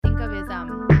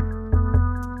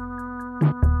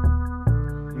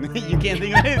You can't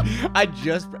think of it?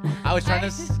 I was trying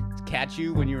to catch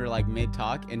you when you were like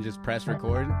mid-talk and just press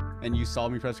record, and you saw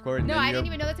me press record. And no, I didn't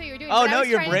even know that's what you were doing. Oh, no,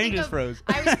 your brain just froze.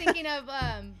 I was thinking of...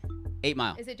 8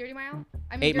 Mile. Is it Dirty Mile?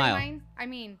 I mean, 8 Dirty Mile. Mine? I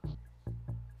mean,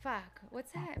 fuck.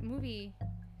 What's that movie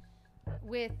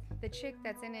with the chick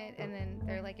that's in it, and then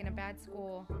they're like in a bad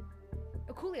school?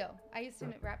 Oh, Coolio. I used to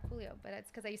rap Coolio, but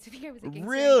that's because I used to think I was a gangster.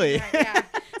 Really? Yeah.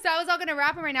 So I was all gonna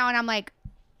rap him right now, and I'm like,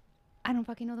 I don't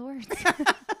fucking know the words.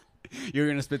 You're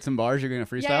gonna spit some bars. You're gonna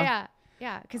freestyle.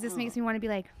 Yeah. Because this makes me want to be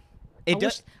like. It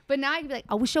does. But now I can be like,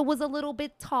 I wish I was a little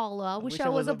bit taller. I wish I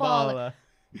was a baller.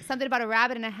 Something about a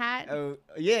rabbit in a hat. Oh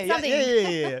yeah. I'll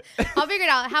figure it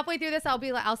out. Halfway through this,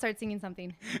 I'll start singing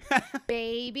something.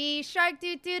 Baby shark,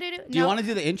 do. Do you want to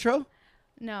do the intro?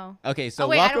 No. Okay, so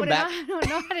wait, welcome back. I don't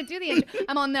know how to do the intro.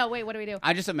 I'm all no. Wait, what do we do?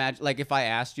 I just imagine, like, if I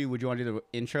asked you, would you want to do the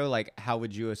intro? Like, how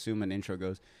would you assume an intro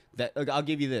goes? I'll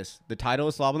give you this. The title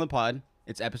is Slob on the Pod.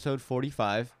 It's episode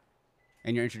 45,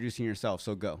 and you're introducing yourself.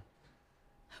 So go.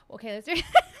 Okay, let's do it.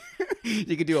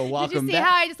 You could do a welcome back. Did you see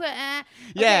how I just went,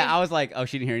 Yeah, okay. I was like, oh,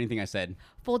 she didn't hear anything I said.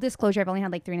 Full disclosure, I've only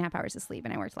had like 3.5 hours of sleep,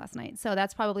 and I worked last night. So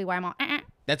that's probably why I'm all,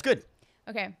 That's good.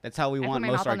 Okay. That's how we want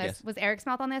most of our guests. Was Eric's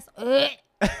mouth on this?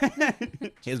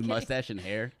 His mustache and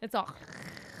hair. It's all.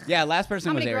 Yeah, last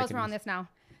person was Eric. How many girls were on this now?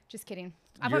 Just kidding.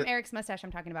 I'm from Eric's mustache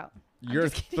I'm talking about. You're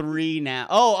 3 now.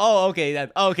 Oh, okay.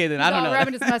 Okay, then I don't know.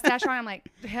 Rubbing his mustache on. I'm like,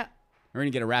 yeah. We're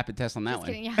going to get a rapid test on that Just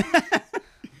one. Kidding, yeah.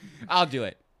 I'll do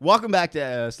it. Welcome back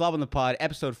to Slob on the Pod,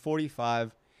 episode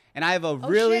 45. And I have a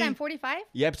really... Oh, shit, I'm 45?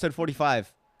 Yeah, episode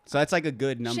 45. So that's like a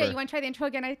good number. Shit, you want to try the intro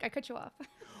again? I cut you off.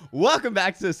 Welcome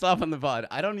back to Slob on the Pod.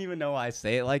 I don't even know why I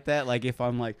say it like that. Like if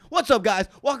I'm like, what's up, guys?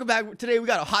 Welcome back. Today we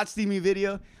got a hot, steamy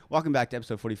video. Welcome back to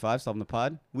episode 45, Slob on the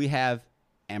Pod. We have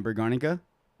Amber Garnica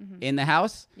in the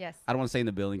house. Yes. I don't want to say in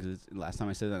the building because last time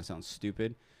I said that it sounds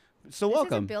stupid. So this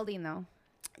welcome. Is a building, though.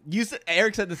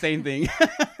 Eric said the same thing.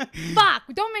 Fuck!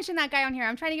 Don't mention that guy on here.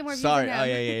 I'm trying to get more views. Sorry. On him. Oh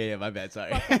yeah. My bad.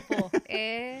 Sorry. Fool.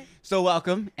 So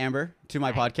welcome, Amber, to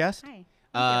my podcast.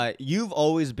 Hi. You've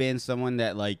always been someone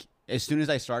that, like, as soon as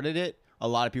I started it, a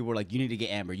lot of people were like, "You need to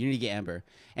get Amber. You need to get Amber."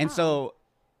 And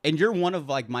and you're one of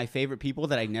like my favorite people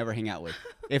that I never hang out with.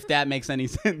 If that makes any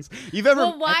sense.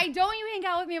 Well, why don't you hang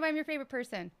out with me if I'm your favorite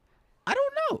person? I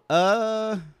don't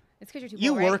know. It's because you're too.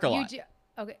 You bold, work right? a lot.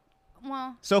 Okay.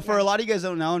 Well. So for a lot of you guys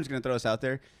don't know, I'm just gonna throw this out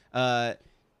there.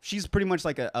 She's pretty much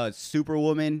like a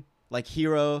superwoman, like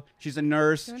hero. She's a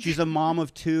nurse. She's a mom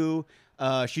of 2.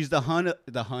 She's the hun.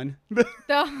 The hun.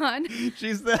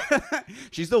 She's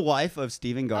the wife of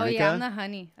Steven Garnica. Oh yeah, I'm the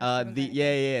honey.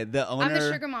 The owner. I'm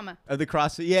the sugar mama of the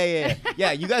CrossFit.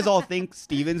 Yeah. You guys all think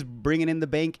Steven's bringing in the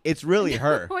bank. It's really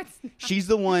her. No, it's not. She's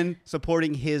the one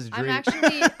supporting his dream.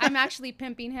 I'm actually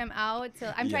pimping him out.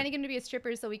 I'm trying to get him to be a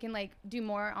stripper so we can like do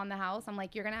more on the house. I'm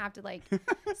like, you're gonna have to like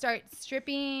start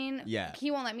stripping. Yeah. He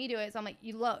won't let me do it, so I'm like,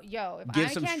 if Give I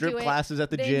some can't strip do it, classes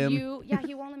at the gym.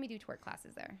 He won't let me do twerk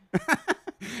classes there.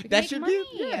 That should be.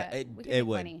 Yeah, it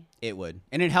would. Money. It would,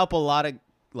 and it'd help a lot of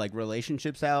like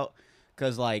relationships out,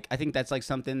 because like I think that's like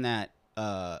something that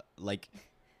like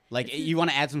you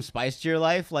want to add some spice to your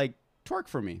life, like twerk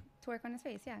for me. Twerk on his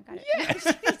face, yeah, got it. Yeah.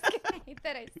 I hate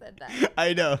that I said that.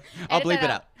 I know. I'll bleep it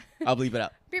out. I'll bleep it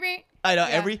out. Beep, beep. I know.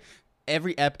 Yeah.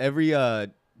 Every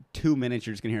 2 minutes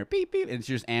you're just gonna hear beep beep, and it's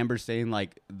just Amber saying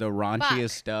like the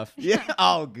raunchiest stuff. Yeah.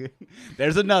 Oh, good.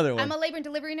 There's another one. I'm a labor and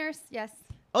delivery nurse. Yes.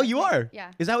 Oh, you are?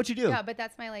 Yeah. Is that what you do? Yeah, but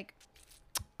that's my like.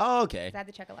 Oh, okay. I had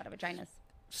to check a lot of vaginas.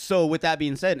 So with that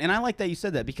being said, and I like that you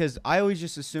said that, because I always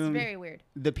just assumed. It's very weird.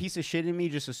 The piece of shit in me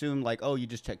just assumed like, oh, you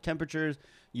just check temperatures,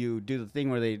 you do the thing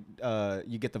where they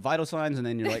you get the vital signs, and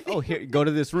then you're like, oh, here, go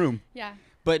to this room. Yeah.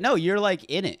 But no, you're like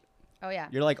in it. Oh yeah.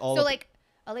 You're like all. So like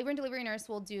a labor and delivery nurse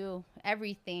will do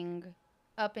everything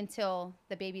up until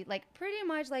the baby, like pretty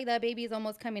much like the baby is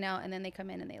almost coming out, and then they come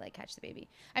in and they like catch the baby.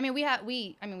 I mean, we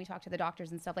talk to the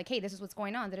doctors and stuff like, hey, this is what's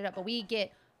going on, but we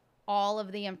get all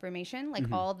of the information, like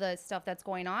all the stuff that's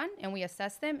going on, and we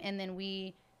assess them, and then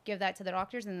we give that to the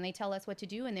doctors, and then they tell us what to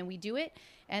do, and then we do it.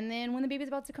 And then when the baby's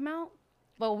about to come out,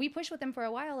 well, we push with them for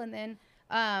a while, and then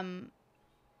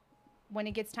when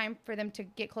it gets time for them to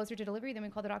get closer to delivery, then we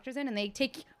call the doctors in, and they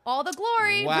take all the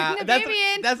glory. Wow, bring the baby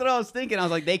in. That's what I was thinking. I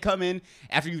was like, they come in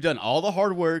after you've done all the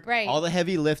hard work, right, all the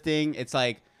heavy lifting. It's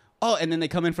like, oh, and then they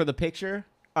come in for the picture.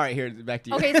 All right, here, back to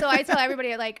you. Okay, so I tell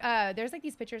everybody, like, there's like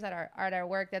these pictures at our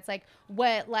work that's like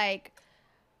what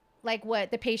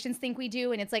what the patients think we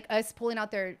do, and it's like us pulling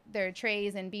out their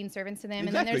trays and being servants to them.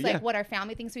 Exactly, and then there's like what our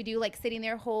family thinks we do, like sitting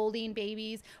there holding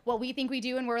babies, what we think we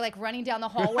do, and we're like running down the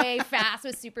hallway fast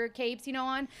with super capes,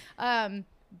 on.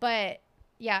 But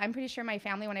yeah, I'm pretty sure my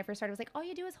family, when I first started, was like, all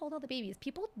you do is hold all the babies.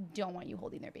 People don't want you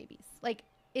holding their babies. Like,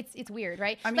 it's weird,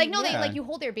 right? I mean, like, no, yeah. they like you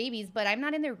hold their babies, but I'm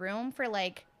not in their room for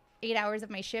like 8 hours of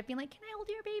my shift being like, can I hold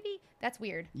your baby? That's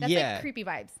weird. That's like creepy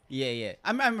vibes. Yeah.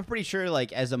 I'm pretty sure,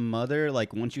 like, as a mother,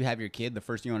 like, once you have your kid, the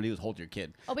first thing you want to do is hold your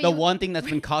kid. Oh, the one thing that's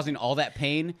been causing all that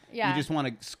pain, you just want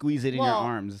to squeeze it in your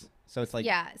arms. So it's like,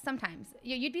 yeah, sometimes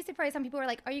you'd be surprised. Some people are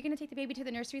like, "Are you gonna take the baby to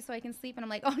the nursery so I can sleep?" And I'm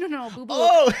like, "Oh no, boo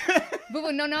boo, boo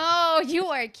boo, no, you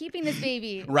are keeping this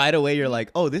baby." Right away, you're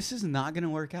like, "Oh, this is not gonna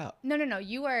work out." No,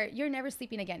 you're never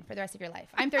sleeping again for the rest of your life.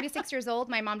 I'm 36 years old.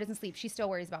 My mom doesn't sleep. She still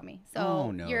worries about me.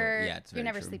 So you're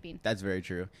never sleeping. That's very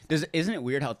true. Isn't it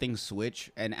weird how things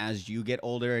switch, and as you get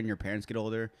older and your parents get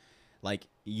older, like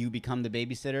you become the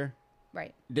babysitter?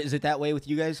 Right. Is it that way with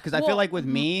you guys? Because I feel like with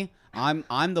me,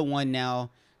 I'm the one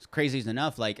now. Crazy as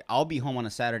enough, like I'll be home on a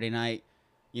Saturday night,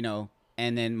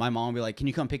 and then my mom will be like, "Can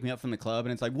you come pick me up from the club?"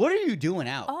 And it's like, "What are you doing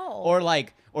out?"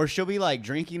 Or she'll be like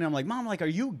drinking, and I'm like, "Mom, like, are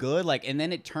you good?" Like, and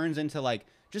then it turns into like,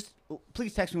 just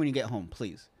please text me when you get home,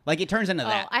 please. Like, it turns into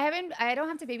that. I don't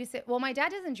have to babysit. Well, my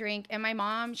dad doesn't drink, and my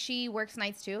mom, she works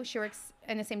nights too. She works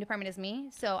in the same department as me,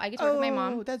 so I get to work with my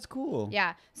mom. Oh, that's cool.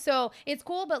 Yeah, so it's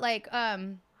cool, but like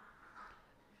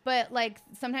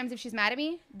sometimes if she's mad at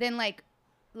me, then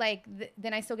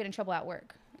then I still get in trouble at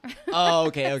work. Oh,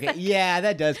 okay. Yeah,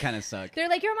 that does kind of suck. They're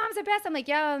like, your mom's the best. I'm like,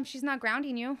 yeah, she's not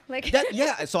grounding you. Like,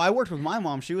 yeah. So I worked with my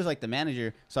mom. She was like the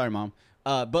manager. Sorry, mom.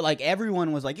 But like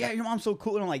everyone was like, yeah, your mom's so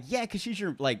cool. And I'm like, yeah, because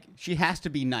she has to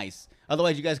be nice.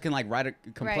 Otherwise, you guys can like write a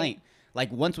complaint. Right.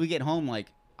 Like once we get home,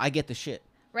 like I get the shit.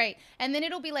 Right. And then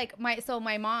it'll be like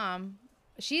my mom,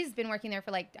 she's been working there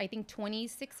for like, I think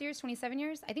 26 years, 27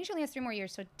 years. I think she only has 3 more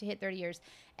years to hit 30 years.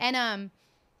 And,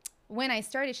 when I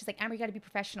started, she's like, Amber, you got to be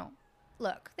professional.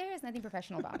 Look, there is nothing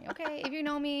professional about me, okay? If you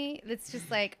know me, it's just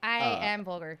like I am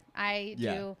vulgar. I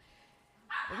do.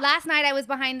 Last night I was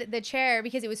behind the chair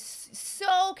because it was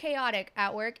so chaotic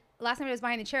at work. Last night I was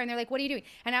behind the chair and they're like, what are you doing?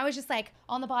 And I was just like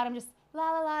on the bottom, just la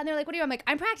la la. And they're like, what are you doing? I'm like,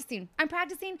 I'm practicing.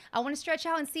 I want to stretch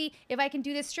out and see if I can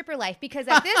do this stripper life because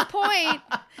at this point,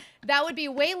 that would be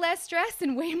way less stress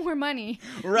and way more money.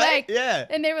 Right? Yeah.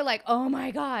 And they were like, oh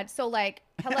my God. So like,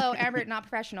 hello, Amber, not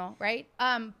professional, right?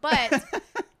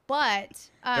 But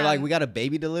they're like, we got a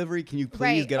baby delivery. Can you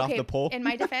please get off the pole? In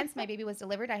my defense, my baby was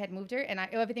delivered. I had moved her, and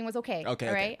everything was okay. Okay.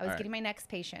 All right. I was getting my next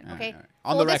patient. Okay. All right.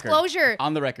 On the record. Disclosure.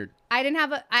 On the record. I didn't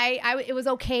have it was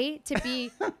okay to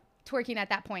be twerking at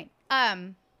that point.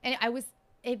 And I was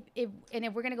if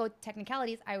we're gonna go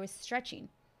technicalities, I was stretching.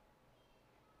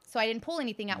 So I didn't pull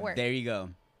anything at work. There you go.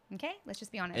 Okay. Let's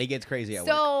just be honest. It gets crazy at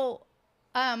work. So,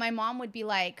 my mom would be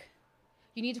like,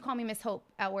 you need to call me Miss Hope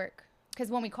at work. Because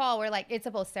when we call, we're like, it's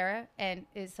about Sarah.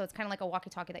 So it's kind of like a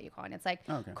walkie-talkie that you call. And it's like,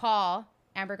 call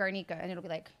Amber Garnica. And it'll be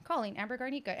like, calling Amber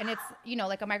Garnica. And it's,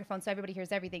 like a microphone so everybody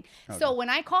hears everything. Okay. So when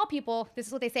I call people, this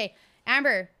is what they say.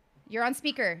 Amber, you're on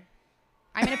speaker.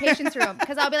 I'm in a patient's room.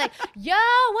 Because I'll be like, yo,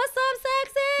 what's up,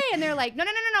 sexy? And they're like, no,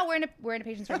 we're in a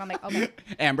patient's room. I'm like, okay.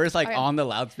 Amber's like on the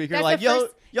loudspeaker. That's like,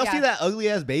 y'all see that ugly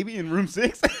ass baby in room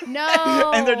 6?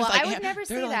 No. And they're just like, I would never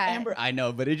say that. Amber. I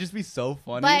know, but it'd just be so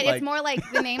funny. But it's more like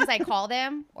the names I call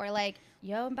them or like,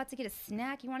 yo, I'm about to get a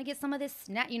snack. You want to get some of this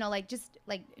snack? Like just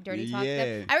like dirty talk.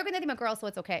 Yeah. I work with nothing but girls, so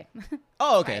it's okay.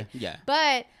 Oh, okay. Right? Yeah.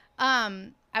 But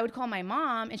I would call my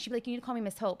mom and she'd be like, you need to call me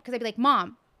Miss Hope. Because I'd be like,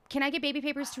 Mom, can I get baby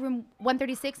papers to room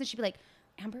 136? And she'd be like,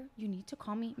 Amber, you need to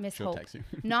call me Miss Hope. Text you.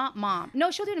 Not Mom.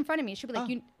 No, she'll do it in front of me. She'll be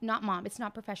like, not Mom. It's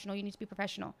not professional. You need to be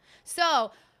professional.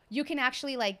 So you can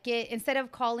actually like instead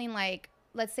of calling like,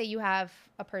 let's say you have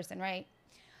a person, right?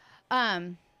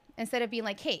 Instead of being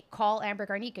like, hey, call Amber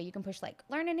Garnica, you can push like,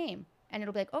 learn a name. And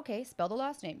it'll be like, okay, spell the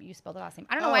last name. You spell the last name.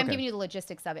 I don't know why I'm giving you the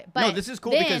logistics of it. But no, this is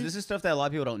cool because this is stuff that a lot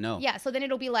of people don't know. Yeah, so then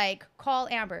it'll be like, call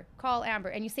Amber.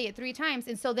 And you say it 3 times.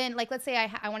 And so then, like, let's say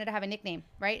I wanted to have a nickname,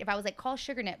 right? If I was like, call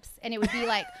Sugar Nips. And it would be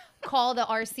like, call the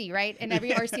RC, right? And every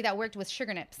RC that worked was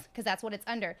Sugar Nips because that's what it's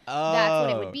under. Oh, that's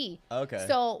what it would be. Okay.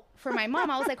 So for my mom,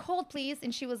 I was like, hold, please.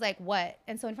 And she was like, what?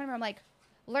 And so in front of her, I'm like,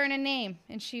 learn a name.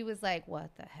 And she was like, what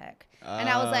the heck? And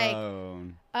I was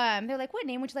like, they're like, what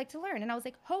name would you like to learn? And I was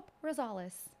like, Hope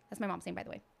Rosales. That's my mom's name, by the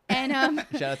way. And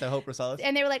shout out to Hope Rosales.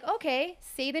 And they were like, okay,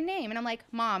 say the name. And I'm like,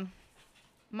 Mom,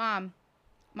 my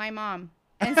mom.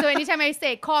 And so anytime I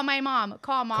say, call my mom,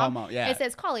 call mom, yeah. It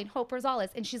says calling Hope Rosales.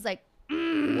 And she's like,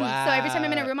 wow. So every time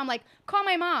I'm in a room, I'm like, call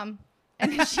my mom.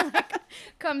 And then she like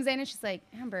comes in and she's like,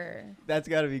 Amber. That's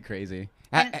got to be crazy.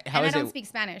 And I don't speak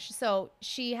Spanish. So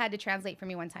she had to translate for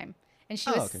me one time. And she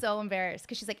was so embarrassed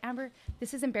because she's like, Amber,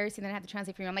 this is embarrassing that I have to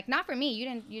translate for you. I'm like, not for me. You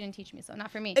didn't teach me, so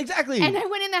not for me. Exactly. And I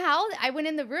went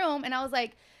in the room and I was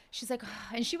like, she's like,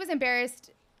 and she was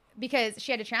embarrassed because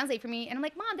she had to translate for me. And I'm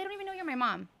like, Mom, they don't even know you're my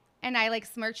mom. And I like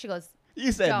smirked. She goes,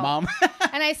 you said don't. Mom.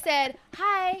 And I said,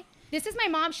 hi, this is my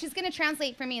mom. She's going to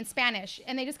translate for me in Spanish.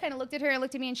 And they just kind of looked at her and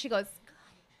looked at me and she goes,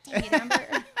 God dang it,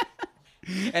 Amber.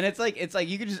 And it's like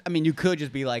you could just, I mean, you could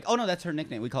just be like, oh no, that's her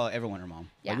nickname. We call everyone her mom.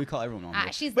 Yeah. Like, we call everyone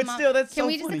mom. She's but the mom. Still, that's Can so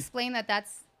we funny. just explain that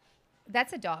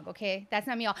that's a dog, okay? That's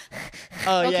not me all.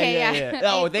 Oh, okay, yeah.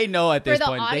 Oh, they know at this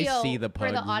point. Audio, they see the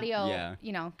pugs. For the audio,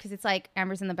 you know, because it's like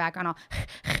Amber's in the background all.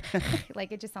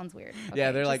 Like, it just sounds weird. Okay,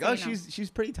 yeah, they're like, oh, so she's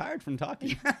pretty tired from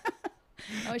talking.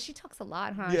 Oh, she talks a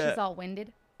lot, huh? Yeah. She's all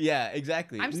winded. Yeah,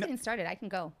 exactly. I'm just getting started. I can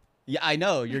go. Yeah, I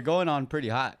know. You're going on pretty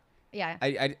hot. Yeah.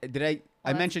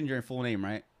 I mentioned your full name,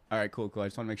 right? All right, cool. I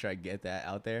just want to make sure I get that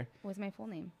out there. What's my full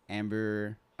name?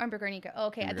 Amber Garnica. Oh,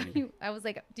 okay. Amber I was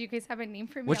like, do you guys have a name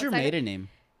for me? What's your maiden name?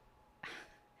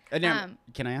 Can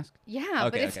I ask? Yeah,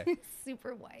 okay, but it's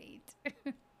super white.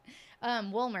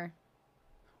 Wilmer.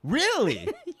 Really?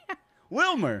 Yeah.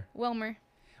 Wilmer.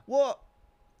 Well,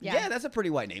 yeah, that's a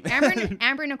pretty white name.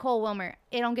 Amber Nicole Wilmer.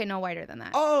 It don't get no whiter than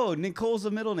that. Oh, Nicole's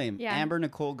the middle name. Yeah. Amber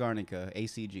Nicole Garnica,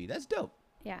 ACG. That's dope.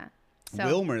 Yeah. So,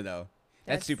 Wilmer, though.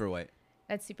 That's super white.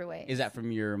 That's super white. Is that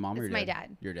from your mom or your dad? My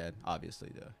dad. Your dad,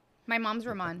 obviously, though. My mom's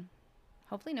Ramon.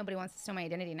 Hopefully nobody wants to steal my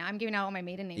identity. Now I'm giving out all my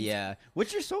maiden names. Yeah.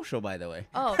 What's your social, by the way?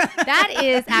 Oh, that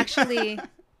is actually...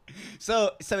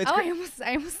 So it's... I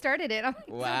almost started it. I'm like,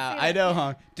 wow. I know,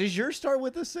 huh? Does yours start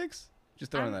with a 6?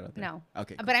 Just throwing that out there. No.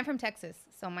 Okay. Cool. But I'm from Texas,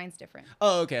 so mine's different.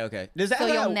 Oh, okay. So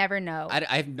you'll never know.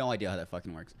 I have no idea how that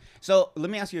fucking works. So let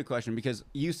me ask you a question, because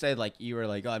you said like you were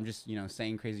like, oh, I'm just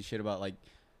saying crazy shit about like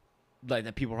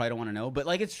that people probably don't want to know, but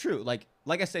like it's true. Like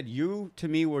I said, you to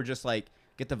me were just like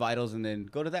get the vitals and then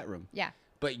go to that room. Yeah.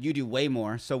 But you do way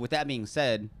more. So with that being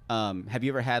said, have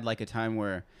you ever had like a time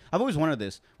where I've always wondered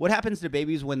this? What happens to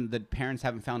babies when the parents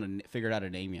haven't figured out a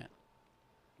name yet?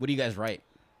 What do you guys write?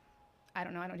 I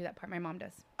don't know. I don't do that part. My mom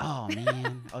does. Oh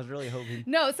man, I was really hoping.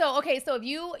 No. So okay. So if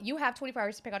you have 24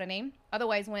 hours to pick out a name.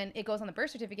 Otherwise, when it goes on the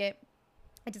birth certificate,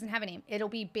 it doesn't have a name. It'll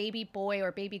be baby boy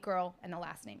or baby girl and the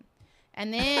last name.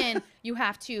 And then you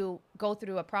have to go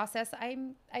through a process,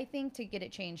 I think, to get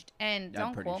it changed. And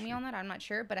don't quote me on that. I'm not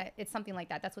sure, but it's something like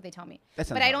that. That's what they tell me.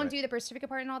 But I don't do the birth certificate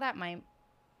part and all that.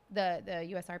 The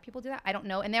USR people do that. I don't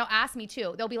know. And they'll ask me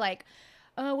too. They'll be like,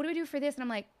 what do we do for this? And I'm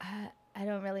like, I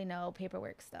don't really know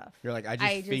paperwork stuff. You're like, I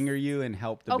just finger you and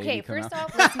help the baby come out. Okay, first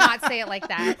off, let's not say it like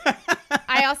that.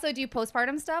 I also do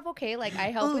postpartum stuff. Okay, like I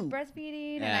help with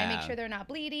breastfeeding and I make sure they're not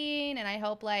bleeding and I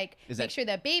help make sure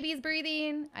the baby's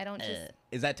breathing. I don't just.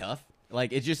 Is that tough?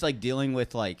 Like it's just like dealing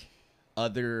with like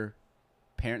other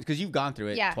parents, because you've gone through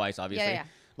it twice, obviously. Yeah.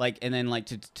 Like and then like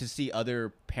to see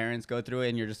other parents go through it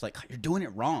and you're just like you're doing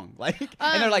it wrong. Like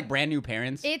and they're like brand new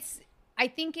parents.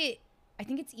 I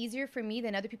think it's easier for me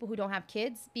than other people who don't have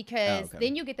kids, because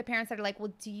then you get the parents that are like,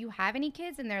 well, do you have any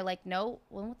kids? And they're like, no.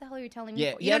 Well, what the hell are you telling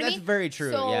me? Yeah, that's very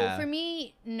true. So for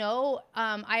me, no.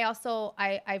 I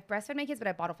breastfed my kids, but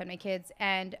I bottle fed my kids,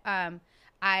 and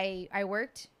I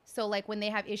worked. So like when they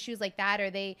have issues like that,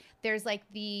 or there's like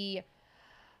the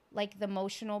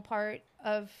emotional part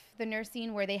of the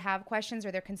nursing where they have questions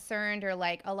or they're concerned, or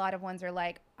like a lot of ones are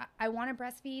like, I want to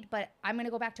breastfeed, but I'm going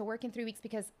to go back to work in 3 weeks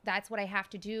because that's what I have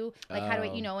to do. Like, how do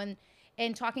I,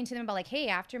 and talking to them about like, hey,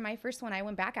 after my first one, I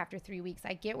went back after 3 weeks.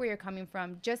 I get where you're coming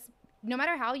from. Just no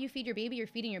matter how you feed your baby, you're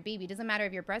feeding your baby. It doesn't matter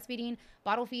if you're breastfeeding,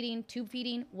 bottle feeding, tube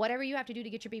feeding, whatever you have to do to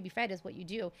get your baby fed is what you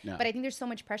do. No. But I think there's so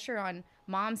much pressure on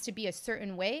moms to be a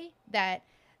certain way that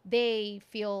they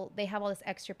feel they have all this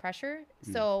extra pressure.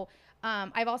 So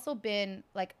I've also been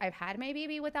like, I've had my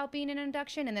baby without being in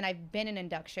induction, and then I've been in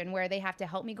induction where they have to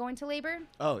help me go into labor.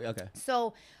 Oh, okay.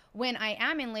 So when I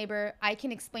am in labor, I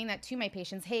can explain that to my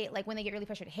patients. Hey, like when they get really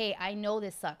frustrated, hey, I know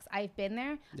this sucks. I've been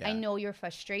there. Yeah. I know your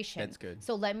frustration. That's good.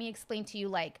 So let me explain to you,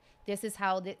 like, this is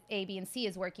how the A, B, and C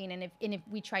is working. And if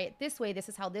we try it this way, this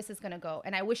is how this is going to go.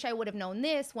 And I wish I would have known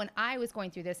this when I was going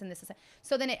through this and this is.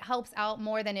 So then it helps out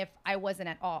more than if I wasn't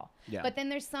at all. Yeah. But then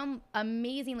there's some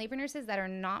amazing labor nurses that are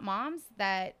not moms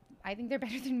that I think they're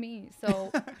better than me.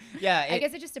 So yeah, I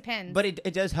guess it just depends. But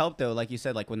it does help though. Like you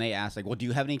said, like when they ask like, well, do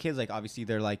you have any kids? Like obviously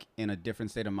they're like in a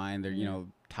different state of mind. They're,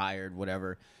 tired,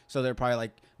 whatever. So they're probably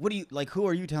like, what do you, like, who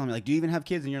are you telling me? Like, do you even have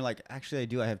kids? And you're like, actually I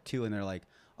do. I have 2. And they're like,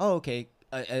 oh, okay.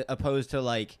 Opposed to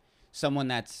like someone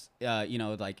that's,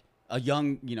 like a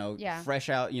young, fresh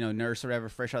out, nurse or whatever,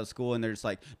 fresh out of school. And they're just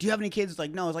like, do you have any kids? It's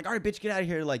like, no. It's like, all right, bitch, get out of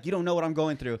here. Like, you don't know what I'm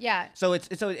going through. Yeah. So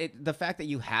the fact that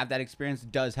you have that experience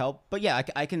does help. But yeah,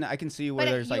 I can see where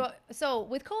there's like. So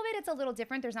with COVID, it's a little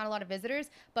different. There's not a lot of visitors.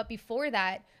 But before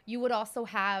that, you would also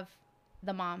have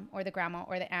the mom or the grandma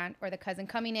or the aunt or the cousin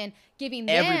coming in, giving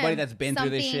them everybody that's been through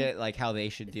this shit, like how they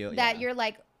should deal. That you're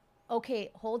like,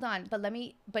 okay, hold on,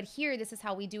 but here, this is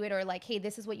how we do it. Or like, hey,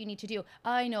 this is what you need to do.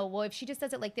 I know. Well, if she just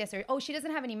does it like this, or, oh, she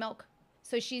doesn't have any milk.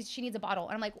 So she needs a bottle.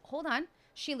 And I'm like, hold on.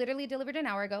 She literally delivered an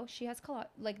hour ago. She has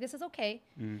like, this is okay.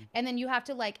 And then you have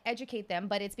to like educate them,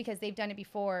 but it's because they've done it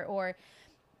before. Or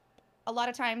a lot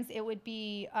of times it would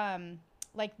be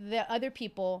like the other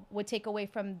people would take away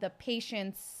from the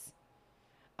patient's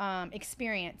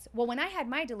experience. Well, when I had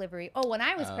my delivery, when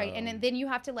I was pregnant, and then you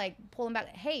have to like pull them back.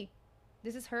 Hey,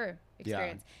 this is her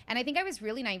experience. Yeah. And I think I was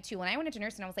really naive too. When I went into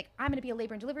nursing, I was like, I'm going to be a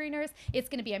labor and delivery nurse. It's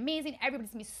going to be amazing.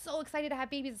 Everybody's going to be so excited to have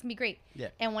babies. It's going to be great. Yeah.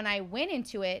 And when I went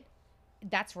into it,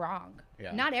 that's wrong.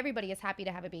 Yeah. Not everybody is happy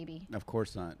to have a baby. Of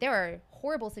course not. There are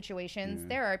horrible situations.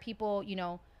 There are people, you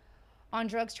know, on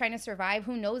drugs trying to survive,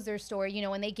 who knows their story, you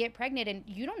know, and they get pregnant and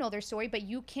you don't know their story, but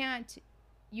you can't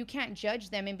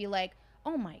judge them and be like,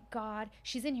 oh my God,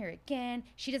 she's in here again.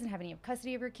 She doesn't have any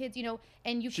custody of her kids, you know,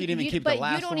 and she didn't even keep the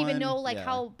last you don't one. even know like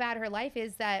how bad her life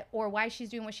is, that, or why she's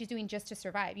doing what she's doing just to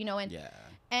survive, you know,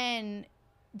 and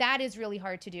that is really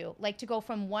hard to do. Like to go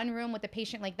from one room with a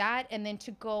patient like that, and then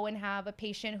to go and have a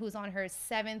patient who's on her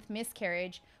 7th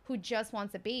miscarriage who just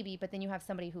wants a baby, but then you have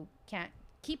somebody who can't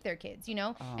keep their kids, you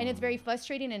know, and it's very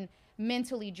frustrating and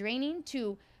mentally draining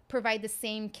to provide the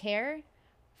same care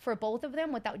for both of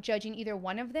them without judging either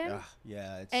one of them.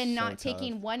 And not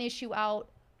taking one issue out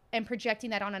and projecting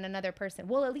that on another person.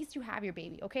 Well, at least you have your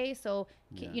baby, okay? So,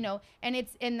 you know, and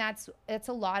it's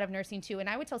a lot of nursing too. And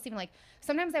I would tell Stephen, like,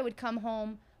 sometimes I would come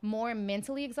home more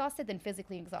mentally exhausted than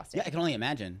physically exhausted. Yeah, I can only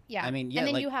imagine. Yeah. I mean, and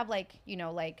then you have like, you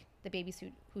know, like the babies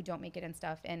who don't make it and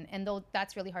stuff. And though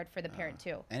that's really hard for the parent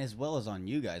too. And as well as on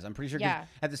you guys. I'm pretty sure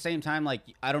at the same time, like,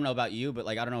 I don't know about you, but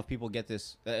like, I don't know if people get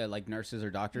this, like nurses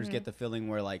or doctors get the feeling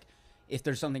where like, if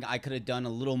there's something I could have done a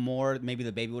little more, maybe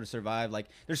the baby would have survived. Like,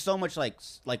 there's so much like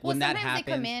when that happens. Sometimes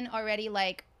they come in already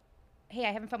like, hey,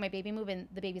 I haven't felt my baby move, and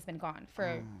the baby's been gone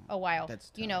for a while. That's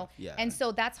tough. You know? Yeah. And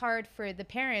so that's hard for the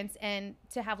parents, and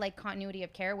to have like continuity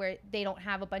of care where they don't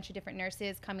have a bunch of different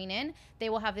nurses coming in. They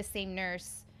will have the same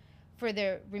nurse for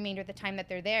the remainder of the time that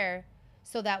they're there.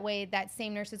 So that way that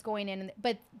same nurse is going in,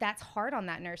 but that's hard on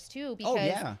that nurse too,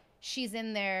 because she's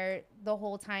in there the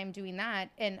whole time doing that,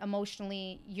 and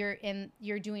emotionally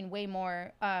you're doing way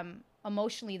more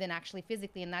emotionally than actually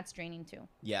physically, and that's draining too.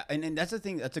 Yeah, and that's the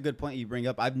thing. That's a good point you bring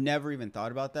up. I've never even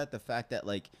thought about that. The fact that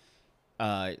like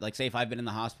say if I've been in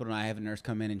the hospital and I have a nurse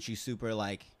come in and she's super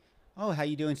like, oh, how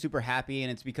you doing? Super happy,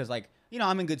 and it's because like, you know,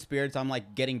 I'm in good spirits. I'm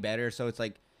like getting better, so it's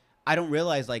like, I don't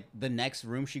realize like the next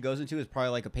room she goes into is probably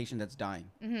like a patient that's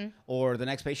dying, or the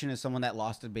next patient is someone that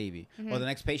lost a baby, or the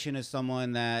next patient is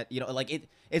someone that, you know, like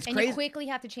it's and crazy. You quickly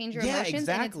have to change your emotions,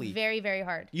 exactly. And it's very, very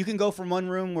hard. You can go from one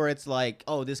room where it's like,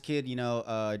 oh, this kid, you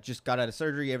know, just got out of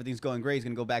surgery, everything's going great, he's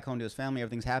gonna go back home to his family,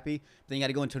 everything's happy. But then you got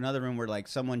to go into another room where like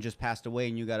someone just passed away,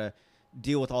 and you got to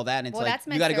deal with all that, and it's like that's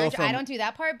you got to go from. I don't do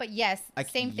that part, but yes,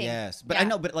 same thing. Yes, but I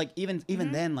know, but like even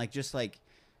then, like just like.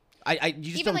 You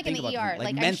just even don't like think in the about ER,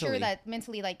 like mentally. I'm sure that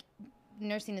mentally, like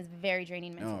nursing is very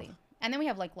draining mentally. And then we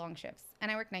have like long shifts, and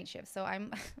I work night shifts, so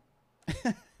I'm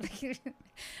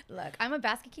look, I'm a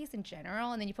basket case in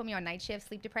general, and then you put me on night shift,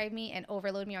 sleep deprive me, and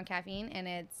overload me on caffeine, and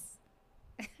it's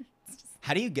just...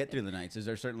 How do you get through the nights? Is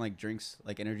there certain like drinks,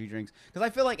 like energy drinks? Because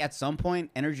I feel like at some point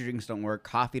energy drinks don't work,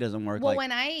 coffee doesn't work. Well, like,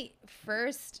 when I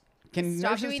first can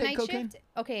stop nurses doing take night cocaine? shift,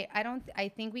 okay, I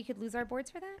think we could lose our boards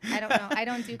for that. I don't know. I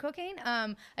don't do cocaine.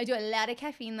 I do a lot of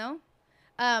caffeine though.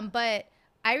 But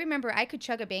I remember I could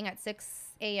chug a bang at 6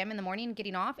 a.m. in the morning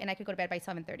getting off, and I could go to bed by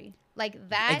 7:30. Like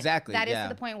that. Exactly. That is to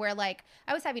the point where like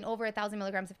I was having over 1,000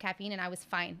 milligrams of caffeine, and I was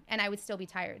fine, and I would still be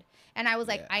tired. And I was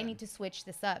like, I need to switch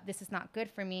this up. This is not good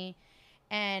for me.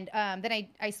 And then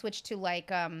I switched to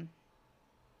like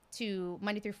to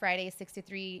Monday through Friday, 6 to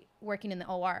 3, working in the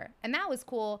OR. And that was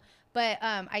cool. But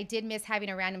I did miss having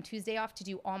a random Tuesday off to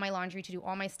do all my laundry, to do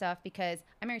all my stuff, because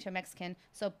I'm married to a Mexican.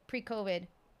 So pre-COVID,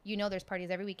 you know there's parties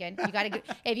every weekend. You got to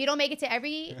if you don't make it to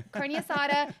every carne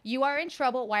asada, you are in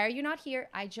trouble. Why are you not here?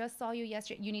 I just saw you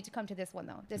yesterday. You need to come to this one,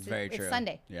 though. It's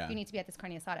Sunday. Yeah. You need to be at this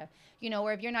carne asada. You know,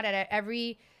 or if you're not at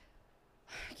every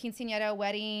quinceañera,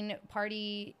 wedding,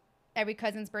 party, every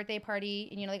cousin's birthday party,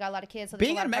 and you know they got a lot of kids. So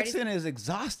being a Mexican is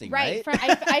exhausting, right?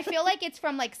 I feel like it's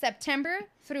from like September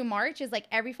through March is like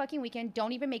every fucking weekend.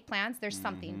 Don't even make plans. There's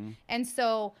something, and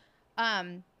so,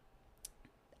 that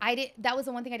was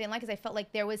the one thing I didn't like, is I felt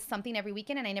like there was something every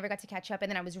weekend, and I never got to catch up, and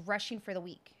then I was rushing for the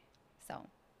week. So,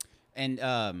 and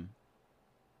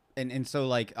so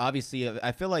like obviously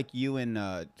I feel like you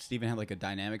and Steven have like a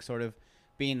dynamic sort of.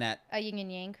 Being that a yin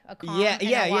and yang, a calm and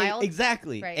a wild.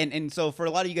 Exactly. Right. And so for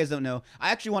a lot of you guys don't know, I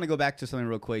actually want to go back to something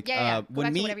real quick. Go back to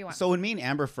whatever you want. So when me and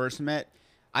Amber first met,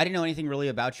 I didn't know anything really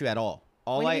about you at all.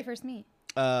 When did we first meet?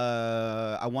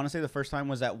 I want to say the first time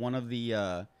was at one of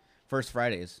the first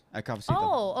Fridays at Coffee Cito.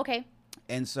 Oh, okay.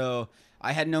 And so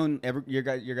I had known your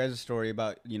guys' story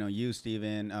about, you,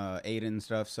 Steven, Aiden and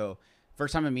stuff. So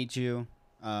first time I meet you,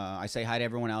 I say hi to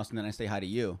everyone else, and then I say hi to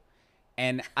you.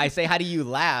 And I say hi to you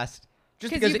last.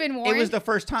 Just because it was the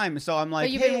first time, so I'm like,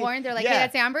 but you've been warned. They're like, hey,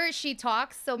 that's Amber. She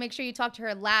talks, so make sure you talk to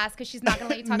her last because she's not gonna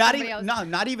let you talk to somebody else. No,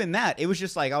 not even that. It was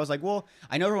just like I was like, well,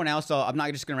 I know everyone else, so I'm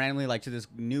not just gonna randomly like to this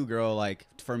new girl like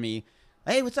for me.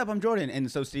 Hey, what's up? I'm Jordan.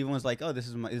 And so Steven was like, oh, this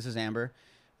is Amber.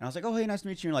 And I was like, oh, hey, nice to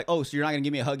meet you. And you're like, oh, so you're not gonna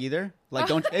give me a hug either? Like,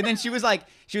 don't. And then she was like,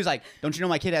 don't you know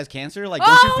my kid has cancer? Like,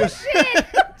 don't you feel? Shit.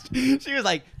 She was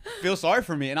like, feel sorry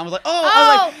for me, and I was like, but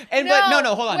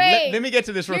hold on, let me get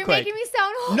to this real quick. You're making me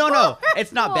sound horrible. No,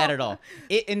 it's not bad at all.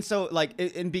 And so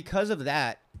and because of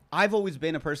that, I've always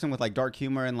been a person with like dark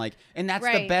humor and that's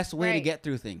the best way to get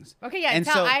through things. Okay, yeah. And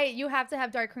you have to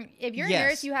have dark humor. If you're a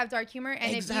nurse, you have dark humor,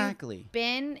 and if you've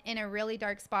been in a really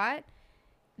dark spot,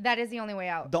 that is the only way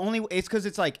out. It's because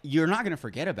it's like you're not gonna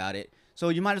forget about it. So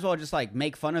you might as well just like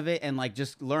make fun of it and like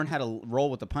just learn how to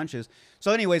roll with the punches.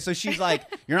 So anyway, so she's like,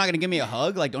 you're not going to give me a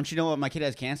hug? Like, don't you know my kid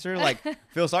has cancer? Like,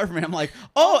 feel sorry for me. I'm like,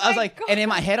 I was like, God. And in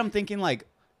my head, I'm thinking like,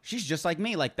 she's just like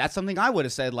me. Like, that's something I would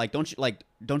have said. Like, aren't you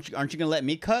going to let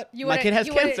me cut? My kid has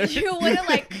cancer. You would have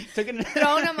like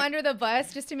thrown him under the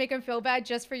bus just to make him feel bad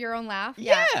just for your own laugh.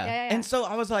 Yeah. And so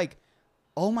I was like,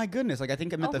 oh my goodness. Like, I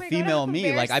think I met the female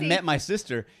me. Like, I met my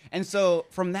sister. And so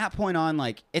from that point on,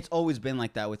 like, it's always been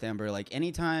like that with Amber. Like,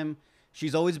 anytime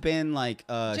she's always been like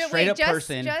a straight up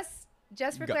person.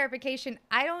 Just for clarification,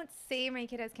 I don't say my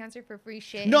kid has cancer for free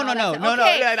shit. No. I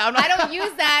don't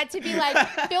use that to be like,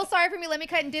 feel sorry for me. Let me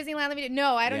cut in Disneyland. Let me do.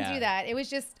 No, I don't do that. It was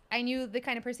just, I knew the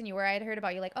kind of person you were. I had heard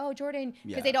about you like, oh, Jordan.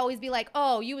 Because they'd always be like,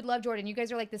 oh, you would love Jordan. You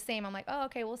guys are like the same. I'm like, oh,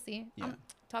 okay, we'll see. Yeah.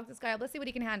 Talk this guy up. Let's see what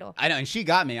he can handle. I know. And she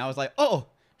got me. I was like, oh,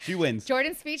 she wins.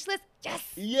 Jordan speechless. Yes.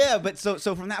 Yeah. But so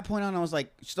from that point on, I was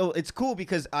like, so it's cool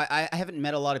because I haven't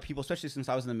met a lot of people, especially since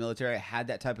I was in the military. I had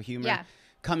that type of humor. Yeah.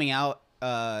 Coming out,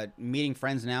 meeting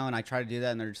friends now, and I try to do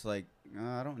that, and they're just like,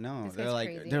 I don't know. They're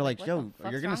like, yo,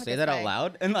 you're gonna say that out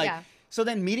loud, and like, so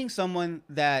then meeting someone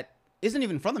that isn't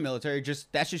even from the military,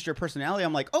 that's just your personality.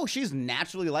 I'm like, oh, she's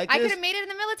naturally like this. I could have made it in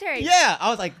the military. Yeah, I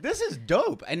was like, this is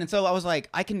dope, and so I was like,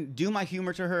 I can do my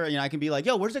humor to her. I can be like,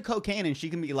 yo, where's the cocaine, and she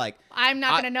can be like, I'm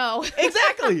not gonna know.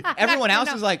 Exactly. Everyone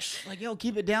else is like, yo,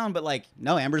 keep it down, but like,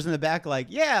 no, Amber's in the back, like,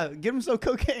 yeah, give him some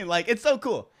cocaine, like, it's so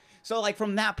cool. So, like,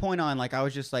 from that point on, like, I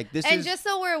was just like, And just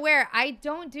so we're aware, I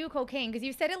don't do cocaine because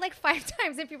you said it like 5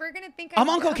 times. If you were going to think I'm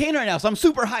on cocaine right now, so I'm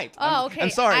super hyped. Oh, okay. I'm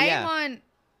sorry,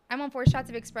 I'm on 4 shots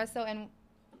of espresso and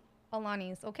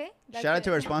Alani's, okay? Shout out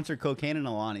to our sponsor, Cocaine and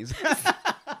Alani's.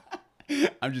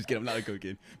 I'm just kidding. I'm not a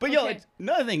cocaine. But, yo,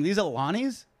 another thing, these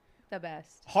Alani's. The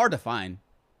best. Hard to find.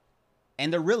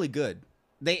 And they're really good.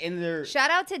 Shout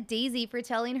out to Daisy for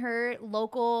telling her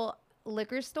local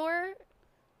liquor store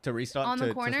to restock on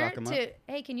the corner to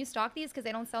hey, can you stock these because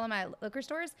they don't sell them at liquor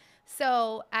stores?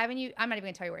 So Avenue, I'm not even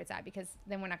gonna tell you where it's at because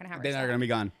then we're not gonna have. They're not gonna be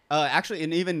gone. Actually,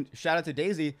 and even shout out to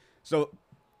Daisy. So,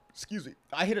 excuse me,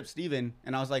 I hit up Steven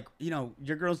and I was like,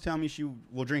 your girl's telling me she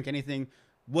will drink anything.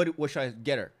 What should I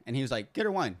get her? And he was like, get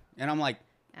her wine. And I'm like,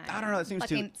 I don't know. It seems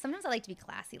too. Sometimes I like to be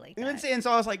classy like that. And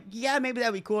so I was like, yeah, maybe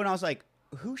that'd be cool. And I was like,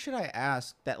 who should I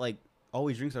ask that like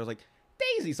always drinks? I was like,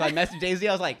 Daisy. So I messaged Daisy.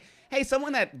 I was like, hey,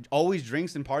 someone that always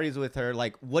drinks and parties with her,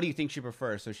 like, what do you think she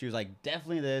prefers? So she was like,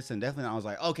 definitely this and definitely that. I was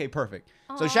like, okay, perfect.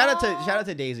 Aww. So shout out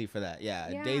to Daisy for that.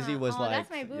 Yeah. Daisy was like, that's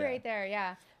my boo right there.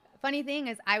 Yeah. Funny thing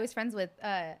is, I was friends with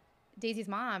Daisy's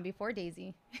mom before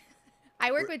Daisy.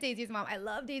 I work with Daisy's mom. I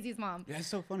love Daisy's mom. Yeah, it's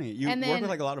so funny. You work with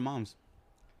like a lot of moms.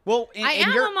 Well, I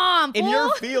am a mom. In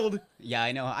your field, yeah,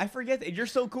 I know. I forget that you're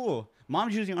so cool.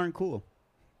 Moms usually aren't cool.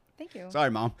 Thank you.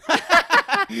 Sorry, mom.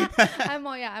 I'm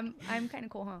kind of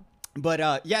cool, huh? But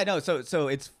so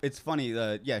it's funny.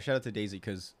 Shout out to Daisy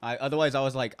because otherwise I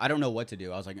was like, I don't know what to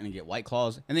do. I was like, gonna get White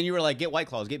Claws, and then you were like, get White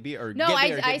Claws, get beer.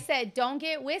 I said don't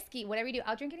get whiskey. Whatever you do,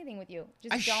 I'll drink anything with you.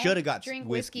 I should have got drink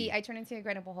whiskey. I turn into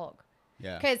Incredible Hulk.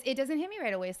 Yeah. Because it doesn't hit me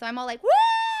right away, so I'm all like, woo!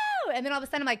 And then all of a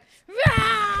sudden I'm like,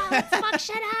 fuck,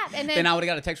 shut up. And then I would have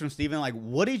got a text from Steven like,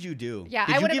 what did you do? Yeah,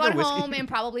 I would have gone home and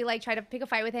probably like try to pick a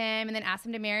fight with him and then ask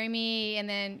him to marry me and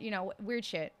then, weird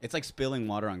shit. It's like spilling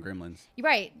water on gremlins.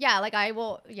 Right. Yeah, like I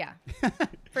will, yeah.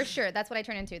 For sure. That's what I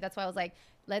turn into. That's why I was like,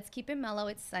 let's keep it mellow.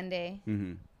 It's Sunday.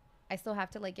 Mm-hmm. I still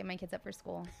have to like get my kids up for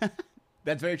school.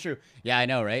 That's very true. Yeah, I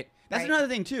know, right? That's another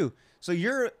thing too. So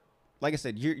you're, like I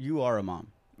said, you are a mom.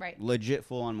 Right. Legit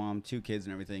full-on mom, 2 kids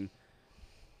and everything.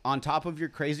 On top of your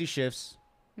crazy shifts,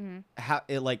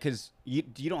 because you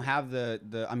don't have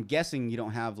the I'm guessing you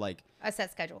don't have like a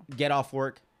set schedule. Get off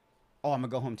work. Oh, I'm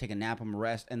gonna go home, take a nap, I'm gonna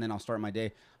rest, and then I'll start my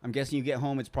day. I'm guessing you get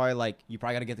home, it's probably like you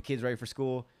probably gotta get the kids ready for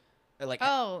school. Like,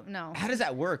 oh no. How does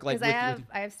that work? Like, I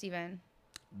have Steven.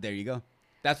 There you go.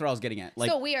 That's what I was getting at. Like,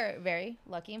 so we are very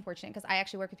lucky and fortunate because I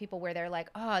actually work with people where they're like,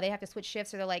 oh, they have to switch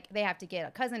shifts, or they're like, they have to get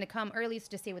a cousin to come early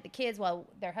to stay with the kids while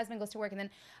their husband goes to work. And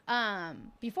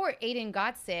then before Aiden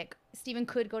got sick, Steven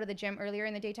could go to the gym earlier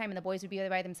in the daytime, and the boys would be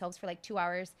there by themselves for like 2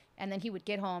 hours. And then he would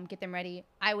get home, get them ready.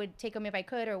 I would take them if I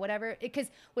could or whatever. Because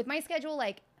with my schedule,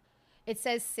 like, it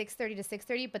says 6:30 to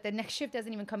 6:30, but the next shift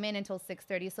doesn't even come in until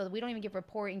 6:30. So we don't even give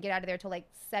report and get out of there till like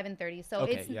 7:30. So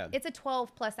it's a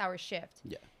 12+ hour shift.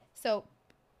 Yeah. So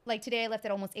like today I left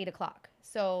at almost 8 o'clock.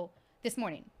 So this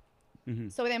morning. Mm-hmm.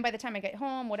 So then by the time I get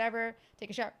home, whatever, take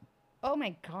a shower. Oh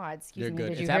my God. Excuse me. Good.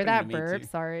 Did you hear that burp?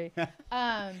 Sorry.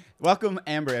 Welcome,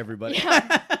 Amber, everybody.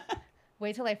 Yeah.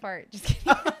 Wait till I fart. Just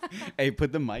kidding. Hey,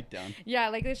 put the mic down. Yeah.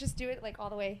 Like, let's just do it like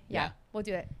all the way. Yeah. We'll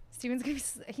do it. Steven's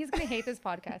he's going to hate this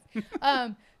podcast.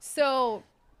 So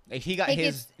he got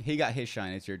his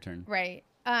shine. It's your turn. Right.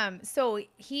 So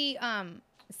he,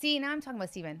 see, now I'm talking about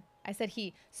Steven. I said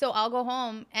so I'll go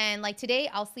home, and like today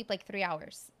I'll sleep like 3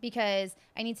 hours because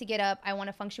I need to get up. I want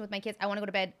to function with my kids. I want to go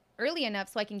to bed early enough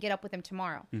so I can get up with them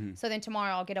tomorrow. Mm-hmm. So then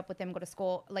tomorrow I'll get up with them, go to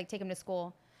school, like take them to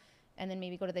school, and then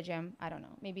maybe go to the gym. I don't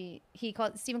know. Maybe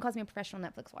Steven calls me a professional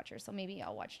Netflix watcher, so maybe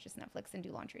I'll watch just Netflix and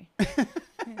do laundry.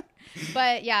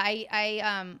 But yeah,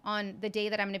 I on the day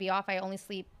that I'm going to be off, I only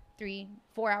sleep 3-4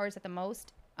 hours at the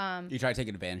most. You try to take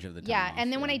advantage of the time. Yeah, off,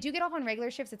 and then when I do get off on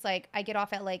regular shifts, it's like I get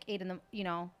off at like 8 in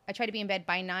the, I try to be in bed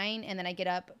by 9, and then I get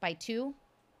up by 2,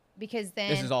 because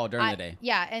then this is all during the day.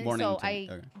 Yeah, and so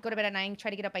I go to bed at 9, try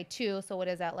to get up by 2. So what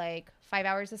is that, like 5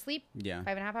 hours of sleep? Yeah,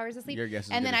 5.5 hours of sleep. Your guess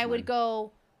is and good then as I would mine.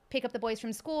 go pick up the boys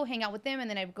from school, hang out with them, and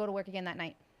then I would go to work again that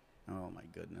night. Oh my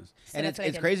goodness! So and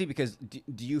it's crazy because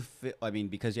do you feel? I mean,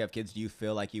 because you have kids, do you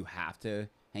feel like you have to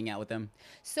hang out with them?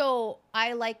 So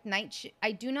I like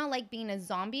I do not like being a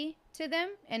zombie to them,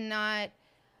 and not.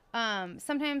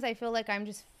 Sometimes I feel like I'm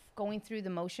just going through the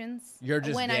motions. You're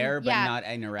just there, but not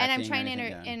interacting. And I'm trying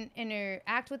to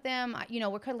interact with them.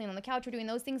 We're cuddling on the couch, we're doing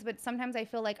those things, but sometimes I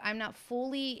feel like I'm not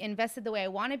fully invested the way I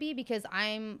want to be because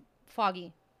I'm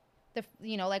foggy.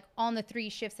 Like on the 3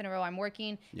 shifts in a row I'm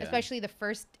working, especially the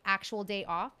first actual day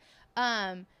off.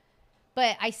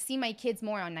 But I see my kids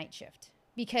more on night shift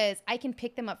because I can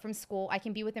pick them up from school. I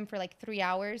can be with them for like 3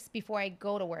 hours before I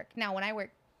go to work. Now, when I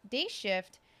work day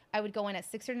shift, I would go in at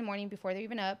 6:30 in the morning before they're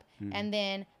even up. And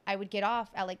then I would get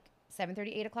off at like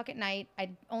 7:30, 8 o'clock at night.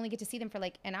 I'd only get to see them for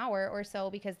like an hour or so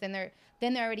because then they're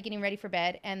already getting ready for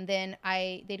bed. And then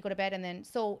they'd go to bed. And then,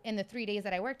 so in the 3 days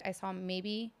that I worked, I saw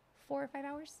maybe 4 or 5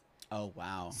 hours. Oh,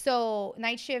 wow. So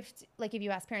night shift, like if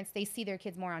you ask parents, they see their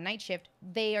kids more on night shift.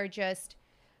 They are just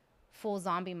full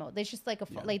zombie mode. It's just like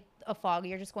a fog.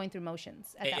 You're just going through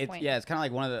motions at that point. Yeah, it's kind of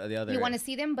like one of the other. You want to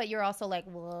see them, but you're also like,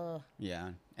 whoa.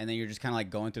 Yeah, and then you're just kind of like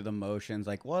going through the motions,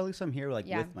 like, well, at least I'm here, like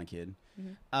with my kid.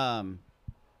 Mm-hmm.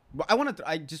 Well,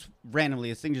 I just randomly,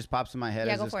 this thing just pops in my head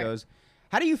as this goes.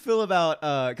 How do you feel about?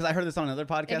 Because I heard this on another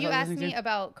podcast. If you ask me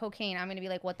about cocaine, I'm gonna be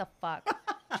like, what the fuck?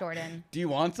 Jordan. Do you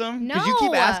want some? No. Because you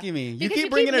keep asking me. You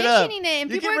keep bringing it up. And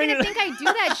people are going to think I do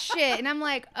that shit. And I'm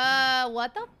like,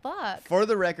 what the fuck? For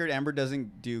the record, Amber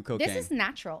doesn't do cocaine. This is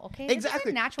natural, okay?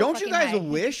 Exactly. Don't you guys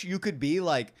wish you could be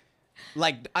like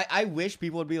I wish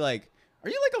people would be like, are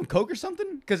you like on coke or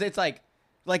something? Because it's like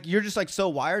you're just like so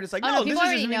wired. It's like, no, this is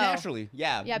just me naturally.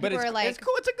 Yeah. Yeah, but it's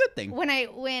cool. It's a good thing. When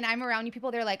I'm around you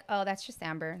people, they're like, oh, that's just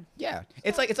Amber. Yeah.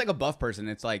 It's like a buff person.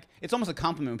 It's like, it's almost a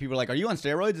compliment when people are like, are you on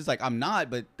steroids? It's like, I'm not,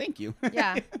 but thank you.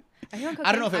 Yeah. Are you on cocaine?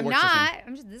 I don't know if it works.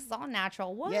 I'm not. This is all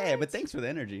natural. What? Yeah, but thanks for the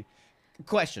energy.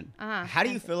 Question. How do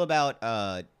you feel about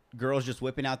girls just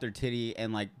whipping out their titty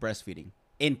and like breastfeeding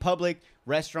in public,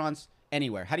 restaurants,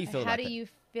 anywhere? How do you feel about that? How do you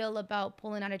feel about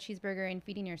pulling out a cheeseburger and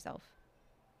feeding yourself?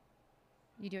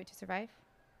 You do it to survive?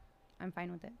 I'm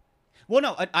fine with it. Well,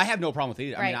 no, I have no problem with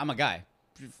it. Right. I mean, I'm a guy.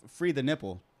 Free the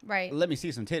nipple. Right. Let me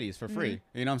see some titties for free.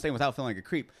 You know what I'm saying? Without feeling like a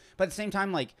creep. But at the same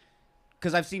time, like,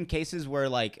 because I've seen cases where,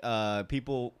 like,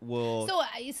 people will...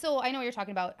 So I know what you're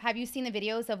talking about. Have you seen the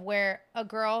videos of where a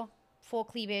girl, full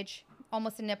cleavage,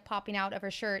 almost a nip popping out of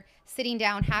her shirt, sitting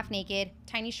down half naked,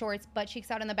 tiny shorts, butt cheeks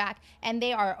out in the back, and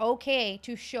they are okay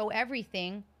to show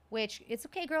everything, which it's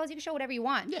okay, girls, you can show whatever you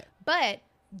want. Yeah. But...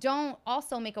 don't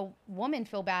also make a woman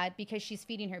feel bad because she's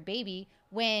feeding her baby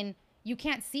when you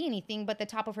can't see anything but the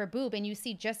top of her boob and you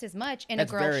see just as much in a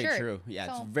girl's shirt. That's very true. Yeah,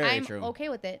 so it's very true. I'm okay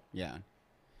with it. Yeah.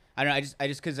 I don't know. I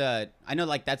just because I know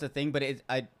like that's a thing, but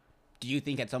do you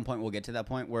think at some point we'll get to that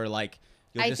point where like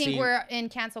you'll just see... we're in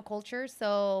cancel culture,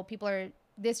 so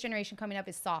this generation coming up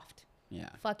is soft. Yeah.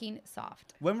 Fucking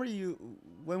soft. When were you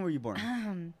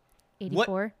born?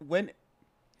 84. When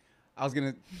I was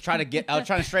gonna try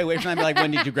to stray away from that and be like,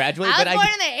 when did you graduate? I was born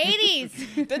in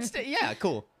the 80s. That's yeah,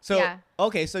 cool. So Yeah.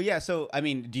 okay, so I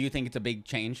mean, do you think it's a big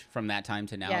change from that time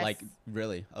to now? Yes. Like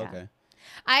really? Yeah. Okay.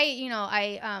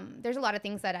 There's a lot of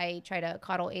things that I try to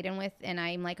coddle Aiden with, and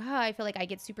I'm like, I feel like I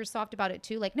get super soft about it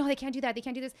too. Like, no, they can't do that. They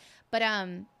can't do this. But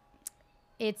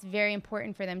it's very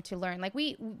important for them to learn. Like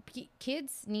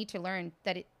kids need to learn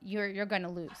that you're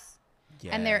gonna lose,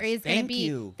 and there is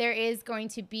going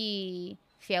to be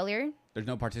failure. There's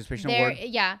no participation award.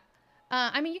 Yeah.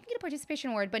 I mean, you can get a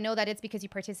participation award, but know that it's because you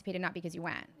participated, not because you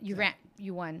won. You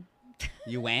won.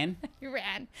 You won? You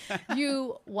ran.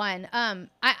 You won. And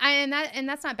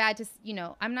that's not bad to,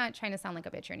 I'm not trying to sound like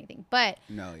a bitch or anything, but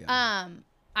no, yeah.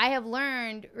 I have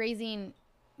learned raising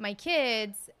my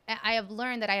kids, I have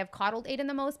learned that I have coddled Aiden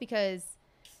the most because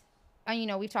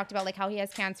we've talked about like how he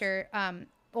has cancer,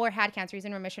 or had cancer. He's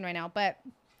in remission right now, but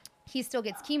he still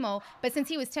gets chemo. But since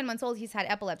he was 10 months old, he's had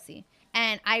epilepsy.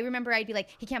 And I remember I'd be like,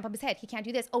 he can't bump his head. He can't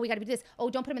do this. Oh, we got to do this. Oh,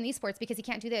 don't put him in these sports because he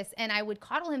can't do this. And I would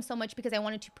coddle him so much because I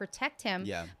wanted to protect him.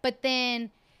 Yeah. But then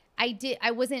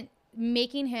I wasn't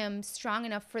making him strong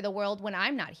enough for the world when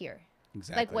I'm not here.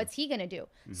 Exactly. Like, what's he going to do?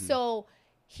 Mm-hmm. So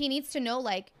he needs to know,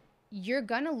 like, you're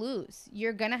going to lose.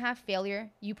 You're going to have failure.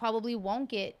 You probably won't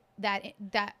get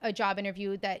a job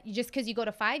interview that just because you go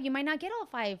to 5, you might not get all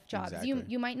 5 jobs. Exactly.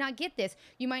 You might not get this.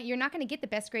 You're not going to get the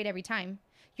best grade every time.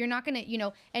 You're not going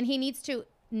to, and he needs to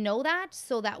know that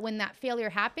so that when that failure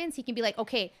happens, he can be like,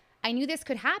 okay, I knew this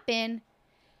could happen,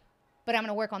 but I'm going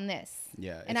to work on this.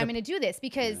 Yeah. And I'm going to do this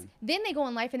because then they go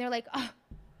in life and they're like, oh,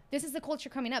 this is the culture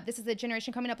coming up. This is the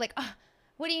generation coming up. Like, oh,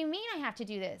 what do you mean I have to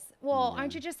do this? Well,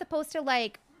 aren't you just supposed to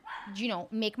like,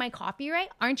 make my copyright?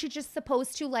 Aren't you just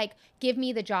supposed to like give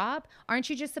me the job? Aren't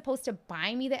you just supposed to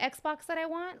buy me the Xbox that I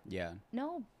want? Yeah.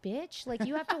 No, bitch. Like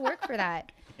you have to work for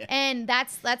that. Yeah. And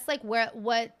that's like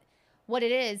what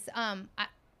it is.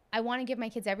 I want to give my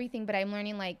kids everything, but I'm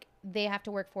learning like they have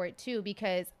to work for it too,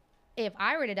 because if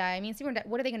I were to die,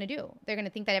 what are they going to do? They're going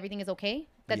to think that everything is okay?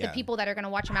 That the people that are going to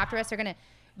watch them after us are going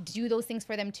to do those things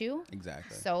for them too?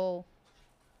 Exactly. So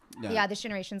yeah, this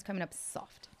generation's coming up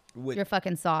soft. You're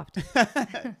fucking soft.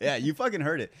 Yeah, you fucking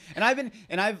heard it. And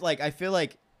I feel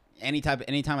like anytime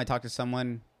I talk to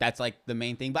someone, that's like the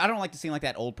main thing. But I don't like to seem like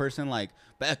that old person, like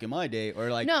back in my day, or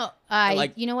like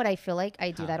you know what I feel like?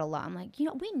 I do that a lot. I'm like,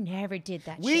 we never did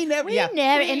that. We shit. never.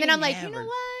 And then I'm like, you know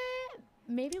what?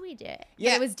 Maybe we did.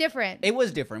 Yeah, but it was different. It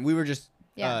was different. We were just.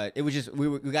 Yeah.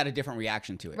 We got a different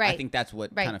reaction to it. Right. I think that's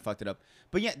what kind of fucked it up.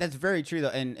 But yeah, that's very true though.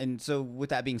 And so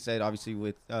with that being said, obviously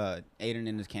with Aiden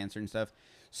and his cancer and stuff.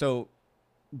 So,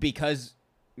 because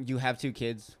you have 2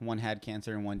 kids, one had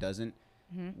cancer and one doesn't,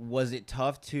 was it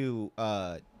tough to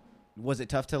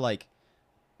like,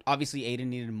 obviously Aiden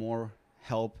needed more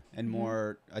help and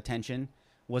more attention.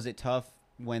 Was it tough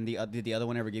when did the other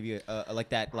one ever give you like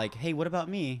that, like, hey, what about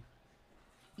me?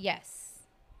 Yes.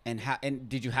 And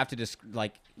did you have to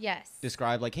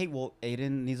describe like, hey, well,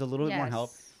 Aiden needs a little bit more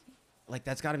help? Like,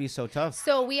 that's got to be so tough.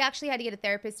 So we actually had to get a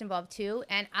therapist involved too.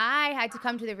 And I had to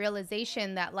come to the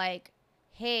realization that like,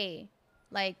 hey,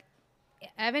 like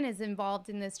Evan is involved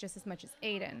in this just as much as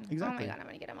Aiden. Exactly. Oh my God, I'm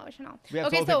going to get emotional. We have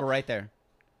toilet paper right there.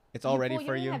 It's all ready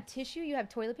for you. You have tissue? You have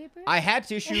toilet paper? I had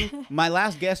tissue. My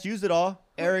last guest used it all.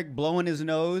 Eric blowing his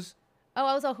nose. Oh,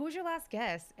 I was like, who's your last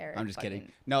guest, Eric? I'm just kidding.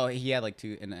 No, he had like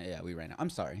 2, and yeah, we ran out. I'm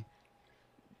sorry.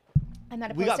 I'm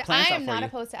not opposed to. I am not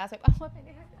opposed to ask.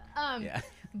 Yeah.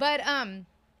 But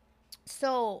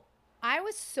so I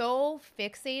was so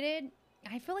fixated.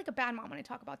 I feel like a bad mom when I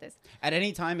talk about this. At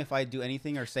any time, if I do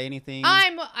anything or say anything,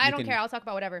 I don't care. I'll talk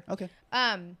about whatever. Okay.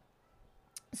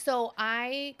 So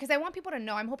because I want people to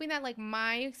know, I'm hoping that like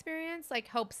my experience like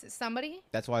helps somebody.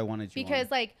 That's why I wanted you.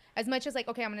 Because like as much as like,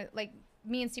 okay, I'm gonna like,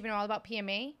 me and Steven are all about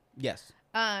PMA. Yes.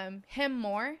 Him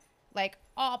more like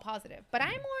all positive, but I'm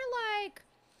more like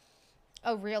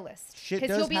a realist. Shit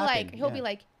does happen. He'll be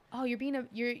like, oh, you're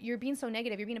being so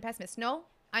negative. You're being a pessimist. No,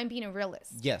 I'm being a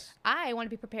realist. Yes. I want to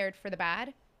be prepared for the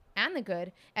bad and the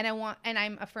good. And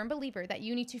I'm a firm believer that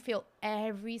you need to feel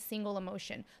every single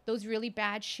emotion. Those really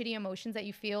bad, shitty emotions that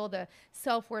you feel, the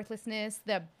self-worthlessness,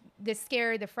 the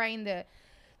scared, the frightened,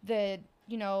 the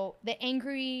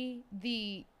angry,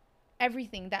 the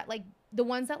everything that like the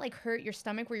ones that like hurt your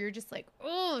stomach where you're just like,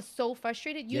 oh, so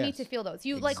frustrated. You need to feel those.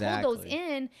 You like hold those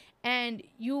in and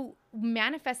you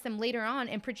manifest them later on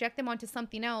and project them onto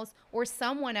something else or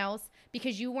someone else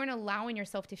because you weren't allowing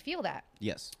yourself to feel that.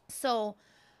 Yes. So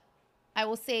I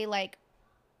will say like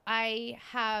I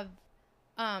have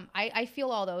I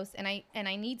feel all those and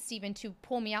I need Steven to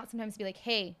pull me out sometimes to be like,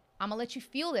 hey, I'm gonna let you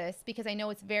feel this because I know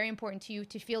it's very important to you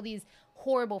to feel these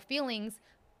horrible feelings,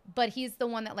 but he's the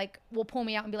one that like will pull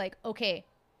me out and be like, okay,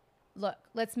 look,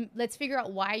 let's figure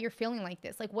out why you're feeling like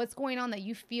this. Like, what's going on that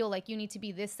you feel like you need to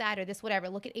be this sad or this whatever.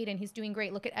 Look at Aiden, he's doing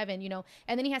great. Look at Evan, you know.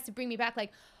 And then he has to bring me back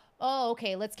like, oh,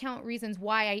 okay, let's count reasons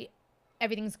why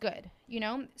everything's good, you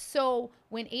know. So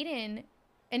when Aiden,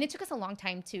 and it took us a long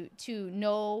time to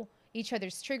know each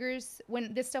other's triggers.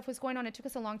 When this stuff was going on, it took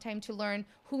us a long time to learn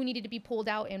who needed to be pulled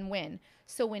out and when.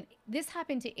 So when this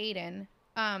happened to Aiden,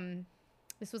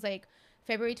 this was like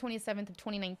February 27th of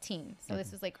 2019. So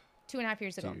this was like 2.5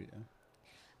 years ago.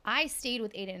 I stayed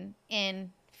with Aiden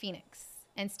in Phoenix,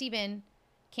 and Steven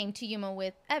came to Yuma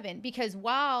with Evan, because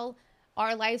while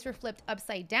our lives were flipped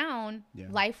upside down,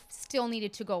 life still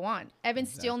needed to go on. Evan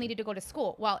still needed to go to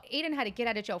school. While Aiden had a get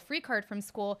out of jail free card from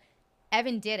school,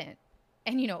 Evan didn't.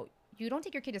 And you know, you don't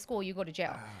take your kid to school, you go to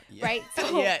jail, right?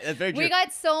 So yeah, that's very true. We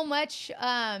got so much.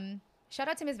 Shout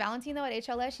out to Ms. Valentine though at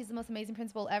HLS. She's the most amazing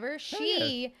principal ever.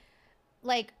 She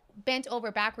like bent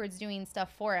over backwards doing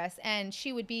stuff for us, and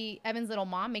she would be Evan's little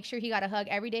mom. Make sure he got a hug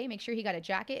every day. Make sure he got a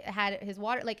jacket. Had his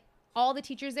water. Like all the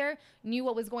teachers there knew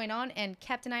what was going on and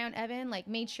kept an eye on Evan. Like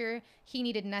made sure he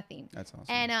needed nothing. That's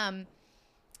awesome.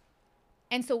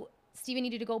 And so Steven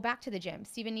needed to go back to the gym.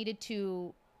 Steven needed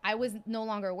to. I was no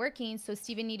longer working, so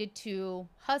Steven needed to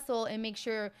hustle and make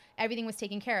sure everything was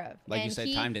taken care of. Like you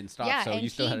said, time didn't stop, yeah, so and you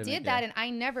still had to he did that, and I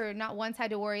never, not once,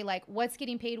 had to worry, like, what's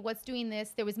getting paid, what's doing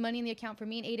this. There was money in the account for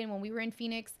me and Aiden when we were in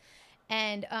Phoenix,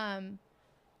 and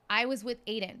I was with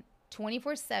Aiden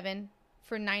 24/7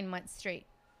 for 9 months straight,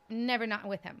 never not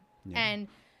with him. And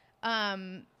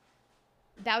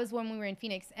that was when we were in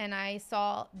Phoenix, and I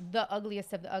saw the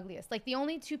ugliest of the ugliest. Like, the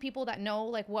only two people that know,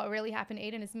 like, what really happened to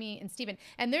Aiden is me and Steven.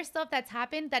 And there's stuff that's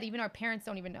happened that even our parents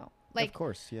don't even know. Like, of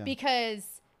course, yeah.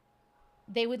 Because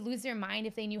they would lose their mind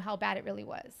if they knew how bad it really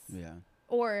was. Yeah.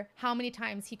 Or how many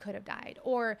times he could have died.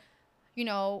 Or, you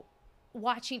know,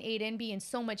 watching Aiden be in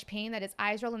so much pain that his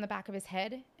eyes roll in the back of his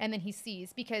head, and then he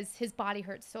sees because his body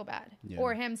hurts so bad. Yeah.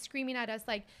 Or him screaming at us,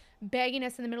 like, begging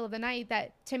us in the middle of the night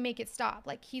that to make it stop.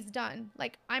 Like, he's done.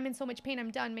 Like, I'm in so much pain, I'm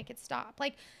done, make it stop.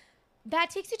 Like, that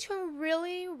takes you to a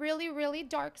really, really, really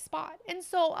dark spot. And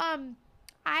so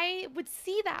I would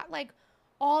see that, like,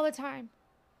 all the time.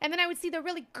 And then I would see the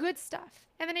really good stuff.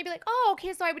 And then I'd be like, oh,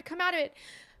 okay, so I would come out of it.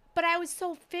 But I was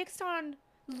so fixed on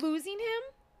losing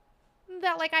him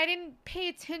that, like, I didn't pay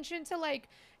attention to, like,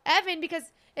 Evan,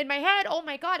 because in my head, oh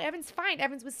my God, Evan's fine.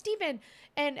 Evan's with Steven.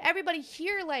 And everybody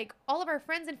here, like, all of our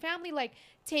friends and family, like,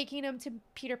 taking him to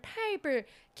Peter Piper,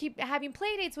 keep having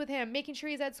play dates with him, making sure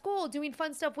he's at school, doing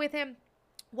fun stuff with him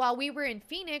while we were in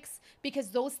Phoenix,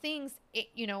 because those things,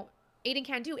 you know, Aiden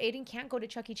can't do. Aiden can't go to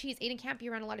Chuck E. Cheese. Aiden can't be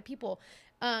around a lot of people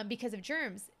because of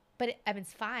germs. But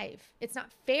Evan's 5. It's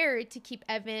not fair to keep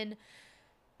Evan...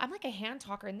 I'm like a hand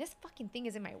talker, and this fucking thing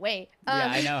is in my way.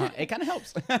 Yeah, I know. It kind of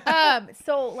helps.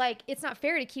 So, like, it's not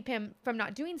fair to keep him from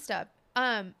not doing stuff.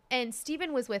 And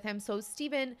Steven was with him. So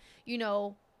Steven, you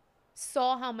know,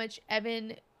 saw how much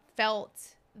Evan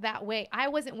felt that way. I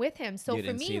wasn't with him. So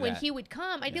for me, when he would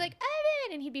come, I'd be like,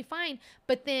 Evan, and he'd be fine.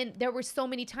 But then there were so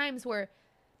many times where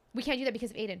we can't do that because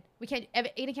of Aiden.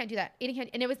 Aiden can't do that. Aiden can't.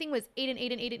 And everything was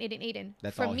Aiden.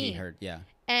 That's all he heard. Yeah.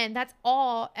 And that's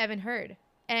all Evan heard.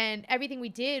 And everything we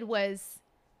did was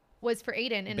for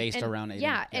Aiden. And based around Aiden.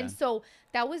 Yeah. And so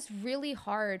that was really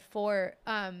hard for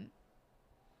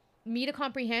me to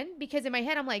comprehend, because in my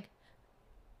head, I'm like,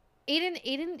 Aiden's not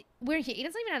even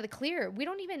out of the clear. We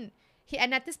don't even,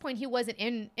 and at this point, he wasn't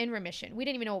in remission. We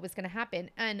didn't even know what was going to happen.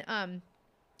 And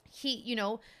he, you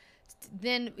know,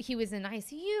 then he was in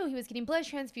ICU. He was getting blood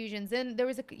transfusions. Then there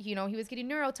was he was getting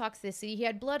neurotoxicity. He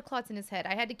had blood clots in his head.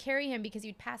 I had to carry him because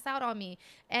he'd pass out on me.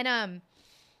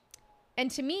 And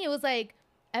to me, it was like,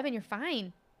 Evan, you're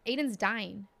fine. Aiden's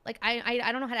dying. Like,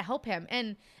 I don't know how to help him.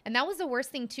 And that was the worst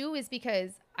thing too, is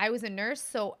because I was a nurse.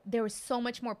 So there was so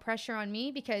much more pressure on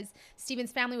me, because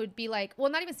Steven's family would be like, well,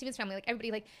 not even Steven's family, like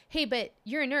everybody, like, hey, but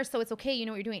you're a nurse, so it's okay. You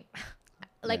know what you're doing.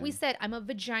 Like we said, I'm a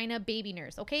vagina baby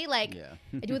nurse. Okay. Like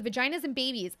I deal with vaginas and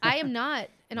babies. I am not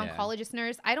an oncologist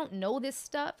nurse. I don't know this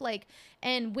stuff. Like,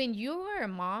 and when you are a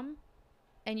mom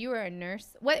and you are a nurse,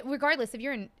 regardless if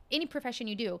you're in any profession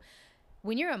you do,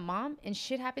 when you're a mom and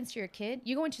shit happens to your kid,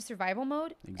 you go into survival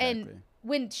mode. Exactly. And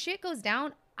when shit goes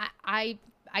down, I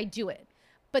do it.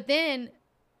 But then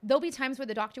there'll be times where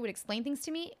the doctor would explain things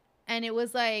to me, and it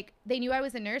was like, they knew I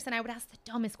was a nurse, and I would ask the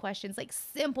dumbest questions, like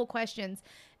simple questions.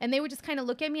 And they would just kind of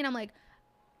look at me, and I'm like,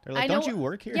 they're like, don't you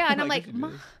work here? Yeah. And I'm like,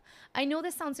 I know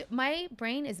this sounds, my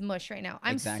brain is mush right now.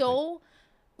 I'm so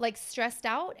like stressed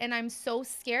out, and I'm so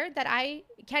scared that I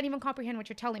can't even comprehend what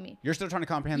you're telling me. You're still trying to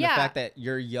comprehend the fact that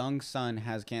your young son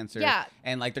has cancer. Yeah.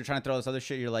 And like, they're trying to throw this other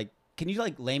shit. You're like, can you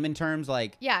like layman terms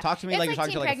like yeah. talk to me it's like you're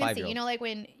talking to like a 5-year-old? You know, like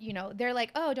when, you know, they're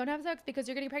like, oh, don't have sex because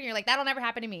you're getting pregnant. You're like, that'll never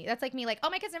happen to me. That's like me, like, oh,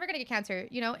 my kid's never gonna get cancer,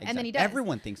 you know? Exactly. And then he does.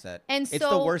 Everyone thinks that. And it's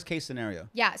the worst case scenario.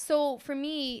 Yeah. So for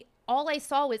me, all I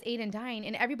saw was Aiden dying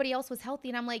and everybody else was healthy.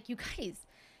 And I'm like, you guys.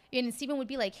 And Steven would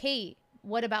be like, hey,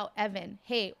 what about Evan?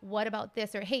 Hey, what about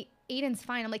this? Or, hey, Aiden's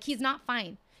fine. I'm like, he's not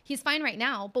fine. He's fine right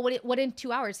now, but what in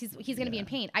 2 hours? He's going to be in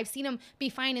pain. I've seen him be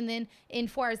fine and then in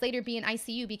 4 hours later be in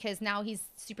ICU because now he's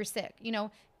super sick, you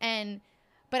know?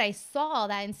 But I saw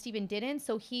that and Steven didn't.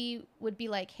 So he would be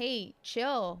like, hey,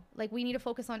 chill. Like, we need to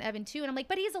focus on Evan too. And I'm like,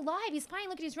 but he's alive. He's fine.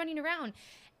 Look at he's running around.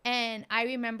 And I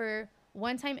remember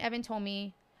one time Evan told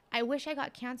me, I wish I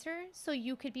got cancer so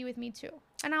you could be with me too.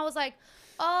 And I was like,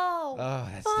 oh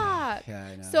that's fuck. Yeah,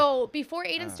 I know. So before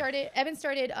Evan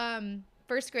started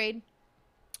first grade,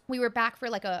 we were back for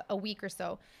like a week or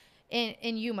so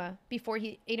in Yuma before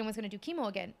Aiden was going to do chemo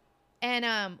again.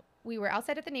 And we were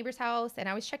outside at the neighbor's house and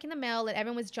I was checking the mail and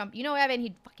Evan was jumping. You know, Evan,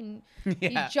 he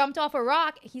jumped off a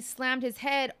rock. He slammed his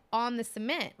head on the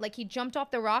cement. Like he jumped off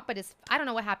the rock, but I don't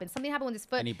know what happened. Something happened with his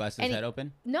foot. And he busted his head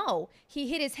open? No, he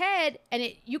hit his head and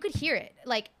you could hear it.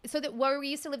 Like, so that where we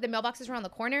used to live, the mailboxes were on the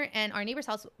corner and our neighbor's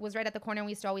house was right at the corner and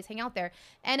we used to always hang out there.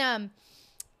 And,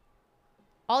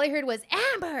 all I heard was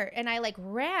Amber, and I like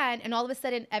ran, and all of a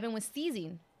sudden Evan was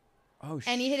seizing. Oh shit!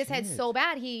 And he hit his head so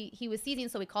bad he was seizing.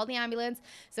 So we called the ambulance.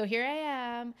 So here I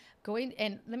am going,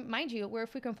 and mind you, we're a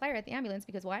frequent flyer at the ambulance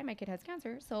because why? My kid has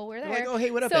cancer, so we're there. Like, oh hey,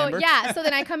 what up, so, Amber? Yeah. So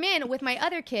then I come in with my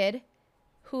other kid,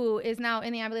 who is now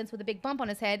in the ambulance with a big bump on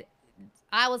his head.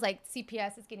 I was like,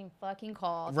 CPS is getting fucking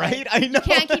called. Right? Like, I know. You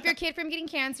can't keep your kid from getting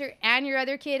cancer, and your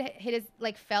other kid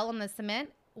fell on the cement.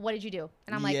 What did you do?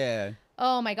 And I'm like, yeah.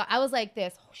 Oh my God. I was like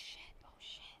this. Oh shit.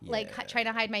 Yeah. Like trying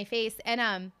to hide my face.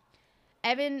 And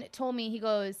Evan told me, he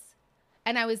goes,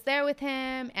 and I was there with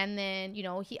him. And then, you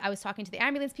know, I was talking to the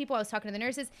ambulance people. I was talking to the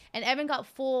nurses. And Evan got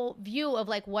full view of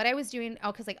like what I was doing.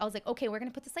 Because I was like, okay, we're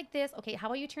going to put this like this. Okay, how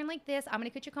about you turn like this? I'm going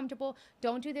to get you comfortable.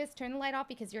 Don't do this. Turn the light off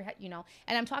because you're, you know.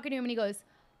 And I'm talking to him and he goes,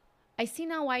 I see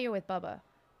now why you're with Bubba.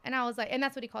 And I was like, and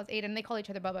that's what he calls Aiden. They call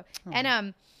each other Bubba.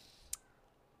 Oh.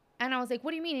 And I was like, what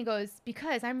do you mean? He goes,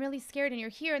 because I'm really scared and you're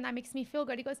here and that makes me feel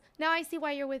good. He goes, now I see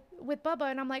why you're with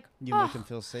Bubba. And I'm like, you make him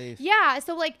feel safe. Yeah.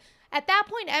 So like at that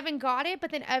point, Evan got it,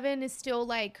 but then Evan is still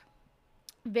like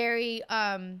very,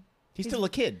 he's still a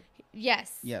kid.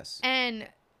 Yes. Yes. And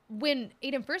when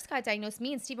Aiden first got diagnosed,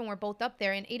 me and Steven were both up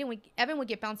there and Evan would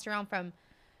get bounced around from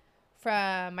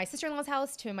my sister-in-law's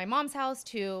house to my mom's house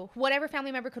to whatever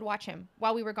family member could watch him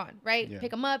while we were gone, right? Yeah.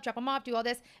 Pick him up, drop him off, do all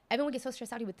this. Evan would get so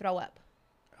stressed out, he would throw up.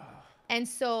 And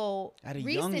so at a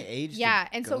young age,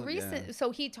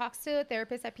 so he talks to a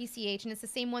therapist at PCH, and it's the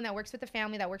same one that works with the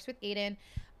family that works with Aiden,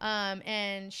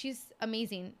 and she's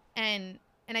amazing, and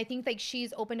I think like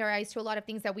she's opened our eyes to a lot of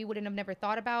things that we wouldn't have never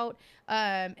thought about,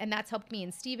 and that's helped me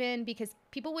and Steven because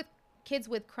kids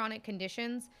with chronic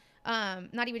conditions,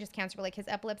 not even just cancer, but like his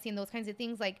epilepsy and those kinds of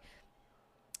things, like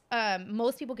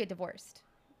most people get divorced.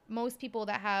 Most people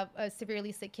that have a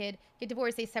severely sick kid get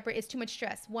divorced, they separate. It's too much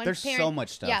stress. There's so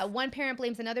much stuff. Yeah, one parent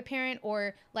blames another parent,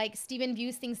 or like Steven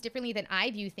views things differently than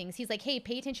I view things. He's like, hey,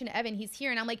 pay attention to Evan. He's here.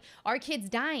 And I'm like, our kid's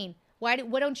dying. What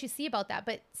don't you see about that?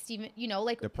 But Steven, you know,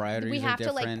 like the priorities we have are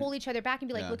to like pull each other back and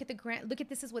be like, look at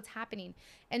this is what's happening.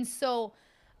 And so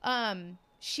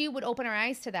she would open our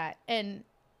eyes to that.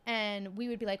 And we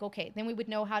would be like, okay, then we would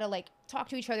know how to like talk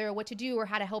to each other or what to do or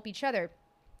how to help each other.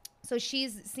 So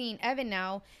she's seeing Evan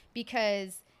now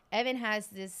because Evan has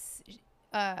this,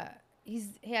 he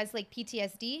has like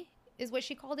PTSD is what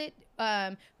she called it,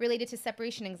 related to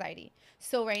separation anxiety.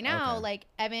 So right now, like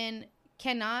Evan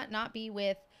cannot not be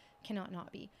with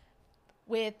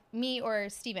me or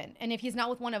Steven. And if he's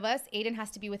not with one of us, Aiden has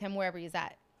to be with him wherever he's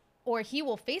at. Or he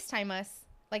will FaceTime us.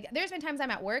 Like there's been times I'm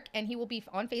at work and he will be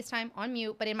on FaceTime, on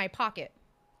mute, but in my pocket.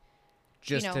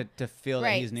 Just to feel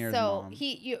that he's near his mom.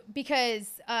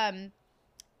 Because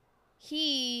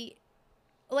he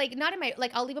like not in my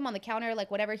like I'll leave him on the counter like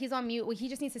whatever, he's on mute, he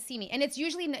just needs to see me, and it's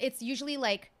usually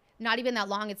like not even that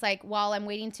long. It's like while I'm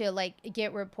waiting to like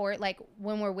get report, like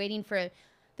when we're waiting for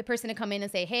the person to come in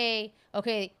and say, hey,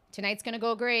 okay, tonight's gonna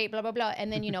go great, blah blah blah,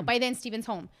 and then by then Steven's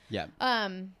home. Yeah.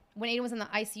 When Aiden was in the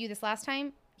ICU this last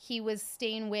time, he was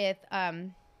staying with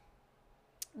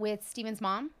Steven's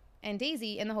mom and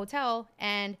Daisy in the hotel,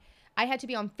 and I had to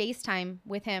be on FaceTime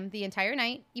with him the entire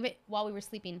night, even while we were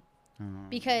sleeping,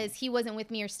 because he wasn't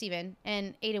with me or Steven,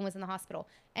 and Aiden was in the hospital.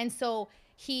 And so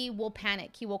he will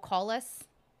panic. He will call us.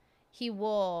 He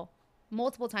will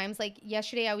multiple times. Like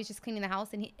yesterday, I was just cleaning the house,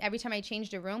 and every time I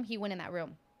changed a room, he went in that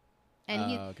room.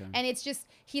 And and it's just,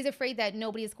 he's afraid that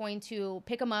nobody is going to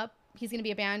pick him up he's going to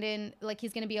be abandoned. Like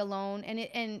he's going to be alone. And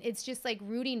it's just like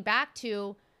rooting back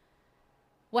to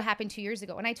what happened 2 years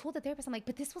ago. And I told the therapist, I'm like,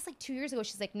 but this was like 2 years ago.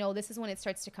 She's like, no, this is when it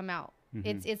starts to come out.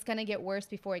 It's going to get worse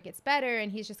before it gets better.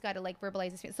 And he's just got to like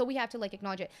verbalize his feelings. So we have to like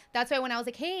acknowledge it. That's why when I was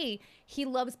like, hey, he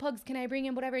loves pugs. Can I bring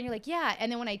him? Whatever. And you're like, yeah.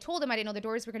 And then when I told him I didn't know the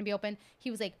doors were going to be open,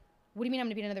 he was like, what do you mean I'm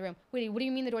going to be in another room? Wait, what do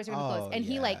you mean the doors are going to close? And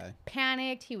he like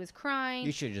panicked. He was crying.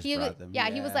 You should have just brought them. Yeah,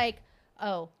 he was like,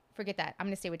 oh, forget that. I'm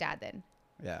going to stay with dad then.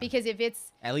 Yeah. Because if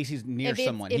it's... At least he's near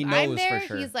someone. He knows I'm there, for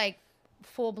sure. He's like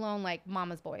full blown like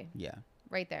mama's boy. Yeah.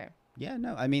 Right there. Yeah,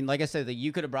 no. I mean, like I said, that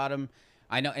you could have brought him.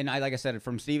 I know, and like I said,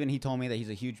 from Steven, he told me that he's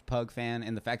a huge pug fan,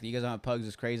 and the fact that you guys don't have pugs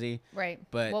is crazy. Right.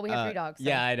 But well, we have 3 dogs. So.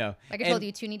 Yeah, I know. Like I told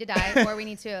you, 2 need to die, or they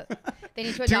need to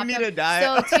adopt 2 need to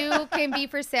die. So 2 can be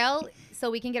for sale,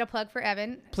 so we can get a pug for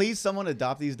Evan. Please, someone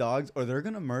adopt these dogs, or they're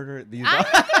gonna murder these I'm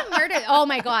dogs. not gonna murder. Oh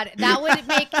my god, that would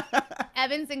make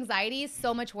Evan's anxiety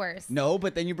so much worse. No,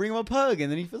 but then you bring him a pug,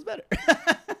 and then he feels better.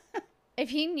 If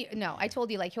he knew, no, I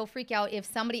told you, like he'll freak out if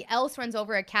somebody else runs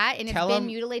over a cat and it's been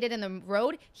mutilated in the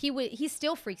road. He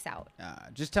still freaks out.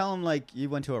 Just tell him like you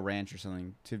went to a ranch or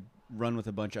something to run with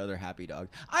a bunch of other happy dogs.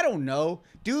 I don't know.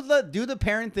 Do the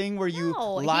parent thing where you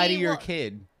lie to your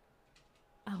kid.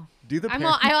 Oh, do the? I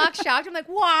got shocked. I'm like,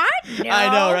 what? No.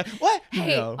 I know, right? What?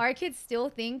 Hey, no. Our kids still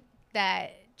think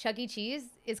that Chuck E. Cheese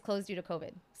is closed due to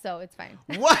COVID, so it's fine.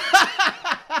 What?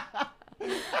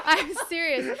 I'm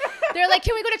serious. They're like,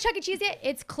 can we go to Chuck E. Cheese yet?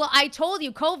 It's I told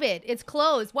you, COVID. It's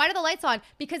closed. Why are the lights on?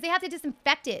 Because they have to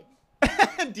disinfect it.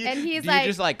 And he's like, you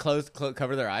just like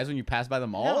cover their eyes when you pass by the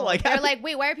mall? No, like they're like,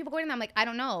 wait, why are people going in there? I'm like, I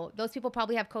don't know. Those people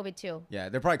probably have COVID too. Yeah,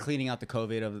 they're probably cleaning out the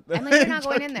COVID of the. I'm like, they're not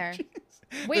going in there.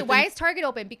 Wait, why is Target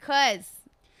open? Because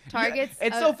Target's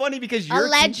it's so funny because you're a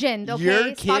legend.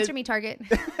 Okay, sponsor me, Target.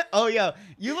 Oh yeah,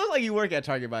 you look like you work at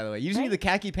Target, by the way. You just need the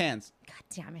khaki pants.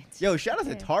 God damn it. Yo, shout out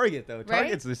to Target though.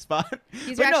 Target's the spot.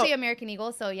 These are actually American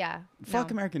Eagle, so yeah.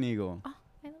 Fuck American Eagle. Oh,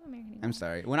 I love American Eagle. I'm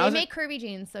sorry. They make curvy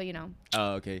jeans, so you know.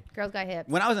 Oh, okay. Girls got hips.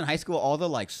 When I was in high school, all the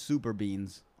like super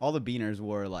beans, all the beaners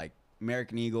wore like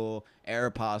American Eagle,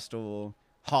 Aeropostale,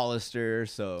 Hollister.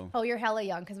 So. Oh, you're hella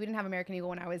young because we didn't have American Eagle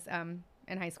when I was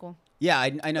in high school. Yeah, I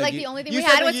know. Like the only thing we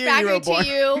had was Factory to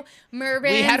You,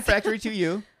 Mervyn's. We had Factory to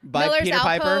You by Miller's Peter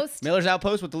Outpost. Piper. Miller's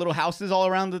Outpost with the little houses all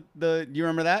around the. You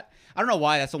remember that? I don't know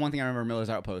why. That's the one thing I remember. Miller's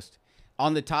Outpost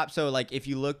on the top. So like if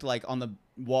you looked like on the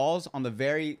walls on the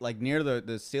very like near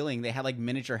the ceiling, they had like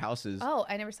miniature houses. Oh,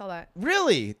 I never saw that.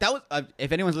 Really? That was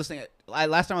if anyone's listening.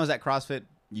 Last time I was at CrossFit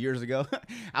years ago,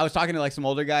 I was talking to like some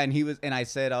older guy and I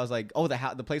said I was like, oh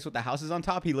the place with the houses on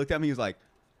top. He looked at me. He was like,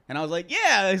 and I was like,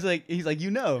 yeah. He's like you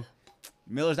know.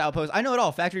 Miller's Outpost. I know it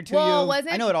all. Factory to You.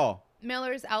 I know it all.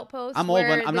 Miller's Outpost. I'm old,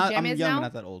 but I'm young, now? but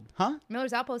not that old. Huh?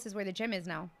 Miller's Outpost is where the gym is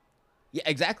now. Yeah,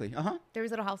 exactly. There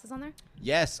was little houses on there.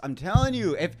 Yes, I'm telling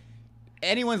you. If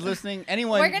anyone's listening, they're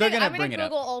gonna bring it up. I'm gonna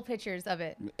Google old pictures of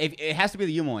it. If it has to be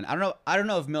the Yuma one. I don't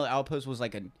know if Miller Outpost was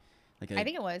like a. I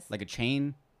think it was like a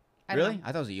chain. Really?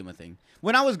 I thought it was a Yuma thing.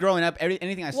 When I was growing up,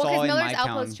 anything I saw in Miller's my town.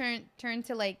 Outpost turned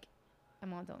to like.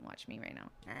 Mom, don't watch me right now.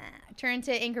 Turned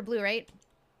to Anchor Blue, right?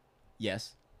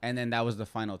 Yes. And then that was the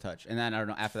final touch. And then I don't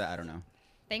know. After that, I don't know.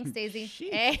 Thanks, Daisy.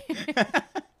 Yeah.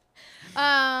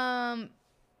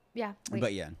 Wait.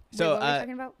 But yeah. So what are we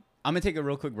talking about? I'm gonna take a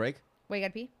real quick break. Wait, you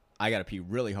gotta pee? I gotta pee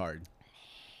really hard.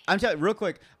 I'm telling you, real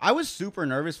quick. I was super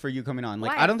nervous for you coming on.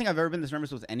 Like, why? I don't think I've ever been this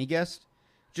nervous with any guest.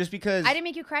 Just because I didn't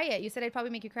make you cry yet. You said I'd probably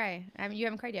make you cry. You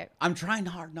haven't cried yet. I'm trying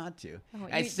hard not to. Oh,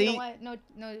 you know what? No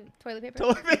toilet paper.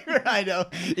 Toilet paper. I know.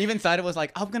 Even Saida was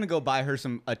like, "I'm gonna go buy her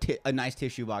a nice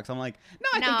tissue box." I'm like, "No,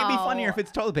 I think it'd be funnier if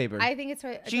it's toilet paper." I think it's.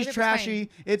 She's trashy.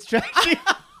 It's trashy.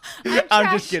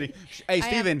 I'm just kidding. Hey,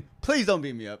 Steven, please don't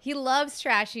beat me up. He loves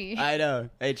trashy. I know.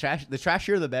 Hey, the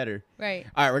trashier the better. Right.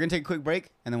 All right, we're gonna take a quick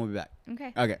break and then we'll be back.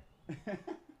 Okay. Okay.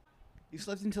 You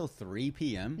slept until 3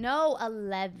 p.m.? No,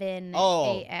 11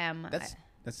 a.m. That's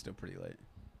still pretty late.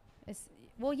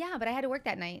 Well, yeah, but I had to work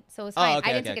that night, so it's fine. Okay,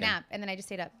 I didn't take a nap, and then I just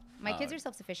stayed up. My kids are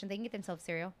self-sufficient. They can get themselves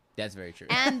cereal. That's very true.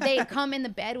 And they come in the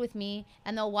bed with me,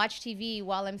 and they'll watch TV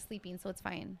while I'm sleeping, so it's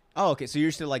fine. Oh, okay. So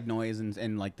you're still like noise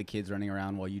and like the kids running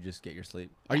around while you just get your sleep.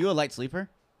 Are you a light sleeper?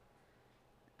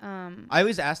 I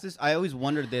always ask this. I always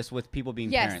wondered this with people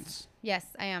being parents. Yes,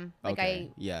 I am.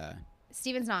 Yeah.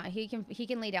 Steven's not. He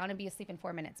can lay down and be asleep in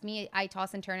 4 minutes. Me, I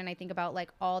toss and turn and I think about like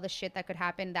all the shit that could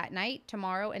happen that night,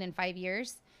 tomorrow, and in 5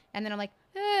 years. And then I'm like,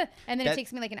 and then it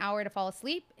takes me like an hour to fall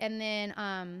asleep. And then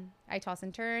I toss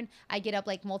and turn. I get up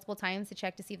like multiple times to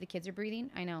check to see if the kids are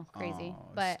breathing. I know, crazy.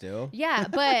 But still? Yeah,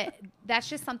 but that's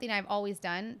just something I've always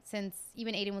done since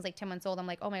even Aiden was like 10 months old. I'm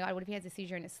like, oh my God, what if he has a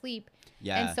seizure in his sleep?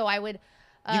 Yeah. And so I would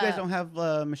You guys don't have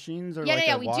machines or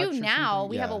yeah, a we watch do or now. something?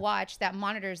 We have a watch that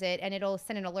monitors it, and it'll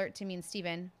send an alert to me and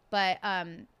Steven. But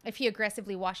if he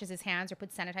aggressively washes his hands or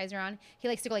puts sanitizer on, he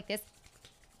likes to go like this.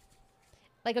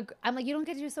 I'm like, you don't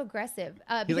get to do so aggressive.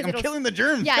 He's like, I'm killing the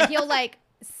germs. Yeah, he'll like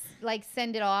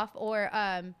send it off, or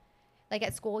like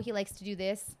at school he likes to do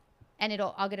this, and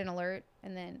I'll get an alert,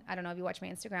 and then I don't know if you watch my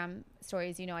Instagram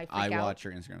stories, you know I freak out. I watch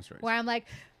your Instagram stories where I'm like,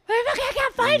 I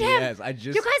can't find him. Yes,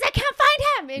 you guys, I can't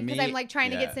find him because I'm like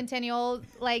trying to get Centennial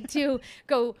like to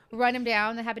go run him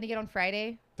down. That happened to get on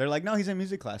Friday. They're like, no, he's in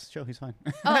music class. Chill, he's fine.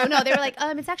 Oh no, they were like,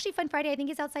 it's actually Fun Friday. I think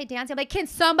he's outside dancing. I'm like, can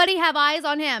somebody have eyes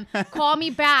on him? Call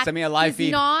me back. Send me a live feed.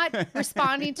 He's not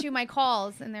responding to my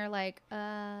calls, and they're like,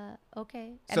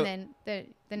 okay. And then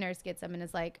the nurse gets him and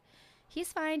is like,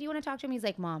 he's fine. Do you want to talk to him? He's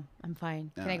like, Mom, I'm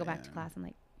fine. Can I go back to class? I'm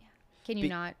like, yeah. Can you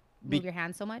not move your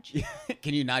hands so much?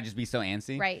 Can you not just be so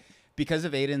antsy? Right. Because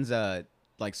of Aiden's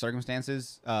like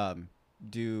circumstances,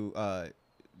 does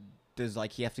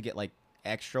like he have to get like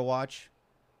extra watch?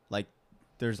 Like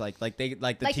there's like the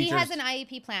teachers. He has an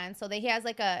IEP plan, so he has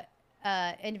like a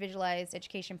individualized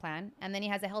education plan, and then he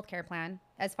has a healthcare plan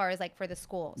as far as like for the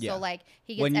school. Yeah. So like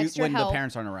he gets extra help when the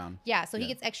parents aren't around. Yeah, so he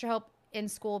gets extra help in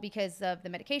school because of the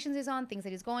medications he's on, things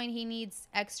that he's going. He needs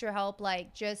extra help,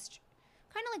 like just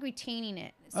kind of like retaining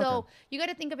it. So you got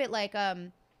to think of it like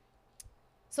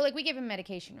so like we give him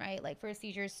medication, right? Like for his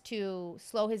seizures to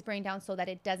slow his brain down so that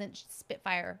it doesn't spit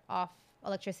fire off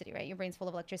electricity, right? Your brain's full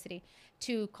of electricity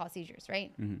to cause seizures,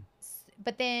 right? Mm-hmm.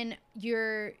 But then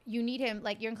you need him,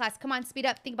 like you're in class, come on, speed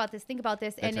up, think about this.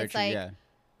 That's and it's like, yeah.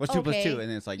 What's 2 plus 2? And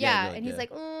then it's like, yeah. And he's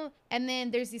like, oh. And then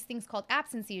there's these things called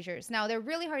absence seizures. Now they're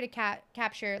really hard to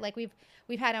capture. Like we've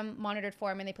had him monitored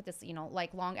for him, and they put this,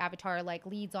 like long avatar, like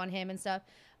leads on him and stuff.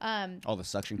 All the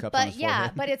suction cups on his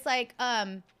forehead. But it's like,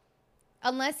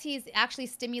 unless he's actually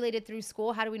stimulated through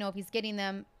school, how do we know if he's getting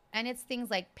them? And it's things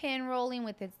like pin rolling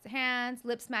with his hands,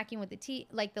 lip smacking with the teeth,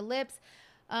 like the lips.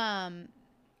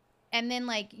 And then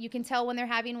like you can tell when they're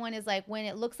having one is like when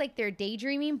it looks like they're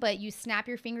daydreaming, but you snap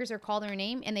your fingers or call their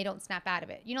name and they don't snap out of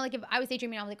it. You know, like if I was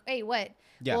daydreaming, I was like, hey, what?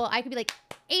 Yeah. Well, I could be like,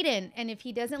 Aiden. And if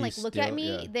he doesn't look at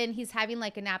me, then he's having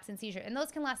like an absence seizure. And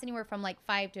those can last anywhere from like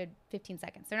 5 to 15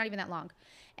 seconds. They're not even that long.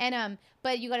 And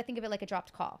but you got to think of it like a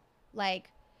dropped call. Like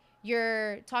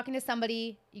you're talking to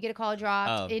somebody, you get a call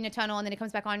dropped in a tunnel, and then it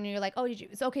comes back on, and you're like, oh, did you?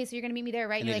 It's okay, so you're gonna meet me there,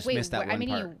 right? And you're like, wait, I'm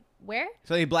meeting you where?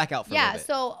 So you black out for a little bit.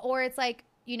 So or it's like,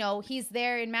 he's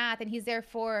there in math, and he's there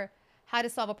for how to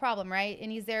solve a problem, right?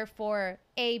 And he's there for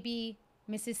A, B,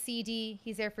 Mrs. C, D.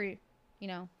 He's there for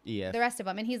the rest of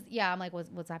them. And I'm like,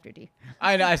 what's after D?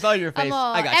 I know. I saw your face.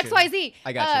 I got you. XYZ.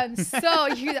 I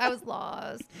got you. I was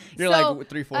lost. You're like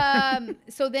 3, 4.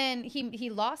 So then he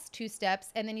lost 2 steps,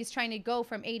 and then he's trying to go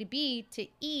from A to B to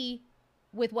E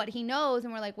with what he knows.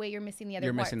 And we're like, wait, you're missing the other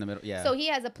part. You're missing the middle. Yeah. So he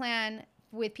has a plan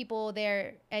with people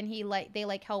there, and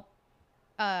they help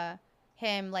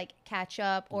him like catch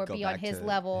up or be on his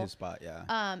level. His spot,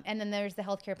 yeah. And then there's the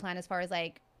healthcare plan as far as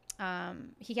like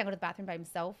he can't go to the bathroom by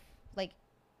himself. Like,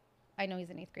 I know he's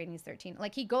in 8th grade and he's 13.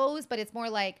 Like, he goes, but it's more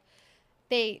like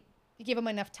they give him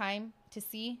enough time to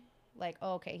see. Like,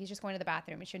 oh, okay, he's just going to the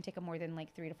bathroom. It shouldn't take him more than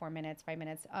like 3 to 4 minutes, 5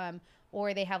 minutes.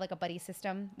 Or they have like a buddy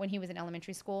system when he was in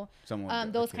elementary school.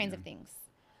 Those kinds of things.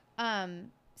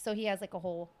 So he has like a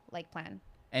whole like plan.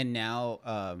 And now,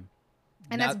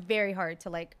 and that's very hard to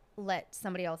like let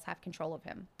somebody else have control of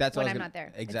him. That's when I'm not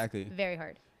there. Exactly. It's very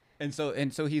hard. And so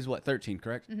he's what, 13,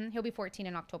 correct? Mm-hmm. He'll be 14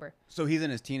 in October. So he's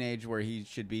in his teenage where he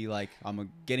should be like, I'm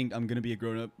gonna be a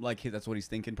grown up. Like that's what he's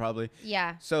thinking probably.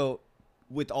 Yeah. So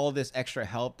with all this extra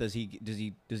help, does he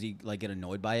like get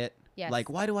annoyed by it? Yes. Like,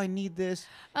 why do I need this?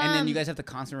 And then you guys have to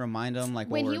constantly remind him. Like,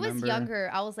 when he was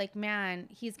younger, I was like, man,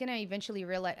 he's gonna eventually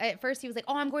realize. At first, he was like,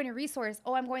 oh, I'm going to resource.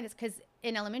 Oh, I'm going this, because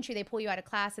in elementary they pull you out of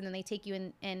class and then they take you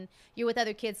in, and you're with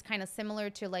other kids, kind of similar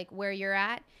to like where you're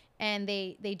at, and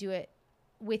they do it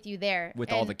with you there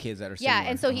with all the kids that are similar.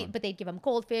 And so but they'd give him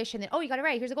goldfish, and then, oh, you got it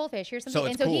right, here's a goldfish, here's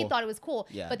something. So he thought it was cool.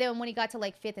 Yeah. But then when he got to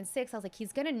like 5th and 6th, I was like,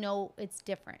 he's gonna know it's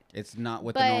different. It's not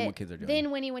what the normal kids are doing. Then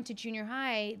when he went to junior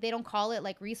high, they don't call it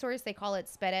like resource, they call it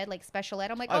sped ed, like special ed.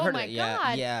 I'm like, oh my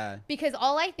god. Yeah. Because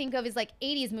all I think of is like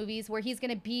 80s movies where he's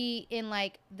gonna be in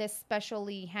like this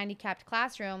specially handicapped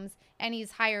classrooms, and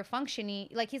he's higher functioning,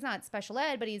 like he's not special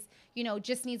ed, but he's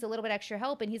just needs a little bit extra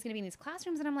help, and he's gonna be in these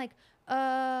classrooms, and I'm like,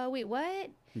 wait, what?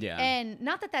 Yeah. And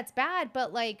not that that's bad,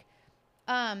 but like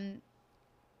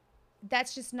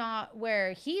that's just not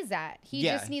where he's at. He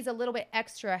just needs a little bit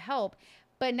extra help.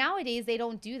 But nowadays they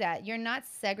don't do that. You're not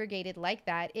segregated like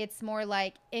that. It's more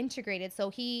like integrated. So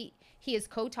he is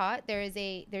co-taught.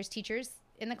 There's teachers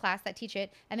in the class that teach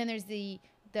it, and then there's the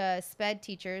the sped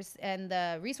teachers and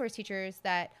the resource teachers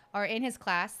that are in his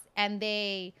class, and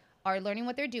they are learning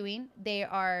what they're doing. They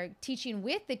are teaching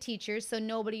with the teachers, so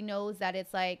nobody knows that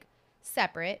it's like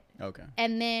separate. Okay.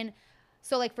 And then,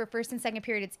 so like for first and second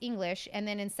period, it's English, and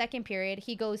then in second period,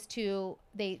 he goes to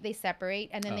they separate,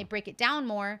 and then they break it down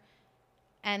more,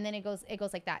 and then it goes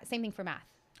like that. Same thing for math.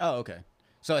 Oh, okay.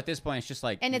 So at this point, it's just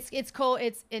like, and it's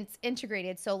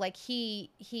integrated. So like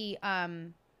he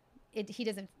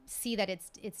doesn't see that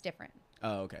it's different.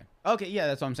 Oh, okay. Okay, yeah,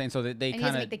 that's what I'm saying. So that they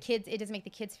kind of it doesn't make the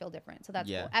kids feel different. So that's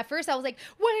cool. At first, I was like,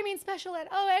 "What do you mean special ed?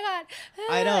 Oh my god!"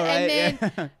 I know, right? And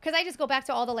then because I just go back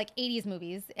to all the like '80s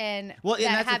movies and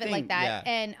that have it like that.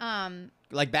 Yeah. And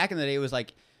like back in the day, it was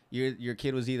like your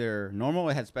kid was either normal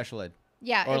or had special ed.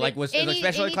 Yeah. Or like was it like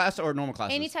special ed class or normal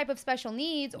classes? Any type of special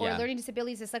needs or learning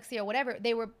disabilities, dyslexia, or whatever,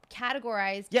 they were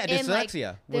categorized. Yeah, in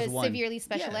dyslexia like was the one. Severely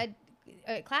special ed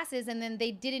classes, and then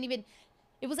they didn't even.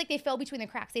 It was like they fell between the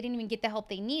cracks. They didn't even get the help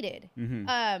they needed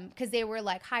because they were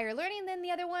like higher learning than the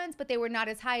other ones, but they were not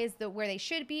as high as where they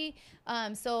should be.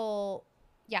 So,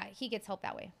 yeah, he gets help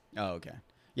that way. Oh, okay.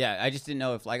 Yeah, I just didn't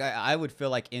know if like I would feel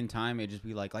like in time it'd just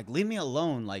be like leave me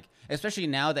alone, like especially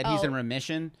now that he's in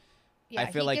remission. Yeah, I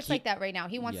feel he gets like that right now.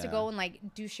 He wants to go and like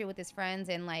do shit with his friends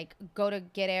and like go to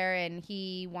Get Air, and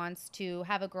he wants to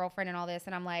have a girlfriend and all this.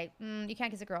 And I'm like, you can't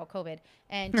kiss a girl, COVID.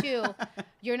 And 2,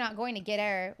 you're not going to Get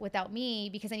Air without me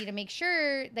because I need to make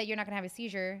sure that you're not gonna have a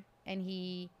seizure. And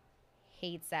he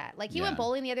hates that. Like he went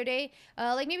bowling the other day,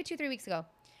 like maybe 2-3 weeks ago,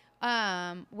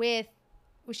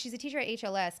 she's a teacher at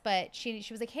HLS, but she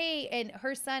was like, hey, and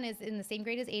her son is in the same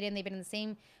grade as Aiden. They've been in the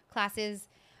same classes.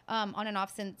 On and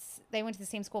off since they went to the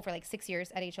same school for like 6 years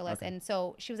at HLS. Okay. And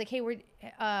so she was like, hey,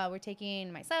 we're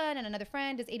taking my son and another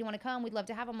friend. Does Aiden want to come? We'd love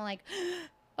to have him. I'm like,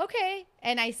 okay.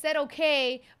 And I said,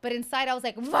 okay. But inside I was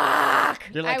like, fuck.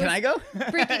 You're like, can I go?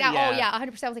 Freaking out. Oh yeah.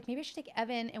 100%. I was like, maybe I should take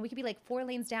Evan and we could be like 4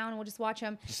 lanes down and we'll just watch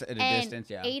him. Just at a distance.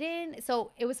 Yeah. Aiden.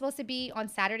 So it was supposed to be on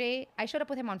Saturday. I showed up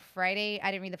with him on Friday. I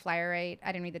didn't read the flyer right.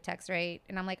 I didn't read the text right.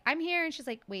 And I'm like, I'm here. And she's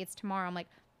like, wait, it's tomorrow. I'm like,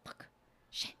 fuck,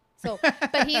 shit. So,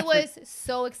 but he was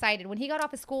so excited when he got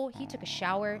off of school. He took a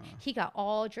shower. He got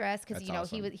all dressed because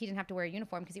awesome. he didn't have to wear a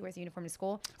uniform because he wears a uniform to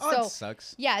school. Oh, so, that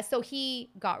sucks. Yeah, so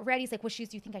he got ready. He's like, "What shoes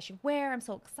do you think I should wear?" I'm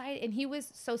so excited, and he was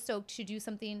so stoked to do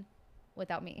something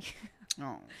without me.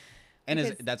 Oh, and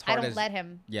that's hard. I don't let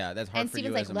him. Yeah, that's hard. And for Steven's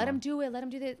you like, as a "Let mom. him do it. Let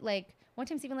him do that." Like one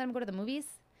time, Steven let him go to the movies.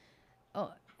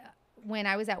 Oh, when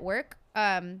I was at work,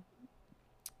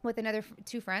 with another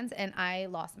 2 friends, and I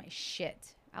lost my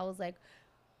shit. I was like.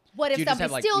 What if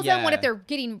somebody steals them? What if they're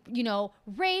getting,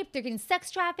 raped? They're getting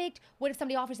sex trafficked? What if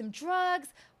somebody offers them drugs?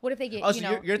 What if they get,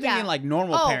 so you're thinking like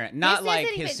normal parent, not like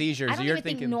his seizures. I don't even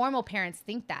think normal parents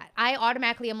think that. I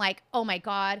automatically am like, oh my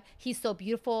God, he's so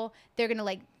beautiful. They're going to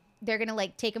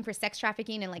like take him for sex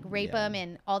trafficking and like rape him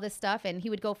and all this stuff. And he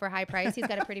would go for a high price. He's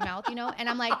got a pretty mouth, And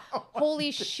I'm like,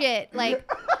 holy shit. Like,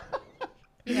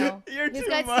 he's got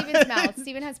much. Steven's mouth.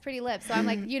 Steven has pretty lips. So I'm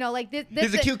like, like this.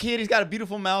 He's a cute kid. He's got a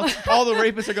beautiful mouth. All the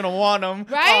rapists are going to want him.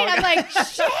 Right? I'm like,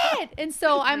 shit. And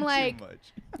so I'm like,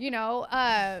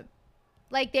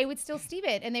 like they would steal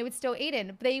Steven and they would steal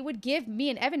Aiden. They would give me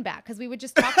and Evan back because we would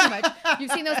just talk too much.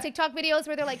 You've seen those TikTok videos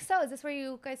where they're like, so is this where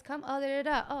you guys come? Oh,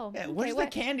 da. Oh, yeah, okay, where's the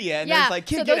candy at? And yeah, it's like,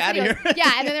 kid, get out of here.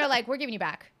 Yeah, and then they're like, we're giving you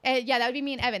back. And yeah, that would be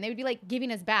me and Evan. They would be like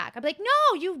giving us back. I'd be like,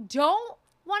 no, you don't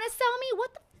want to sell me?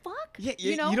 What the fuck? Yeah,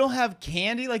 you don't have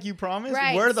candy like you promised?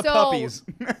 Right. Where are the puppies?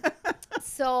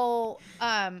 So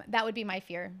that would be my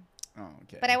fear. Oh,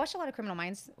 okay. But I watched a lot of Criminal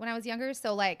Minds when I was younger,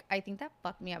 so like I think that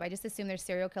fucked me up. I just assume there's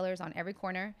serial killers on every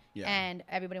corner, and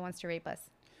everybody wants to rape us.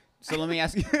 So let me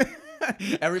ask you: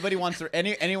 everybody wants to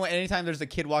anytime there's a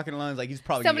kid walking along, it's like he's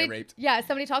probably gonna get raped. Yeah,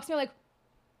 somebody talks to me like,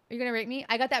 "Are you gonna rape me?"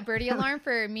 I got that birdie alarm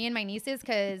for me and my nieces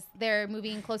because they're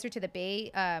moving closer to the Bay.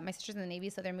 My sister's in the Navy,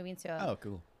 so they're moving to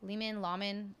cool.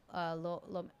 Lawman. I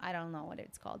don't know what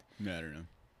it's called. No, I don't know.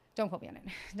 Don't quote me on it.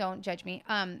 Don't judge me.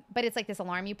 But it's like this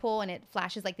alarm you pull and it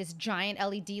flashes like this giant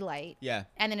LED light. Yeah.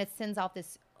 And then it sends off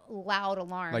this loud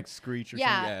alarm. Like screech or something.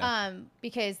 Yeah.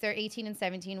 Because they're 18 and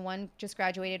 17. One just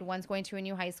graduated. One's going to a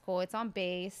new high school. It's on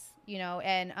base,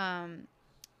 and I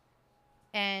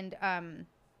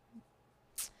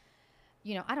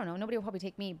don't know. Nobody will probably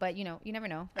take me, but you never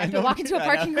know. I have to walk into a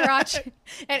parking garage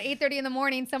at 8:30 in the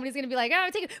morning. Somebody's going to be like, oh,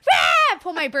 take it.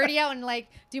 Pull my birdie out and like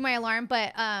do my alarm.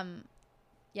 But,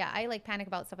 yeah, I like panic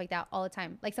about stuff like that all the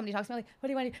time. Like somebody talks to me like, what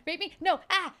do you want to rape me? No,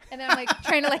 and then I'm like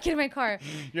trying to like get in my car.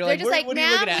 They're just like,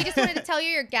 ma'am, we just wanted to tell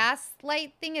you your gas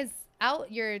light thing is out.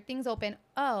 Your thing's open.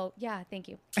 Oh, yeah, thank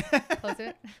you. Close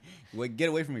it. Wait, get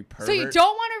away from me, pervert. So you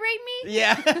don't want to rape me?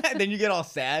 Yeah. Then you get all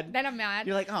sad. Then I'm mad.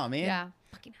 You're like, oh man. Yeah.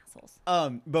 Fucking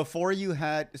assholes. Before you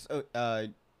had,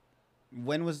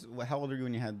 how old were you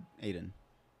when you had Aiden?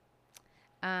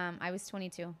 I was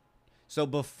 22. So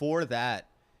before that,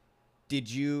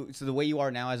 so the way you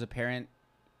are now as a parent,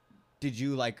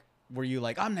 were you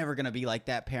like, I'm never going to be like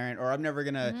that parent, or I'm never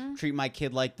going to treat my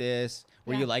kid like this?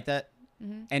 Were you like that?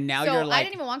 Mm-hmm. And now you're like, I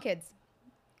didn't even want kids.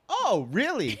 Oh,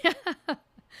 really?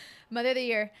 Mother of the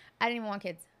year. I didn't even want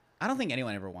kids. I don't think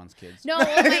anyone ever wants kids. No,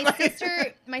 well,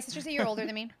 my sister's a year older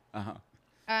than me.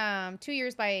 2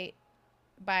 years by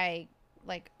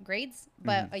like grades,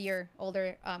 but a year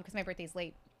older because my birthday's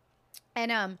late.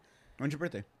 And when's your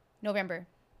birthday? November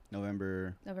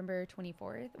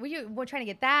 24th. We're trying to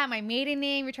get that, my maiden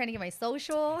name. We're trying to get my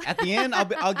social. At the end,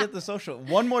 I'll get the social.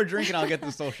 One more drink and I'll get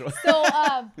the social.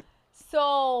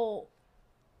 So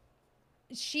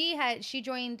she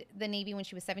joined the Navy when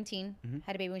she was 17,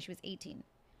 had a baby when she was 18.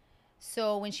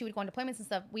 So when she would go on deployments and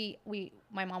stuff,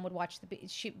 my mom would watch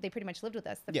they pretty much lived with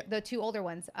us, the two older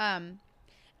ones. And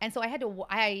so I had to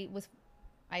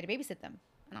babysit them.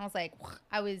 And I was like,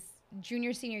 I was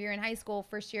junior, senior year in high school,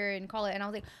 first year in college. And I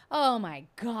was like, oh my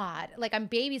God, like I'm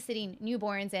babysitting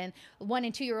newborns and 1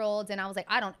 and 2 year olds. And I was like,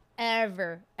 I don't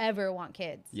ever want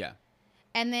kids. Yeah.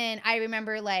 And then I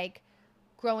remember like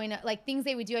growing up, like things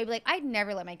they would do. I'd be like, I'd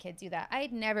never let my kids do that.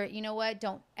 I'd never, you know what?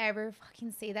 Don't ever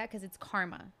fucking say that because it's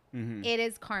karma. Mm-hmm. It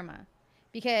is karma.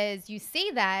 Because you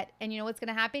say that and you know what's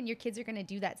going to happen? Your kids are going to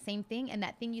do that same thing. And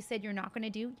that thing you said you're not going to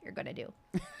do, you're going to do.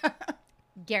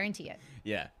 Guarantee it.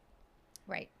 Yeah.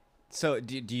 Right. So are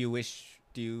you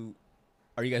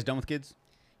guys done with kids?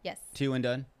 Yes. 2 and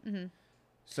done? Mm-hmm.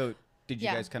 So did you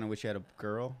guys kind of wish you had a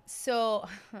girl? So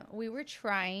we were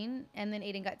trying and then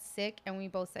Aiden got sick and we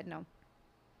both said no.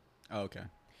 Oh, okay.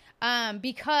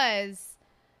 Because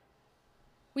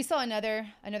we saw another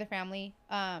family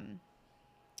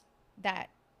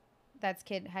that's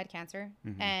kid had cancer,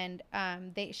 and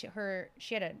she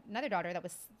had another daughter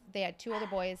they had 2 older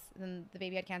boys, and then the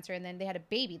baby had cancer, and then they had a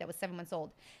baby that was 7 months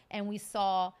old, and we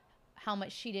saw how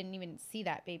much she didn't even see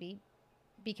that baby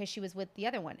because she was with the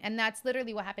other one, and that's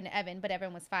literally what happened to Evan, but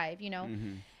Evan was 5, you know,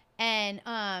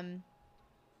 and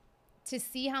to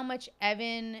see how much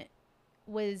Evan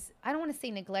was, I don't want to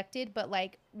say neglected, but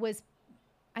like was.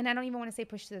 And I don't even want to say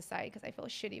pushed to the side because I feel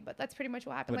shitty, but that's pretty much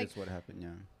what happened. But like, it's what happened,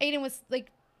 yeah. Aiden was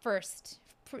like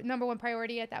number one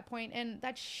priority at that point, and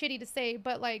that's shitty to say,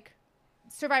 but like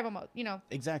survival mode, you know.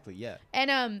 Exactly, yeah.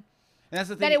 And that's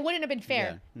the thing. that it wouldn't have been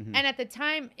fair. Yeah. Mm-hmm. And at the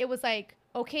time, it was like,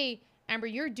 okay, Amber,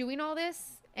 you're doing all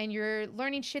this, and you're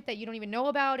learning shit that you don't even know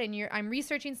about, and I'm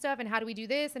researching stuff, and how do we do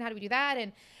this, and how do we do that,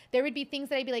 and there would be things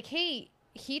that I'd be like, hey.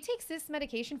 He takes this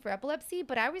medication for epilepsy,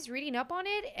 but I was reading up on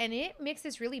it and it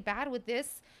mixes really bad with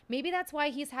this. Maybe that's why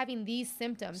he's having these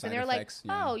symptoms. Side and they're effects,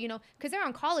 like, oh, you know, because they're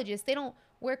oncologists. They don't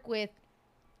work with,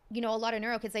 you know, a lot of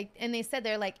neuro kids. Like, and they said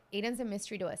they're like, Aiden's a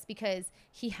mystery to us because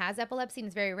he has epilepsy and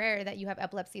it's very rare that you have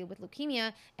epilepsy with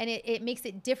leukemia. And it makes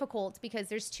it difficult because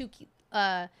there is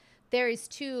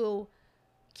two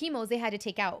chemos they had to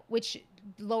take out, which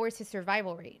lowers his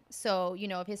survival rate. So, you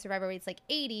know, if his survival rate's like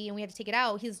 80 and we have to take it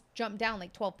out, he's jumped down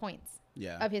like 12 points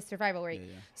of his survival rate.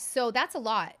 Yeah. So that's a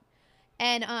lot.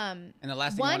 And the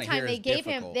last one time they gave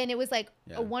him, then it was like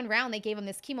a 1 round, they gave him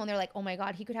this chemo and they're like, oh my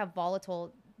God, he could have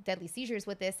volatile deadly seizures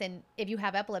with this. And if you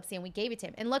have epilepsy, and we gave it to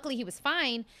him. And luckily he was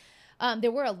fine.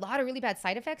 There were a lot of really bad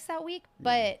side effects that week,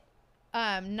 but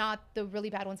not the really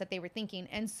bad ones that they were thinking.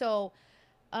 And so,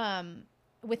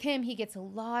 with him, he gets a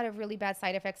lot of really bad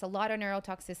side effects, a lot of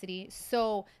neurotoxicity.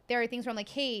 So there are things where I'm like,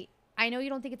 hey, I know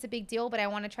you don't think it's a big deal, but I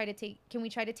want to can we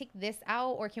try to take this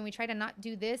out? Or can we try to not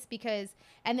do this?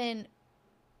 And then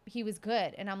he was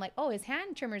good. And I'm like, oh, his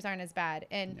hand tremors aren't as bad.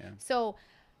 And so.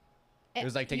 It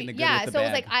was like taking the good with the bad. So it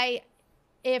was like,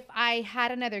 if I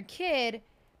had another kid,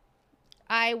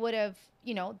 I would have,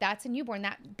 you know, that's a newborn.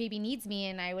 That baby needs me,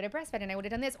 and I would have breastfed, and I would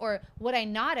have done this. Or would I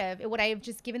not have? Would I have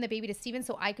just given the baby to Steven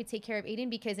so I could take care of Aiden?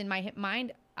 Because in my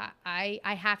mind, I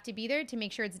have to be there to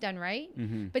make sure it's done right.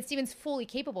 Mm-hmm. But Steven's fully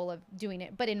capable of doing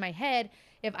it. But in my head,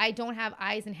 if I don't have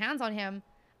eyes and hands on him,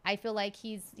 I feel like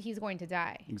he's going to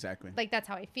die. Exactly. Like, that's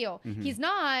how I feel. Mm-hmm. He's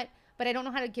not, but I don't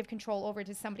know how to give control over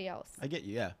to somebody else. I get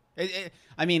you, yeah.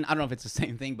 I mean, I don't know if it's the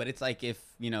same thing, but it's like if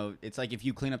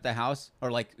you clean up the house, or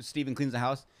like Steven cleans the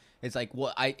house, it's like,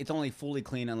 well, it's only fully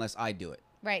clean unless I do it.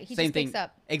 Right. He same just thing. picks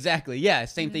up. Exactly. Yeah.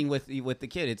 Same thing with the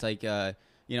kid. It's like,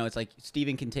 it's like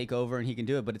Steven can take over and he can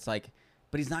do it, but it's like,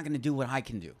 but he's not going to do what I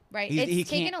can do. Right. It's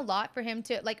taken a lot for him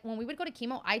to, like, when we would go to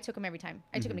chemo, I took him every time.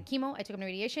 I took him to chemo. I took him to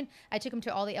radiation. I took him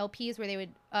to all the LPs where they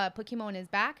would put chemo in his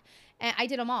back, and I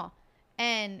did them all.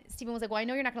 And Steven was like, well, I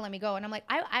know you're not going to let me go. And I'm like,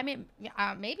 I mean,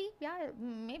 maybe. Yeah,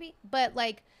 maybe. But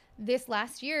like, this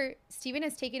last year, Steven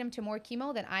has taken him to more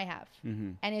chemo than I have.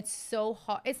 And it's so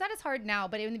hard. It's not as hard now,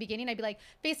 but in the beginning, I'd be like,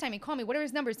 FaceTime me, call me, what are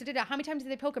his numbers? Da-da-da. How many times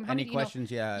did they poke him? How Any many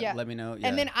questions? Let me know. Yeah.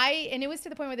 And then and it was to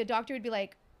the point where the doctor would be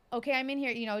like, okay, I'm in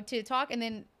here, to talk. And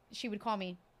then she would call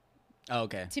me. Oh,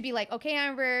 okay. To be like, okay,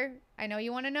 Amber, I know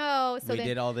you want to know. So we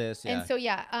did all this. Yeah. And so,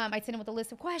 I'd send him with a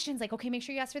list of questions. Like, okay, make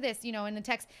sure you ask for this, in the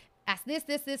text, ask this,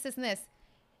 and this.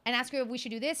 And ask her if we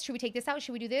should do this. Should we take this out?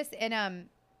 Should we do this?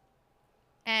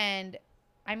 And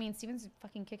I mean, Steven's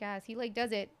fucking kick ass. He like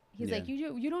does it. He's like,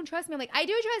 you don't trust me. I'm like, I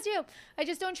do trust you. I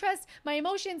just don't trust my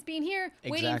emotions being here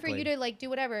waiting for you to like do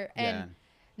whatever. And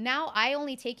now I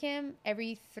only take him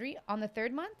on the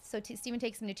third month. So Steven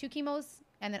takes him to 2 chemos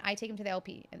and then I take him to the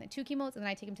LP and then 2 chemos and then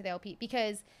I take him to the LP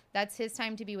because that's his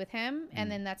time to be with him. And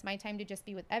then that's my time to just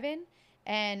be with Evan.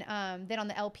 And then on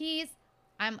the LPs,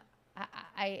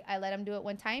 I let him do it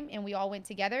one time and we all went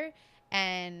together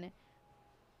and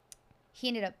he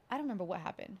ended up, I don't remember what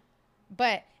happened,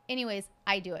 but anyways,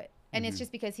 I do it. And it's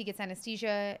just because he gets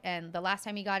anesthesia and the last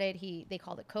time he got it, they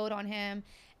called a code on him.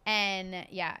 And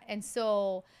and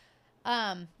so,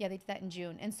 they did that in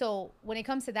June. And so when it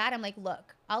comes to that, I'm like,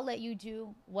 look, I'll let you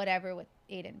do whatever with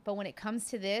Aiden. But when it comes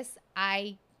to this,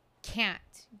 I can't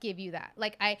give you that.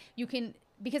 Like you can,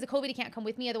 because of COVID, he can't come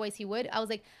with me. Otherwise he would. I was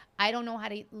like, I don't know how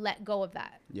to let go of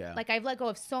that. Yeah. Like I've let go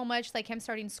of so much, like him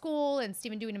starting school and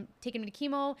Steven taking him to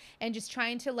chemo and just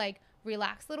trying to like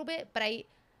relax a little bit. But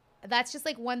that's just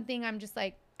like one thing I'm just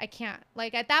like, I can't.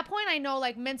 Like at that point, I know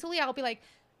like mentally I'll be like,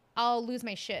 I'll lose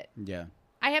my shit. Yeah.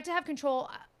 I have to have control.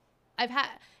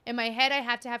 In my head, I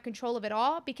have to have control of it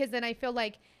all because then I feel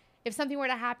like if something were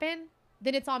to happen,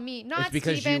 then it's on me. Not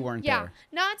because Steven. You weren't there.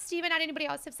 Not Steven, not anybody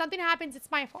else. If something happens, it's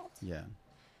my fault. Yeah.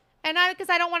 And because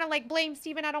I don't want to like blame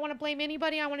Steven. I don't want to blame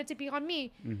anybody. I want it to be on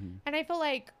me. And I feel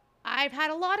like I've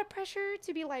had a lot of pressure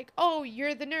to be like, oh,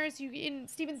 you're the nurse. And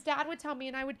Steven's dad would tell me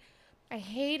and I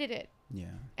hated it. Yeah.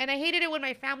 And I hated it when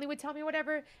my family would tell me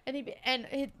whatever.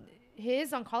 And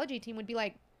his oncology team would be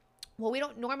like, well, we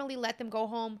don't normally let them go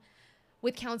home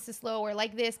with counts this low or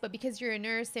like this, but because you're a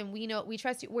nurse and we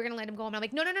trust you, we're going to let him go home. And I'm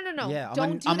like, no. Yeah,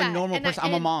 don't do that. I'm a normal person.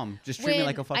 I'm a mom. Just treat me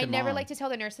like a fucking mom. I never like to tell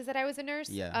the nurses that I was a nurse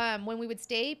when we would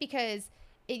stay because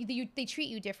they treat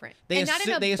you different. They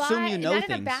assume you know things.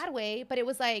 Not in a bad way, but it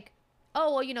was like,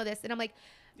 oh, well, you know this. And I'm like,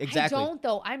 exactly. I don't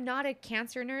though. I'm not a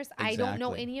cancer nurse. Exactly. I don't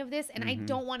know any of this. And I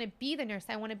don't want to be the nurse.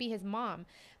 I want to be his mom.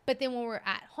 But then when we're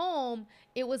at home,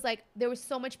 it was like, there was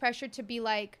so much pressure to be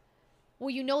like, well,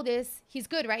 you know this. He's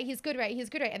good, right? He's good, right? He's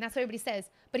good, right? And that's what everybody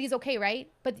says. But he's okay, right?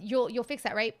 But you'll fix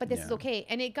that, right? But this is okay.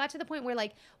 And it got to the point where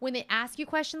like when they ask you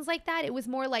questions like that, it was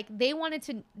more like they wanted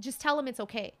to just tell him it's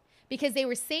okay. Because they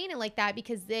were saying it like that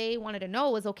because they wanted to know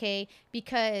it was okay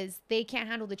because they can't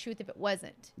handle the truth if it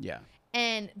wasn't. Yeah.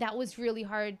 And that was really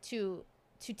hard to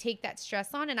take that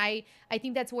stress on. And I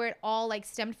think that's where it all like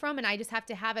stemmed from. And I just have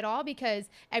to have it all because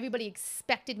everybody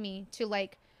expected me to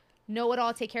like know it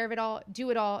all, take care of it all,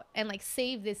 do it all, and like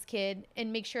save this kid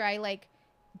and make sure I like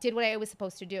did what I was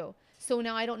supposed to do. So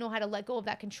now I don't know how to let go of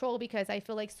that control because I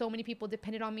feel like so many people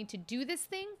depended on me to do this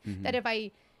thing that if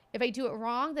I do it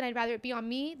wrong, then I'd rather it be on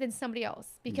me than somebody else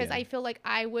because I feel like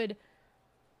I would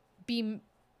be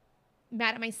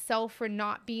mad at myself for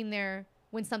not being there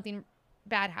when something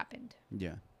bad happened.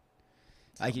 Yeah.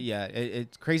 So.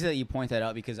 It's crazy that you point that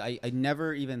out because I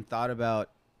never even thought about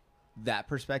that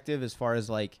perspective as far as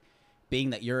like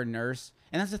being that you're a nurse.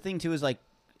 And that's the thing too is like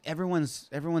everyone's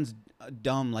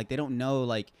dumb. Like they don't know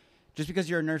like just because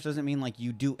you're a nurse doesn't mean like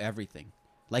you do everything.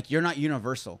 Like you're not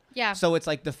universal. Yeah. So it's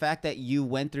like the fact that you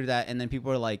went through that and then people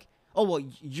are like, oh, well,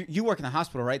 you work in the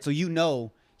hospital, right? So you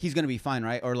know he's going to be fine,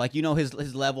 right? Or like, you know, his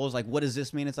levels, like, what does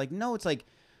this mean? It's like, no, it's like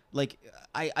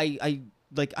I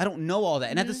don't know all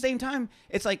that. And at the same time,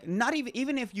 it's like not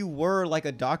even if you were like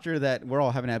a doctor that we're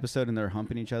all having an episode and they're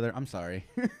humping each other. I'm sorry.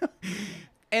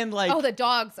 And like, oh, the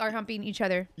dogs are humping each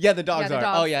other. Yeah, the dogs are.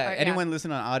 Oh yeah. Anyone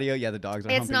listening on audio? Yeah, the dogs are.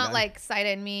 It's humping not down. Like Saida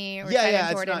and me or Saida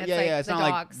and Jordan. It's like the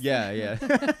dogs.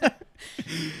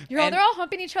 They're all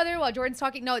humping each other while Jordan's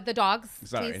talking. No, the dogs.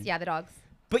 Sorry. Please. Yeah, the dogs.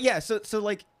 But yeah, so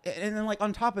like, and then like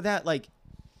on top of that, like,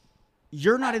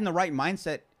 you're not in the right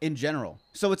mindset in general.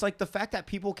 So it's like the fact that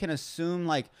people can assume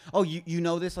like, oh, you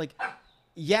know this, like,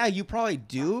 yeah, you probably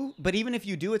do. But even if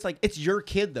you do, it's like, it's your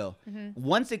kid though.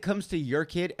 Once it comes to your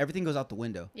kid, everything goes out the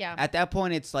window. Yeah. At that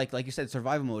point, it's like you said,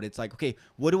 survival mode. It's like, okay,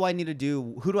 what do I need to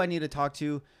do? Who do I need to talk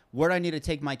to? Where do I need to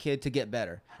take my kid to get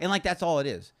better? And like, that's all it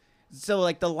is. So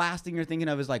like the last thing you're thinking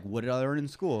of is like, what did I learn in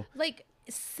school? Like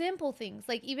simple things.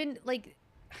 Like even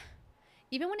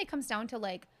when it comes down to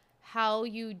like how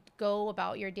you go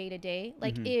about your day to day,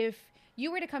 like if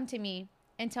you were to come to me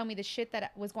and tell me the shit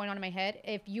that was going on in my head,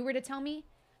 if you were to tell me,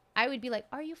 I would be like,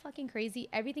 are you fucking crazy?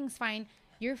 Everything's fine.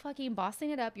 You're fucking bossing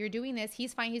it up. You're doing this.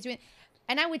 He's fine. He's doing.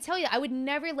 And I would tell you, I would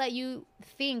never let you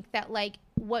think that like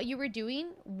what you were doing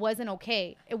wasn't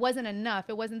okay. It wasn't enough.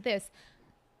 It wasn't this.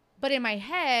 But in my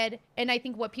head, and I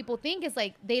think what people think is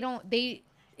like,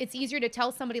 it's easier to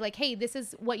tell somebody like, hey, this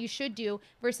is what you should do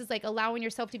versus like allowing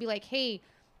yourself to be like, hey,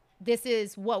 this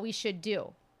is what we should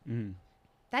do. Mm.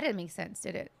 That didn't make sense,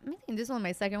 did it? I think this was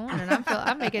my second one, and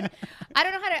I'm making. I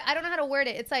don't know how to word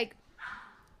it. It's like,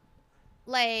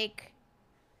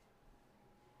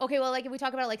 okay, well, like if we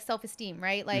talk about like self-esteem,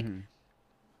 right? Like,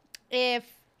 if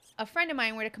a friend of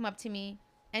mine were to come up to me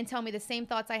and tell me the same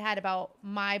thoughts I had about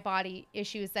my body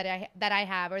issues that I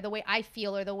have, or the way I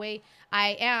feel, or the way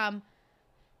I am,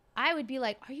 I would be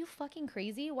like, are you fucking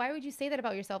crazy? Why would you say that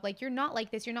about yourself? Like, you're not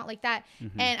like this, you're not like that.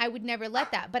 And I would never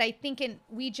let that. But I think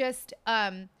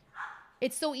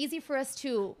it's so easy for us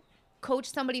to coach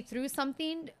somebody through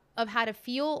something of how to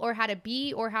feel or how to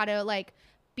be or how to like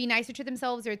be nicer to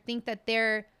themselves or think that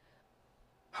they're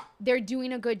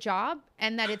doing a good job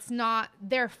and that it's not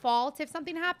their fault if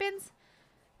something happens,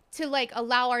 to like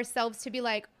allow ourselves to be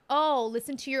like, oh,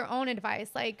 listen to your own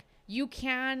advice. Like, you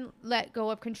can let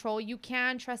go of control. You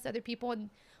can trust other people, and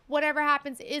whatever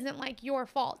happens isn't like your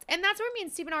fault. And that's where me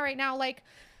and Steven are right now. Like,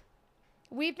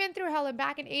 we've been through hell and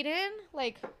back, and Aiden,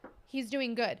 like, he's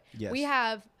doing good. Yes. We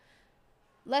have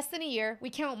less than a year. We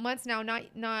count months now,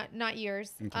 not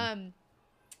years. Okay.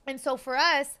 And so for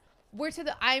us,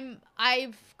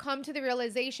 I've come to the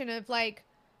realization of like,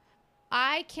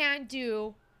 I can't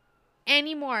do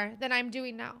any more than I'm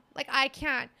doing now. Like, I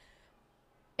can't.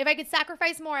 If I could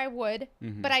sacrifice more, I would,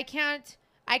 but I can't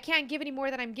give any more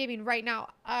than I'm giving right now.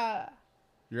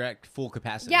 You're at full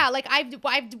capacity. Yeah, like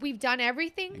we've done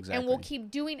everything, exactly. And we'll keep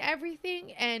doing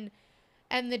everything, and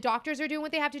the doctors are doing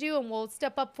what they have to do, and we'll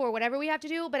step up for whatever we have to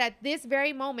do. But at this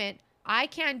very moment, I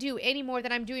can't do any more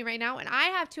than I'm doing right now, and I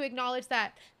have to acknowledge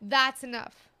that that's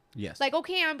enough. Yes. Like,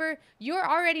 okay, Amber, you're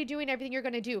already doing everything you're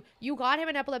going to do. You got him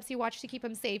an epilepsy watch to keep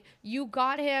him safe. You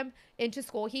got him into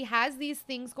school. He has these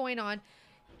things going on.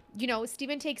 You know,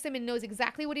 Steven takes him and knows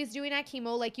exactly what he's doing at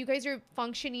chemo. Like, you guys are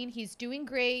functioning. He's doing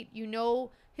great. You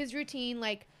know his routine.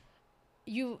 Like,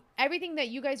 everything that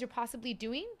you guys are possibly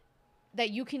doing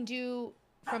that you can do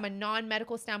from a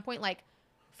non-medical standpoint,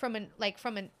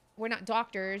 we're not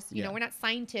doctors, you know, we're not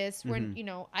scientists. We're, you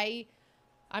know,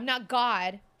 I'm not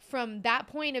God. From that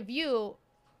point of view,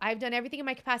 I've done everything in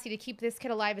my capacity to keep this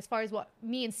kid alive as far as what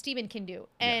me and Steven can do.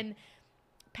 And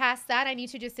past that, I need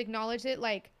to just acknowledge it.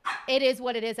 Like, it is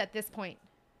what it is at this point.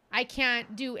 I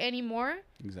can't do any more.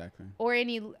 Exactly. Or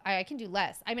I can do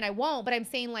less. I mean, I won't, but I'm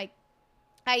saying like,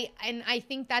 I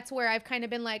think that's where I've kind of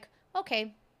been like,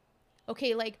 okay,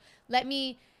 like, let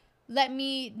me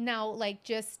now like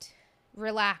just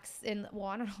relax. And well,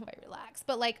 I don't know if I relax,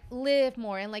 but like live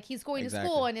more. And like, he's going to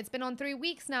school, and it's been on 3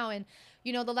 weeks now. And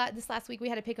you know, this last week we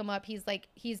had to pick him up.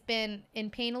 He's been in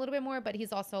pain a little bit more, but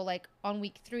he's also like on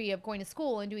week 3 of going to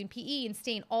school and doing PE and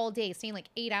staying all day, staying like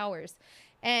 8 hours.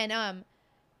 And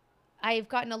I've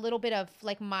gotten a little bit of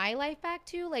like my life back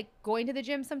too, like going to the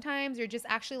gym sometimes, or just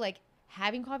actually like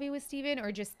having coffee with Steven,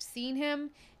 or just seeing him.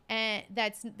 And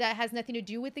that has nothing to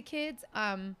do with the kids.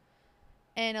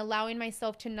 And allowing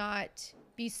myself to not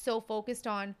be so focused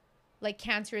on like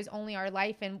cancer is only our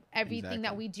life, and everything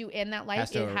that we do in that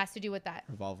life has to do with that.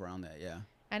 Revolve around that, yeah.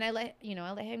 And I let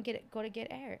him go to get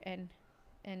air and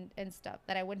stuff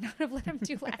that I would not have let him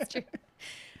do last year.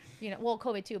 You know, well,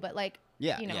 COVID too, but like,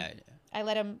 I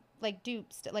let him like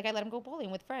I let him go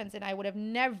bowling with friends, and I would have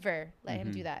never let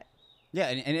him do that. Yeah,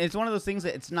 and it's one of those things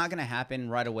that it's not going to happen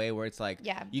right away, where it's like,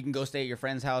 you can go stay at your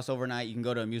friend's house overnight, you can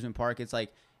go to an amusement park. It's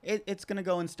like, it's going to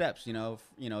go in steps, you know.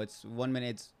 It's 1 minute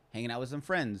it's hanging out with some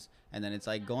friends, and then it's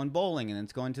like going bowling, and then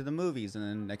it's going to the movies, and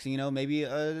then next thing you know, maybe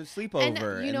a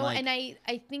sleepover. And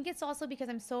I think it's also because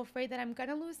I'm so afraid that I'm going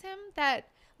to lose him, that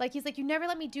like, he's like, you never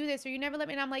let me do this, or you never let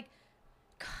me, and I'm like,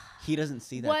 God, he doesn't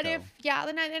see that, what if,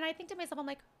 and I think to myself, I'm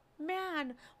like,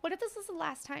 man, what if this is the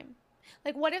last time?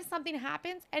 Like, what if something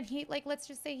happens and he, like, let's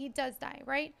just say he does die,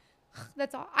 right?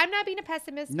 That's all. I'm not being a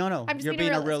pessimist. No, I'm just you're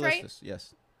being a realist, right?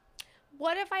 Yes.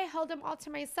 What if I held him all to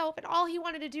myself, and all he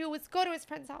wanted to do was go to his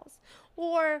friend's house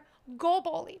or go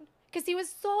bowling? Because he was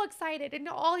so excited, and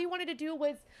all he wanted to do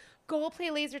was go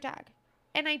play laser tag.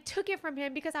 And I took it from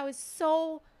him because I was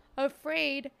so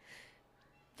afraid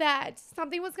that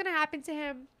something was going to happen to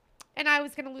him and I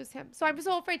was going to lose him. So I'm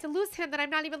so afraid to lose him that I'm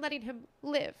not even letting him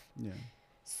live. Yeah.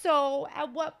 So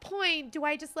at what point do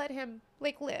I just let him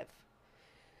like live?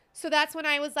 So that's when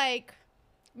I was like,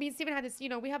 me and Steven had this,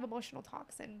 we have emotional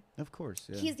talks, and of course,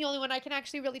 yeah. He's the only one I can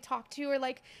actually really talk to, or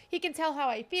like he can tell how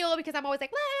I feel because I'm always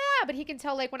like, "Lah," but he can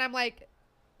tell like when I'm like,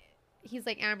 he's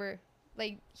like, Amber,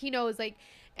 like he knows, like,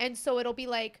 and so it'll be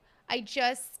like, I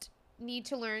just need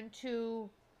to learn to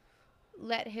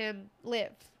let him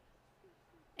live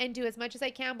and do as much as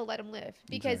I can, but let him live,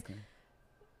 because exactly.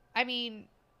 I mean,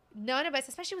 none of us,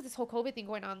 especially with this whole COVID thing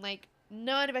going on, like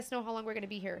none of us know how long we're going to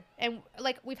be here. And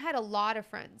like, we've had a lot of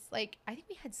friends, like I think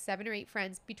we had 7 or 8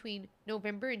 friends between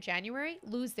November and January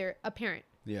lose a parent.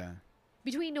 Yeah.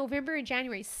 Between November and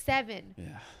January, 7.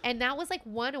 Yeah. And that was like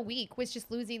 1 a week was just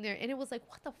losing and it was like,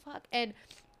 what the fuck? And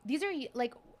these are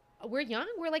like, we're young.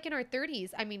 We're like in our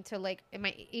 30s. I mean, to like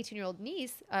my 18-year-old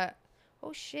niece,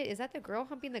 oh shit, is that the girl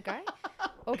humping the guy?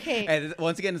 Okay. And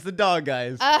once again, it's the dog,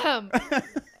 guys.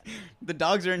 The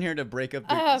dogs are in here to break up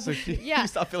so you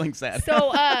stop feeling sad.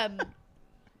 So,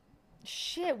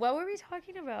 shit, what were we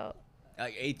talking about?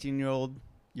 Like 18-year-old,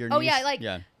 your niece. Oh, yeah, like,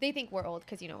 they think we're old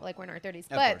because, like, we're in our 30s.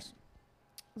 But, of course.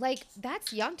 Like,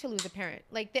 that's young to lose a parent.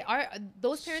 Like,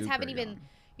 those parents haven't even,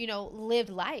 lived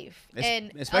life.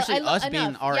 And especially us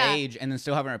being our age and then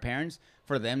still having our parents,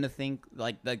 for them to think,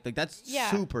 like that's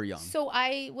super young. So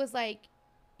I was like,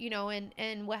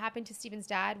 and what happened to Steven's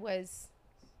dad was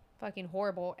fucking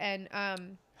horrible, and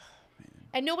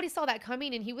and nobody saw that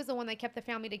coming, and he was the one that kept the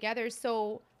family together.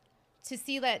 So to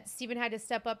see that Steven had to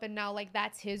step up, and now like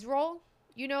that's his role,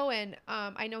 and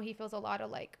I know he feels a lot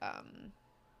of like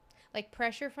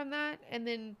pressure from that, and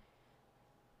then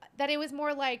that it was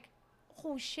more like,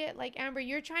 oh shit, like Amber,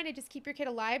 you're trying to just keep your kid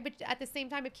alive, but at the same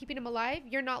time of keeping him alive,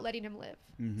 you're not letting him live.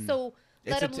 Mm-hmm. So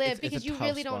let him live, because you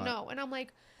really don't know. And I'm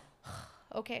like,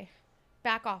 okay,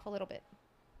 back off a little bit.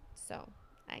 So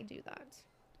I do that.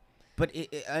 But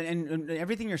and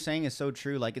everything you're saying is so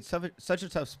true. Like, it's such a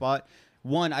tough spot.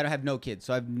 One, I don't have no kids,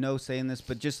 so I have no say in this.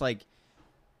 But just like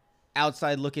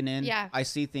outside looking in, I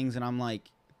see things and I'm like,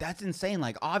 that's insane.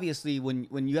 Like, obviously, when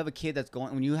you have a kid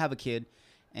when you have a kid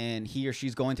and he or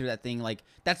she's going through that thing, like,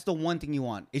 that's the one thing you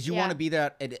want, is you want to be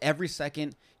there at every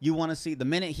second. You want to see the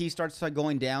minute he starts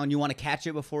going down, you want to catch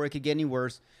it before it could get any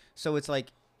worse. So it's like,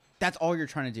 that's all you're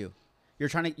trying to do. You're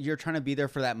trying to be there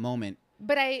for that moment.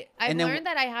 But I've learned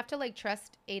that I have to like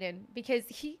trust Aiden, because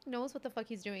he knows what the fuck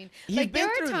he's doing. Like, there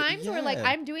are times where like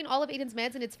I'm doing all of Aiden's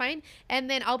meds and it's fine, and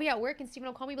then I'll be at work and Steven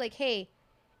will call me like, hey,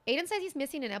 Aiden says he's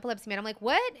missing an epilepsy med. I'm like,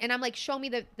 what? And I'm like, show me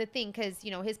the thing, because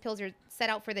his pills are set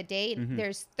out for the day, and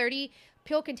there's 30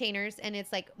 pill containers, and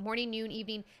it's like morning, noon,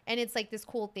 evening, and it's like this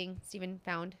cool thing Steven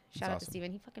found. Shout out to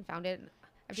Steven. He fucking found it.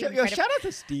 Shout out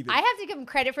to Steven. I have to give him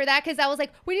credit for that, because I was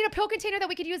like, we need a pill container that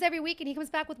we could use every week, and he comes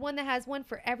back with one that has one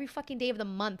for every fucking day of the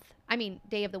month. I mean,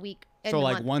 day of the week. So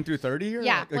like month. 1 through 30? Or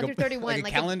yeah, like 1 through 31. Like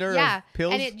a calendar of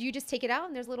pills? And you just take it out,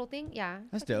 and there's a little thing. Yeah.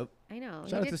 That's dope. I know.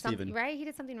 Shout out to Steven. Right? He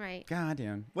did something right. God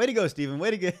damn. Way to go, Steven.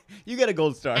 Way to get. You got a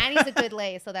gold star. And he's a good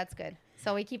lay, so that's good.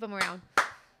 So we keep him around.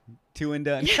 2 and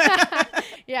done.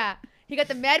 Yeah. He got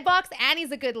the med box, and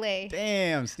he's a good lay.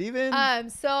 Damn, Steven.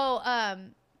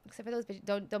 Except for those bitches,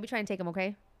 don't be trying to take them,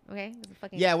 okay? Okay.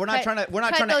 Yeah, we're not trying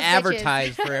to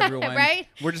advertise for everyone, right?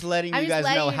 We're just letting you guys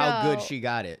know how good she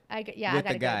got it. I got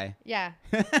the guy. Good. Yeah.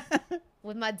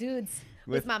 With my dudes,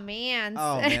 with my mans.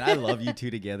 Oh man, I love you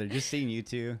two together. Just seeing you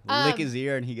two lick his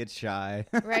ear and he gets shy.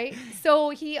 Right.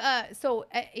 So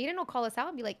Aiden will call us out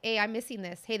and be like, "Hey, I'm missing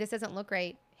this. Hey, this doesn't look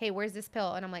right. Hey, where's this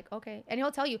pill?" And I'm like, "Okay." And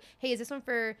he'll tell you, "Hey, is this one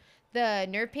for the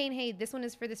nerve pain? Hey, this one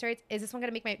is for the steroids. Is this one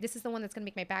this is the one that's gonna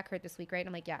make my back hurt this week, right?" And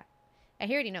I'm like, "Yeah." And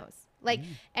he already knows. Like,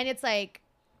 and it's like,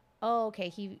 oh, okay,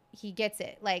 he gets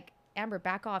it. Like, Amber,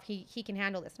 back off. He can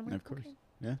handle this. I'm like, of course. Okay.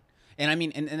 Yeah. And I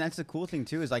mean, and that's the cool thing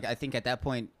too, is like, I think at that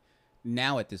point,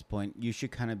 at this point, you should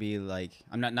kind of be like,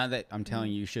 not that I'm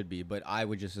telling you should be, but I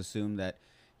would just assume that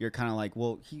you're kind of like,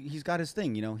 well, he's got his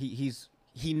thing,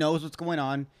 he knows what's going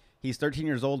on. He's 13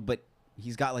 years old, but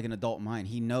he's got like an adult mind.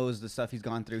 He knows the stuff he's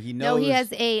gone through. He knows. No, he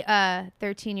has a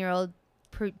 13-year-old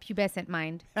pubescent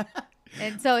mind.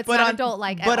 And so it's not adult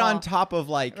like. But on top of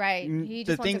like, right, he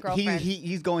just wants a girlfriend.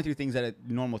 He's going through things that a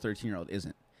normal 13-year-old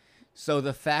isn't. So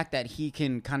the fact that he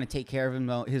can kind of take care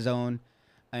of his own,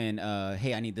 and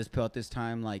hey, I need this pill at this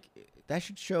time, like that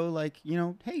should show like,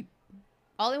 hey,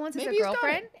 all he wants is a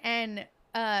girlfriend. And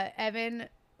Evan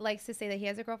likes to say that he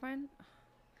has a girlfriend.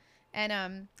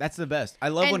 And that's the best. I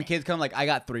love when kids come like, I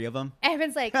got 3 of them.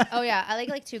 Evan's like, oh yeah, I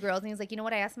like 2 girls, and he's like, you know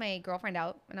what? I asked my girlfriend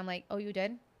out, and I'm like, oh, you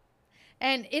did?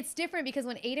 And it's different, because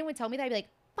when Aiden would tell me that, I'd be like,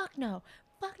 fuck no,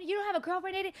 you don't have a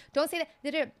girlfriend, Aiden. Don't say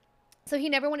that. So he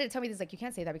never wanted to tell me this. Like, you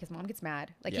can't say that because mom gets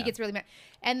mad. Like, he gets really mad.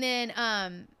 And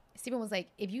then Steven was like,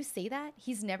 if you say that,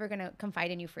 he's never going to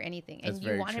confide in you for anything. And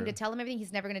you want him to tell him everything,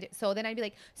 he's never going to do. So then I'd be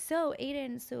like, so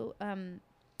Aiden,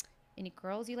 any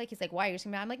girls you like? He's like, why? You're just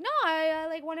gonna be, I'm like, no, I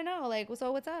like want to know, like,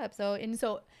 so what's up? So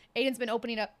Aiden's been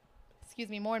opening up,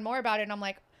 more and more about it, and I'm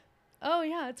like, oh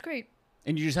yeah, it's great.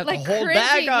 And you just have like to hold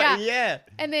back on it. Yeah.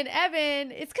 And then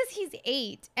Evan, it's because he's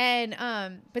 8,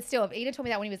 and but still, if Aiden told me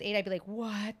that when he was 8, I'd be like,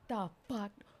 what the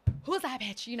fuck? Who's that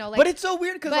bitch? You know, like. But it's so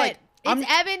weird because like. It's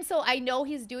Evan, so I know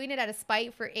he's doing it out of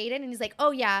spite for Aiden, and he's like, "Oh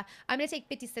yeah, I'm gonna take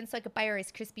 50 cents so I could buy her a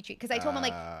Rice Krispie treat." Because I told him, I'm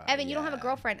like, Evan, you don't have a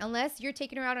girlfriend unless you're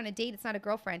taking her out on a date. It's not a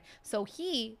girlfriend. So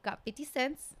he got 50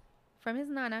 cents from his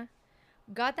nana,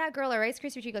 got that girl a Rice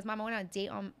Krispie treat. He goes, Mom, I went on a date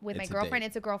with my girlfriend.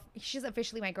 It's a girl. She's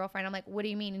officially my girlfriend. I'm like, what do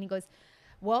you mean? And he goes,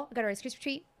 well, I got a Rice Krispie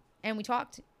treat, and we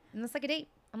talked, and that's like a date.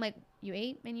 I'm like, you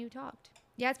ate and you talked.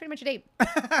 Yeah, it's pretty much a date.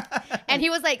 And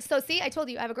he was like, so see, I told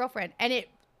you I have a girlfriend, and it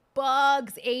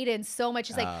bugs Aiden so much.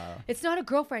 He's like, it's not a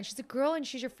girlfriend. She's a girl and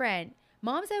she's your friend.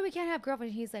 Mom said we can't have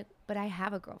girlfriends. He's like, but I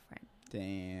have a girlfriend.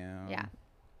 Damn. Yeah.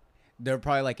 They're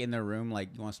probably like in their room, like,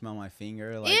 you want to smell my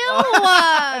finger? Like, ew.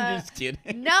 I'm just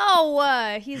kidding.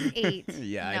 No, he's 8.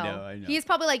 Yeah, no. I know. He's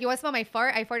probably like, you want to smell my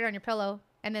fart? I farted on your pillow.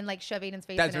 And then like shove Aiden's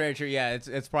face. That's in very it. true. Yeah,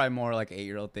 it's probably more like an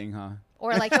 8-year-old thing, huh?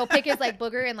 Or like he'll pick his like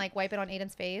booger and like wipe it on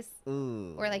Aiden's face.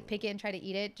 Ooh. Or like pick it and try to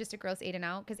eat it just to gross Aiden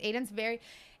out. Because Aiden is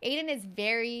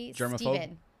very germaphobe?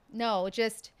 Steven. No,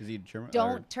 just is he germ-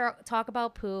 don't talk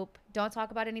about poop. Don't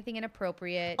talk about anything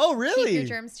inappropriate. Oh, really? Keep your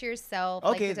germs to yourself.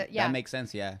 Okay, like, that makes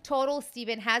sense, yeah. Total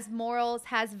Steven, has morals,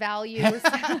 has values.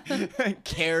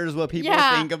 Cares what people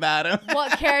think about him.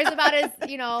 What cares about his,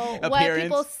 Appearance. What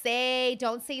people say.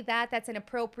 Don't say that. That's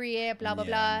inappropriate, blah, blah,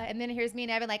 blah. And then here's me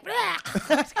and Evan like,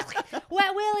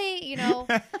 Wet Willie,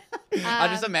 I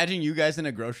just imagine you guys in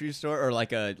a grocery store or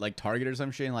like a Target or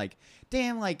some shit and like,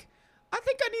 damn, like, I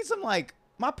think I need some like,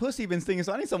 my pussy been stinking,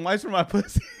 so I need some wipes for my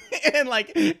pussy.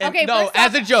 Okay, no,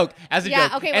 as a joke.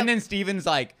 Okay, and then Steven's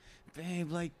like,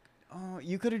 babe, like, oh,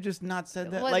 you could have just not said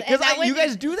that. Like, because you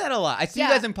guys do that a lot. I see you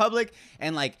guys in public,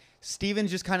 and like, Steven's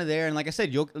just kind of there, and like I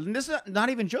said, this is not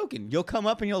even joking. You'll come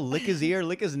up and you'll lick his ear,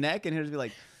 lick his neck, and he'll just be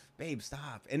like, babe,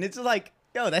 stop. And it's like,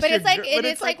 yo, that's. But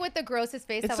it's like with the grossest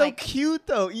face. It's so cute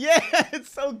though. Yeah,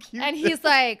 it's so cute. And he's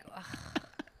like.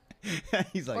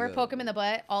 He's like, or poke him in the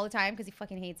butt all the time because he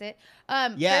fucking hates it.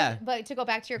 Yeah. But to go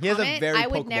back to your comment, I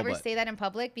would never say that in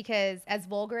public because as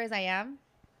vulgar as I am,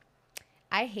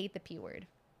 I hate the P word.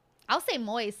 I'll say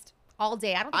moist all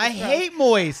day. I hate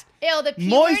moist. Ew, the P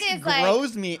moist word is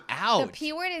grows me out. The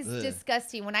P word is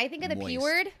disgusting. When I think of the P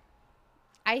word,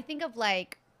 I think of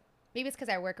like, maybe it's because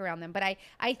I work around them, but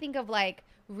I think of like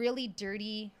really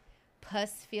dirty,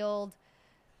 pus-filled,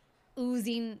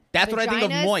 oozing That's vaginas. what I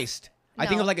think of moist. No. I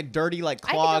think of like a dirty, like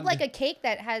clogged. I think of like a cake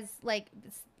that has like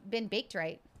been baked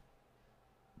right.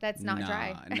 That's not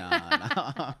dry.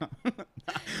 Nah.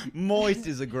 Moist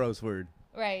is a gross word.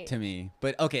 Right. To me.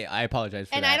 But okay, I apologize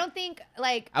for that. And I don't think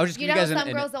like, I was just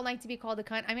some girls don't like to be called a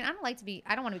cunt. I mean, I don't want to be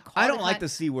called a cunt. I don't like the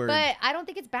C word. But I don't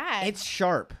think it's bad. It's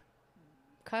sharp.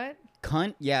 Cunt?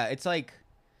 Cunt? Yeah, it's like,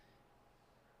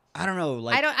 I don't know.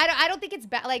 Like I don't think it's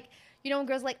bad. Like, when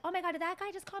girls are like, oh my God, did that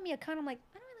guy just call me a cunt? I'm like,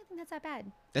 I don't really think that's that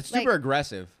bad. That's super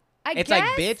aggressive. It's guess? like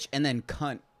bitch and then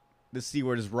cunt. The C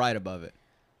word is right above it.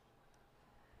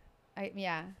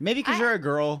 Yeah. Maybe because you're a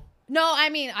girl. No, I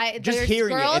mean, just there's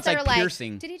hearing girls it, it's that like are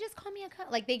piercing. Like, did he just call me a cunt?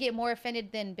 Like, they get more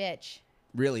offended than bitch.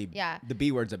 Really? Yeah. The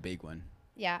B word's a big one.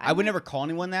 Yeah. I would never call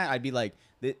anyone that. I'd be like,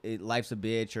 life's a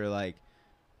bitch, or like,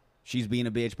 she's being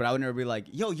a bitch. But I would never be like,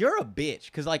 yo, you're a bitch.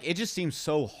 Because, like, it just seems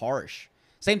so harsh.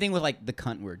 Same thing with, like, the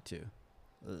cunt word, too.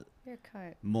 Ugh. You're a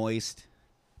cunt. Moist.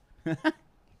 All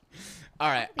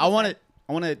right. I want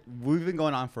to, we've been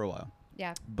going on for a while.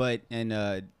 Yeah. But,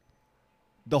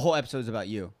 the whole episode's about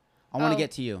you. I want to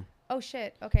get to you. Oh,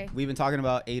 shit. Okay. We've been talking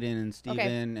about Aiden and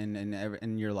Steven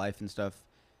and your life and stuff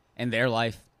and their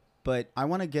life. But I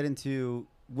want to get into,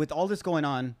 with all this going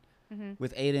on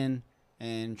with Aiden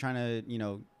and trying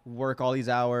to, work all these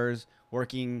hours,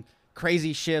 working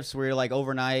crazy shifts where you're like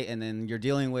overnight and then you're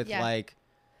dealing with like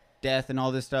death and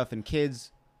all this stuff and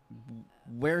kids.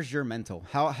 Where's your mental?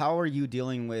 How are you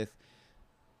dealing with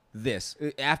this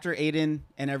after Aiden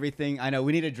and everything? I know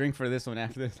we need a drink for this one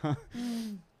after this, huh?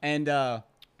 And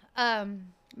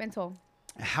mental.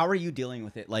 How are you dealing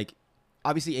with it? Like,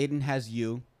 obviously Aiden has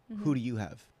you. Who do you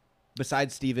have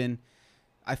besides Steven?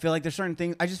 I feel like there's certain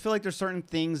things. I just feel like there's certain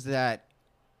things that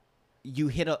you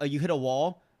hit a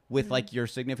wall with like your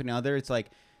significant other. It's like,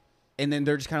 and then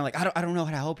they're just kind of like, I don't know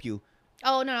how to help you.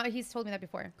 Oh no, he's told me that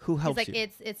before. Who helps you? He's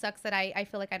like, it sucks that I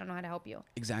feel like I don't know how to help you.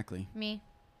 Exactly. Me.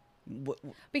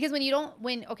 Because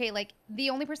like the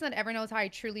only person that ever knows how I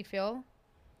truly feel,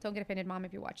 don't get offended, Mom,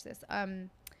 if you watch this,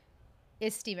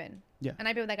 is Steven. Yeah. And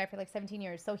I've been with that guy for like 17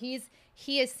 years. So he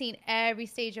has seen every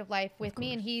stage of life with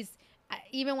me, and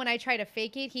even when I try to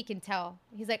fake it, he can tell.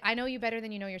 He's like, I know you better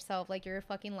than you know yourself. Like, you're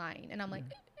fucking lying. And I'm like,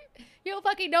 you don't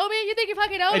fucking know me? You think you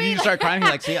fucking know me? And you start crying.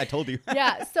 You're like, see, I told you.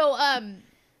 Yeah. So,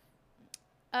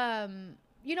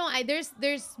 you know,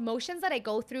 there's motions that I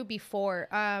go through before.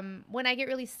 When I get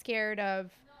really scared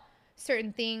of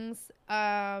certain things,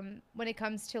 when it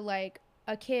comes to like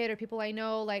a kid or people I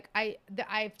know, like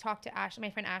I've talked to my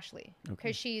friend Ashley,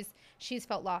 because she's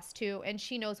felt lost too, and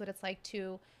she knows what it's like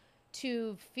to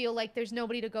feel like there's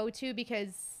nobody to go to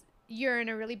because you're in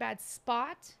a really bad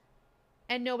spot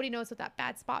and nobody knows what that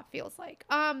bad spot feels like.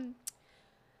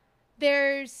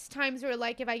 There's times where,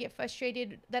 like, if I get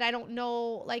frustrated that I don't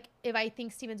know, like, if I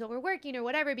think Steven's overworking or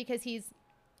whatever, because he's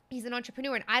an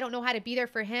entrepreneur and I don't know how to be there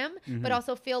for him, but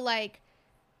also feel like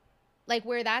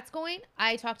where that's going.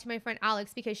 I talked to my friend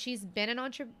Alex, because she's been an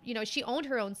entrepreneur, you know, she owned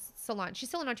her own salon. She's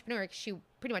still an entrepreneur. She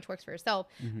pretty much works for herself,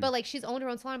 but like, she's owned her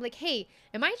own salon. I'm like, hey,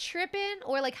 am I tripping?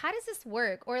 Or like, how does this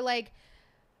work? Or like,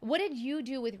 what did you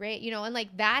do with Ray? You know, and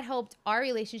like, that helped our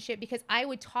relationship, because I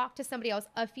would talk to somebody else,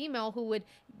 a female, who would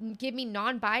give me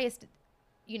non-biased,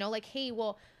 you know, like, hey,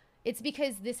 well, it's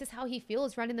because this is how he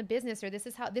feels running the business, or this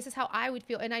is how I would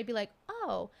feel. And I'd be like,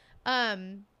 oh,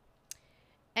 and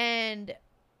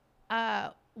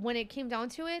when it came down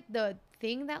to it, the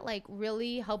thing that like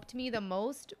really helped me the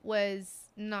most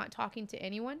was not talking to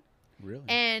anyone. Really?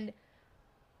 And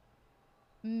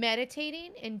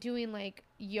meditating and doing like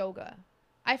yoga.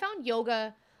 I found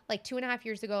yoga like 2.5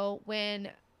 years ago when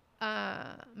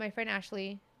my friend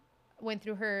Ashley went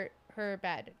through her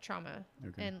bad trauma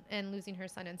and losing her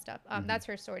son and stuff. That's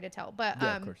her story to tell. But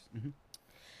yeah, of course.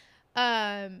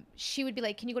 she would be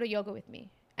like, can you go to yoga with me?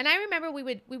 And I remember we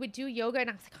would do yoga, and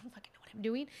I was like, I don't fucking know what I'm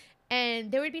doing.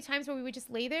 And there would be times where we would just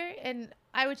lay there, and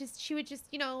she would just,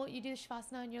 you know, you do the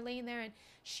shavasana and you're laying there, and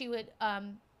she would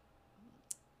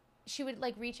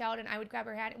like reach out and I would grab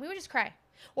her hand and we would just cry.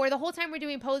 Or the whole time we're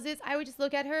doing poses, I would just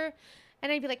look at her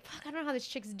and I'd be like, fuck, I don't know how this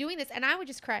chick's doing this. And I would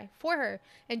just cry for her.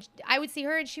 And I would see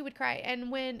her and she would cry.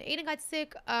 And when Aiden got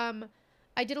sick, I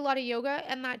did a lot of yoga,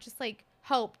 and that just like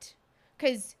helped.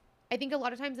 Because I think a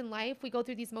lot of times in life, we go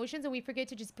through these motions and we forget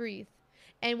to just breathe.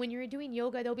 And when you're doing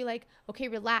yoga, they'll be like, okay,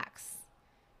 relax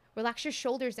your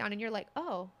shoulders down. And you're like,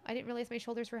 oh, I didn't realize my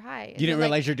shoulders were high. And you didn't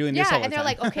realize you're doing this all the time. And they're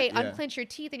like, okay, unclench your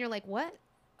teeth. And you're like, what?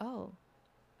 Oh,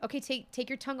 okay. Take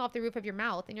your tongue off the roof of your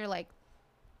mouth. And you're like,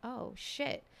 oh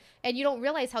shit. And you don't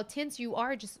realize how tense you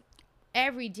are just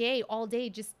every day, all day,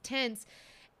 just tense.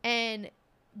 And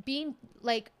being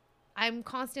like, I'm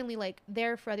constantly like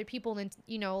there for other people, and,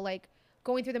 you know, like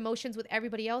going through the motions with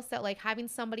everybody else, that like having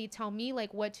somebody tell me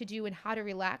like what to do and how to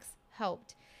relax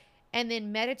helped. And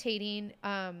then meditating,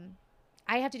 I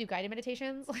have to do guided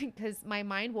meditations, like, because my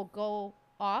mind will go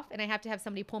off and I have to have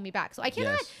somebody pull me back. So I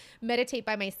cannot meditate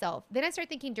by myself. Then I start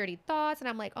thinking dirty thoughts and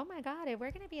I'm like, oh my God, if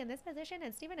we're going to be in this position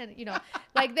and Steven, and, you know,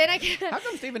 like, then I can. How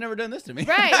come Steven never done this to me?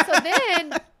 Right. So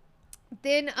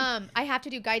then I have to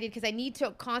do guided, because I need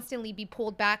to constantly be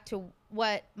pulled back to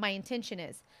what my intention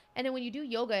is. And then when you do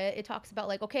yoga, it talks about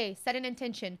like, okay, set an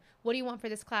intention. What do you want for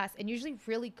this class? And usually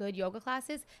really good yoga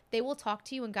classes, they will talk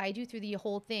to you and guide you through the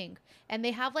whole thing. And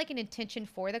they have like an intention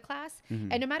for the class.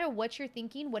 And no matter what you're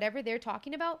thinking, whatever they're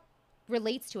talking about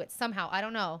relates to it somehow. I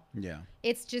don't know. Yeah.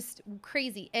 It's just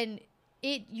crazy. And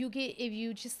if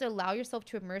you just allow yourself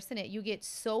to immerse in it, you get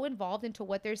so involved into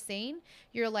what they're saying.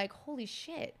 You're like, holy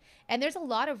shit. And there's a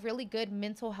lot of really good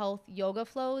mental health yoga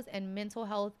flows and mental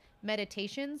health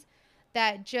meditations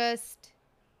that just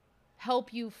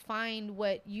help you find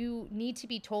what you need to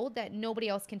be told that nobody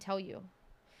else can tell you.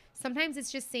 Sometimes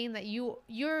it's just saying that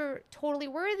you're totally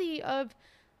worthy of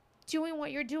doing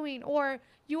what you're doing, or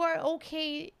you are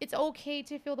okay. It's okay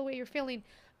to feel the way you're feeling.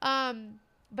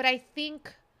 But I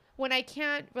think when I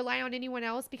can't rely on anyone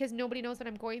else because nobody knows what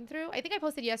I'm going through, I think I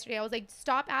posted yesterday, I was like,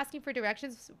 stop asking for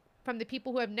directions from the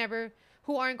people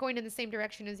who aren't going in the same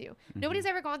direction as you. Nobody's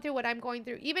ever gone through what I'm going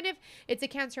through. Even if it's a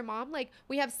cancer mom, like,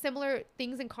 we have similar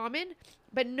things in common,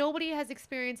 but nobody has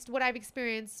experienced what I've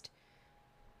experienced,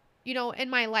 you know, in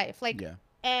my life. Like,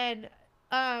 and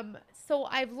so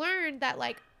I've learned that,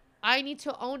 like, I need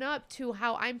to own up to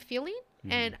how I'm feeling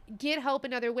and get help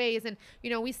in other ways. And, you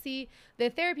know, we see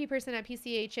the therapy person at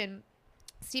PCH, and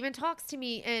Steven talks to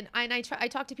me, and I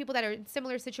talk to people that are in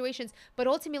similar situations, but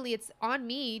ultimately it's on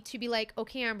me to be like,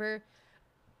 okay, Amber,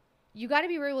 you got to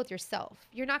be real with yourself.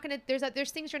 You're not going to,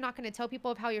 there's things you're not going to tell people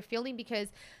of how you're feeling, because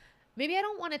maybe I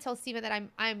don't want to tell Steven that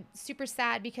I'm super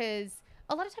sad, because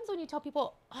a lot of times when you tell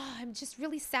people, oh, I'm just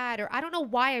really sad, or I don't know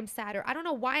why I'm sad, or I don't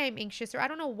know why I'm anxious, or I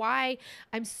don't know why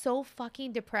I'm so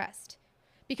fucking depressed.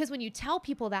 Because when you tell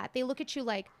people that, they look at you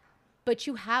like, but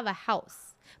you have a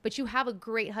house. but you have a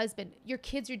great husband. Your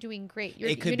kids are doing great.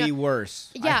 It could be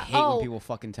worse. Yeah. I hate when people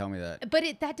fucking tell me that. But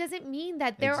that doesn't mean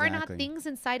that there are not things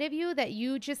inside of you that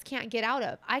you just can't get out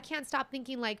of. I can't stop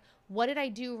thinking like, what did I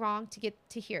do wrong to get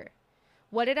to here?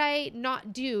 What did I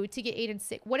not do to get Aiden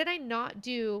sick? What did I not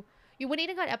do? When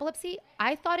Aiden got epilepsy,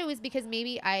 I thought it was because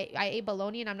maybe I ate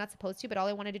bologna and I'm not supposed to, but all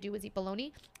I wanted to do was eat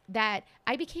bologna, that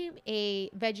I became a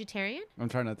vegetarian. I'm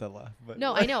trying not to laugh. But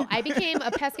no, I know. I became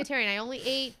a pescatarian. I only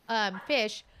ate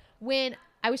fish when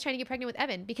I was trying to get pregnant with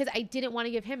Evan because I didn't want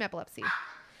to give him epilepsy.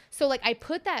 So like I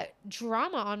put that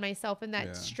drama on myself and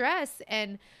that stress,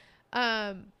 and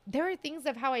there are things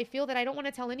of how I feel that I don't want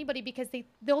to tell anybody because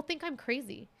they'll think I'm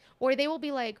crazy, or they will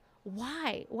be like,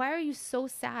 why are you so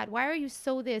sad? Why are you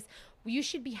so this? You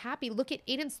should be happy. Look at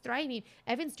Aiden's thriving.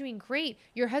 Evan's doing great.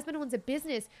 Your husband owns a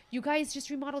business. You guys just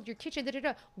remodeled your kitchen. Da, da,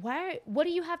 da. What do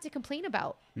you have to complain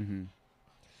about? Mm-hmm.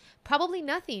 Probably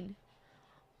nothing,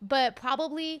 but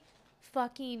probably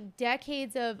fucking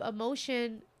decades of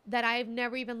emotion that I've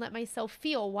never even let myself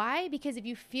feel. Why? Because if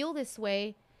you feel this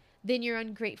way, then you're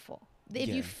ungrateful. If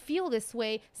you feel this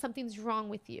way, something's wrong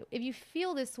with you. If you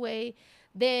feel this way,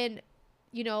 then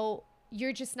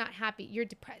you're just not happy. You're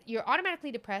depressed. You're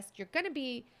automatically depressed. You're going to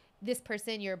be this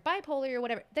person. You're bipolar or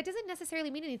whatever. That doesn't necessarily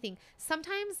mean anything.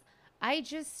 Sometimes I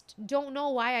just don't know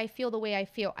why I feel the way I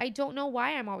feel. I don't know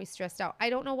why I'm always stressed out. I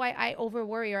don't know why I over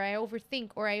worry or I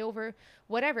overthink or I over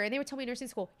whatever. And they would tell me in nursing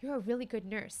school, you're a really good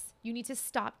nurse. You need to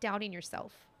stop doubting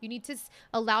yourself. You need to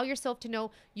allow yourself to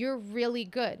know you're really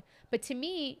good. But to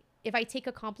me, if I take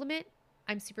a compliment,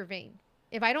 I'm super vain.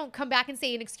 If I don't come back and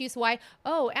say an excuse why,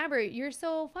 oh, Amber, you're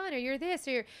so fun, or you're this,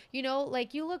 or,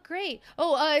 like you look great.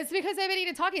 Oh, it's because I've been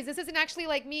eating Takis. This isn't actually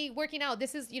like me working out.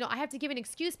 This is, I have to give an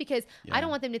excuse because I don't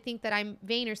want them to think that I'm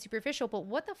vain or superficial. But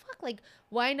what the fuck? Like,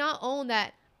 why not own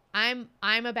that I'm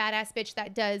a badass bitch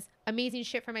that does amazing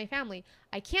shit for my family?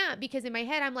 I can't, because in my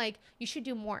head, I'm like, you should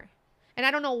do more. And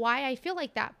I don't know why I feel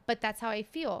like that, but that's how I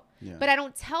feel. Yeah. But I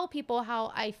don't tell people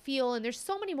how I feel. And there's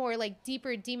so many more like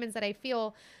deeper demons that I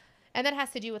feel. And that has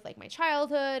to do with like my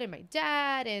childhood and my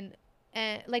dad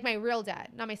and like my real dad,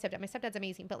 not my stepdad. My stepdad's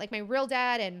amazing, but like my real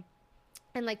dad and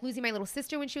like losing my little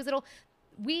sister when she was little.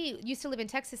 We used to live in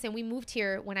Texas and we moved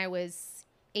here when I was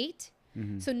 8.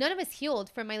 Mm-hmm. So none of us healed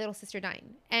from my little sister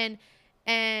dying. And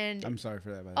I'm sorry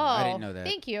for that. By the way. I didn't know that.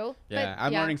 Thank you. Yeah,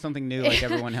 I'm learning something new like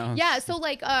everyone else. Yeah, so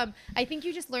like I think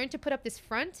you just learn to put up this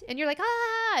front and you're like,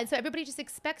 and so everybody just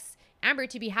expects Amber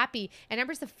to be happy, and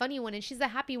Amber's the funny one and she's the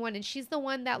happy one, and she's the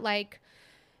one that, like,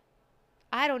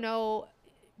 I don't know,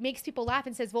 makes people laugh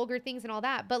and says vulgar things and all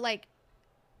that. But like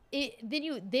then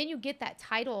you get that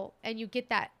title and you get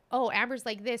that, oh, Amber's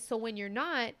like this. So when you're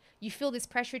not, you feel this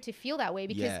pressure to feel that way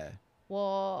because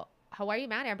well, why are you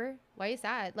mad, Amber? Why are you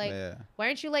sad? Like, why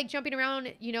aren't you like jumping around,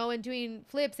 and doing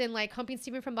flips and like humping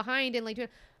Steven from behind and like doing,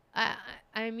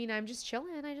 I mean, I'm just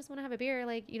chilling. I just want to have a beer.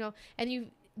 Like,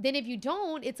 and then if you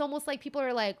don't, it's almost like people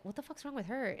are like, what the fuck's wrong with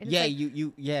her? And yeah, like,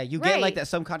 you get like that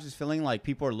subconscious feeling like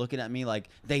people are looking at me like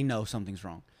they know something's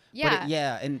wrong.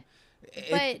 Yeah.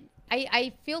 But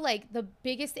I feel like the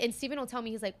biggest, and Steven will tell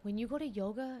me, he's like, when you go to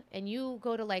yoga and you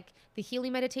go to like the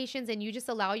healing meditations and you just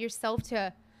allow yourself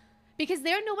to, because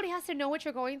there nobody has to know what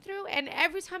you're going through. And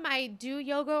every time I do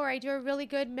yoga or I do a really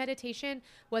good meditation,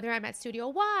 whether I'm at Studio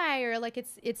Y or like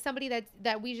it's somebody that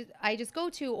I just go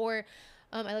to, or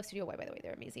I love Studio Y, by the way,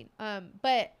 they're amazing.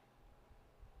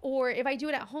 Or if I do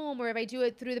it at home, or if I do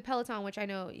it through the Peloton, which I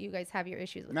know you guys have your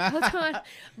issues with Peloton,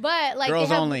 but like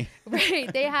girls only,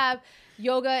 right? They have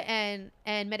yoga and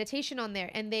meditation on there,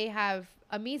 and they have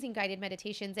amazing guided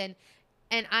meditations, and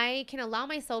I can allow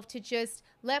myself to just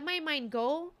let my mind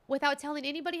go without telling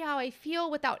anybody how I feel,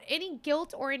 without any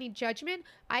guilt or any judgment.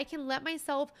 I can let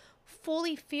myself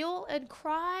fully feel and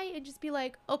cry and just be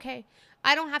like, okay,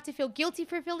 I don't have to feel guilty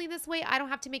for feeling this way. I don't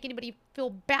have to make anybody feel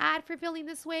bad for feeling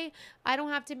this way. I don't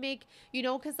have to make,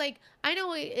 because like, I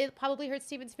know it probably hurts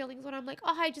Steven's feelings when I'm like,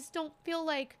 oh, I just don't feel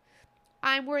like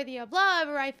I'm worthy of love,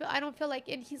 or I don't feel like,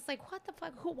 and he's like, what the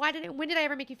fuck? When did I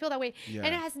ever make you feel that way? Yeah.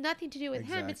 And it has nothing to do with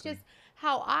him. It's just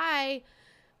how I,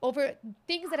 over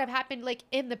things that have happened like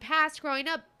in the past growing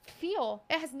up, feel.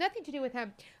 It has nothing to do with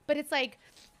him. But it's like,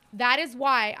 that is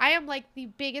why I am like the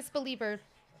biggest believer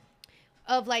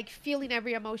of like feeling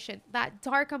every emotion, that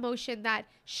dark emotion, that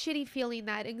shitty feeling,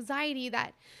 that anxiety,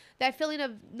 that feeling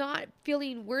of not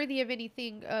feeling worthy of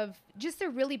anything, of just the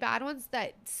really bad ones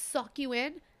that suck you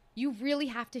in. You really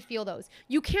have to feel those.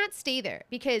 You can't stay there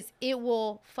because it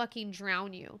will fucking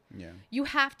drown you. Yeah. You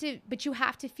have to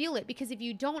feel it, because if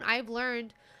you don't, I've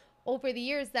learned over the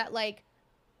years that like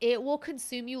it will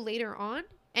consume you later on,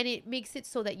 and it makes it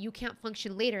so that you can't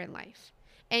function later in life.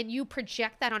 and you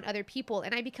project that on other people,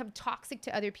 and I become toxic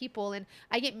to other people, and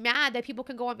I get mad that people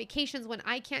can go on vacations when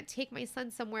I can't take my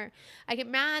son somewhere. I get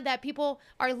mad that people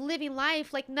are living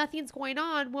life like nothing's going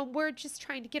on when we're just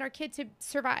trying to get our kid to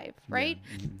survive, right?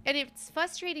 And it's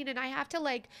frustrating, and I have to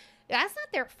like, that's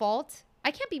not their fault.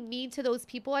 I can't be mean to those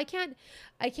people. I can't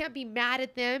be mad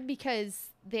at them because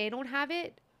they don't have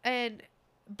it.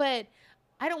 But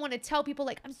I don't want to tell people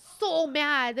like, I'm so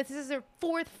mad that this is their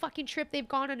 4th fucking trip they've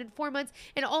gone on in 4 months,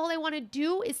 and all I want to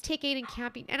do is take Aiden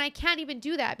camping, and I can't even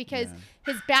do that because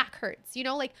his back hurts, you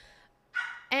know, like,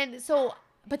 and so,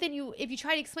 but then if you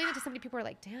try to explain it to somebody, people are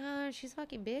like, damn, she's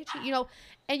fucking bitchy, you know,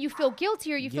 and you feel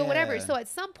guilty or you feel whatever. So at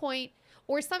some point,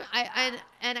 or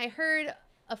I heard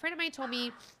a friend of mine told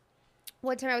me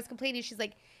one time I was complaining, she's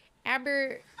like,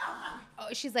 Amber,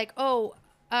 she's like,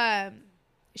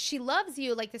 she loves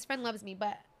you, like this friend loves me,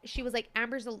 but she was like,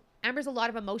 Amber's a lot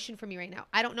of emotion for me right now.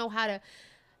 I don't know how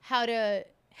to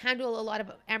handle a lot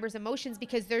of Amber's emotions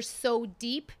because they're so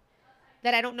deep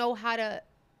that I don't know how to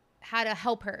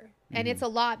help her. And it's a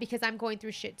lot because I'm going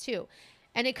through shit too.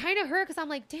 And it kind of hurt because I'm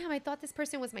like, damn, I thought this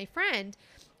person was my friend,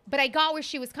 but I got where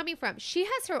she was coming from. She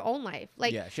has her own life.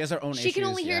 Like, she has her own issues. She can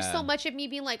only hear so much of me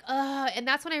being like, and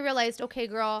that's when I realized, okay,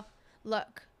 girl,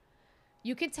 look,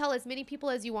 you can tell as many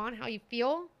people as you want how you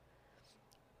feel,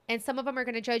 and some of them are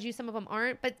going to judge you, some of them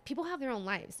aren't, but people have their own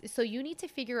lives. So you need to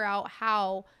figure out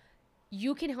how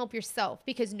you can help yourself,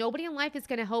 because nobody in life is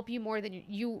going to help you more than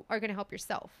you are going to help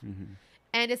yourself.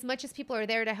 And as much as people are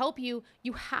there to help you,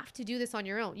 you have to do this on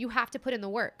your own. You have to put in the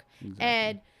work.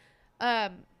 And so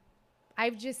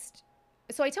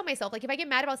I tell myself, like, if I get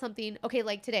mad about something, okay,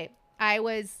 like today I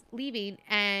was leaving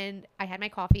and I had my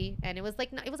coffee and it was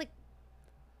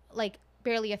like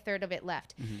barely a third of it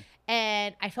left.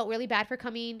 And I felt really bad for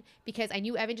coming because I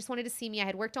knew Evan just wanted to see me. I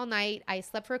had worked all night. I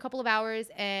slept for a couple of hours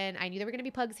and I knew there were going to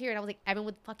be pugs here. And I was like, Evan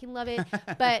would fucking love it.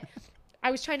 But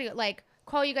I was trying to like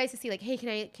call you guys to see like, hey,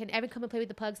 can Evan come and play with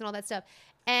the pugs and all that stuff?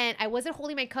 And I wasn't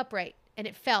holding my cup right and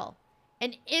it fell.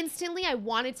 And instantly I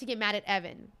wanted to get mad at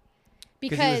Evan.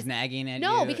 Because he was nagging at you?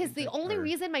 No, because the only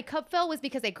reason my cup fell was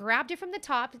because I grabbed it from the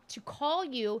top to call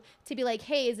you to be like,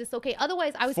 hey, is this okay?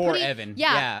 Otherwise, I was Evan.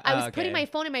 I was putting my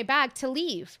phone in my bag to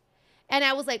leave. And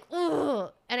I was like,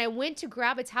 ugh. And I went to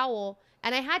grab a towel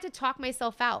and I had to talk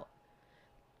myself out.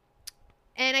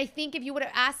 And I think if you would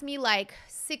have asked me like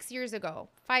 6 years ago,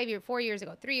 4 years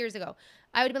ago, 3 years ago,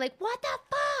 I would have been like, what the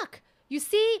fuck? You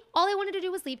see, all I wanted to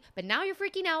do was leave, but now you're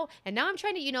freaking out. And now I'm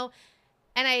trying to, you know.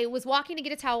 And I was walking to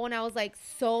get a towel and I was like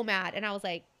so mad. And I was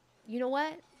like, you know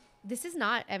what? This is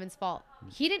not Evan's fault.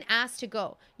 He didn't ask to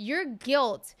go. Your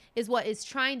guilt is what is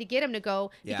trying to get him to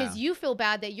go because you feel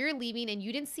bad that you're leaving and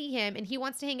you didn't see him and he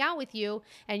wants to hang out with you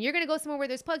and you're going to go somewhere where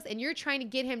there's pugs and you're trying to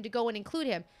get him to go and include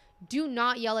him. Do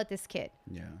not yell at this kid.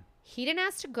 Yeah. He didn't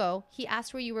ask to go. He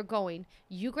asked where you were going.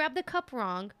 You grabbed the cup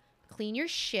wrong. Clean your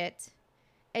shit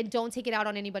and don't take it out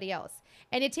on anybody else.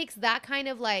 And it takes that kind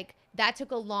of like, that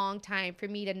took a long time for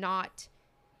me to not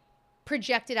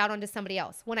project it out onto somebody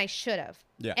else when I should have.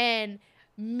 Yeah. And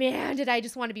man, did I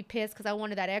just want to be pissed because I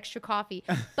wanted that extra coffee.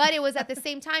 But it was at the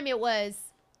same time, it was,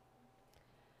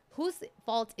 whose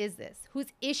fault is this? Whose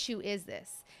issue is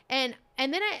this? And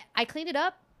then I cleaned it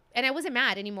up and I wasn't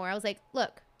mad anymore. I was like,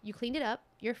 look, you cleaned it up.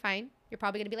 You're fine. You're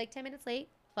probably going to be like 10 minutes late.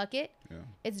 Fuck it. Yeah.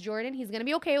 It's Jordan. He's going to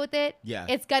be okay with it. Yeah.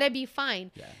 It's going to be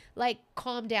fine. Yeah. Like,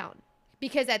 calm down.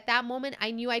 Because at that moment,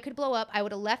 I knew I could blow up. I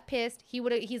would have left pissed. He's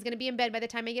going to be in bed by the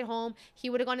time I get home.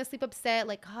 He would have gone to sleep upset.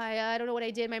 Like, I don't know what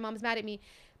I did. My mom's mad at me.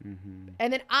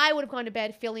 And then I would have gone to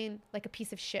bed feeling like a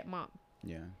piece of shit mom.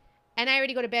 Yeah. And I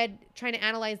already go to bed trying to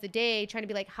analyze the day, trying to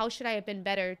be like, how should I have been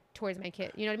better towards my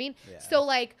kid? You know what I mean? Yeah. So,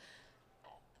 like,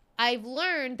 I've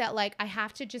learned that, like, I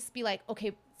have to just be like,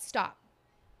 okay, stop.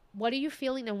 What are you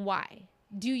feeling and why?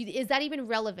 Is that even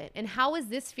relevant? And how is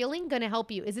this feeling going to help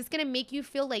you? Is this going to make you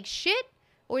feel like shit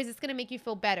or is this going to make you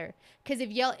feel better? Because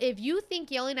if you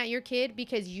think yelling at your kid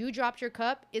because you dropped your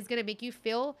cup is going to make you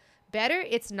feel better,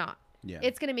 it's not. Yeah.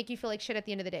 It's going to make you feel like shit at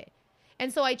the end of the day.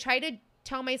 And so I try to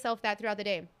tell myself that throughout the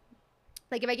day.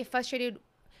 Like if I get frustrated,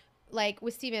 like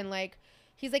with Steven, like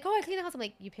he's like, oh, I cleaned the house. I'm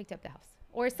like, you picked up the house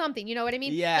or something. You know what I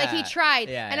mean? Yeah. Like he tried.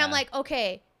 Yeah, and I'm like,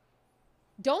 okay,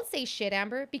 don't say shit,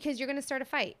 Amber, because you're going to start a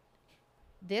fight.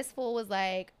 This fool was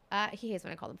like, he hates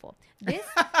when I call him fool.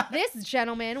 This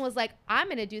gentleman was like, I'm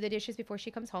going to do the dishes before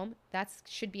she comes home. That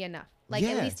should be enough. Like,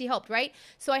 at least he helped, right?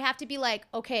 So I have to be like,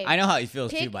 okay. I know how he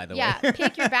feels too, by the way. Yeah,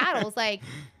 pick your battles. Like,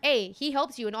 hey, he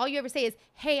helps you. And all you ever say is,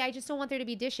 hey, I just don't want there to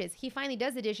be dishes. He finally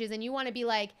does the dishes. And you want to be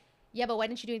like, yeah, but why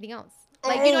didn't you do anything else?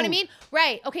 Like, you know what I mean?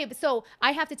 Right. Okay, so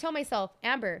I have to tell myself,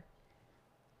 Amber,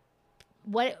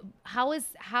 how is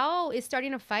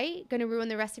starting a fight going to ruin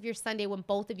the rest of your Sunday when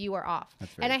both of you are off?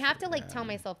 And I have to like tell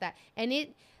myself that. And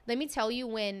let me tell you,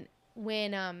 when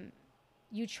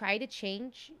you try to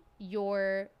change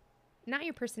not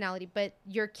your personality, but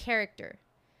your character,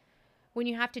 when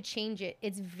you have to change it,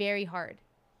 it's very hard.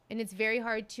 And it's very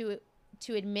hard to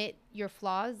admit your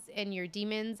flaws and your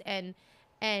demons and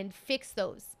fix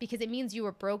those, because it means you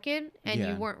were broken and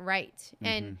you weren't right.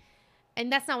 Mm-hmm.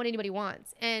 And that's not what anybody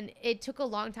wants. And it took a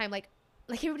long time. Like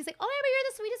everybody's like, oh, Amber, you're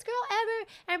the sweetest girl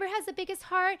ever. Amber has the biggest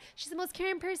heart. She's the most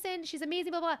caring person. She's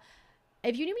amazing, blah, blah.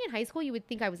 If you knew me in high school, you would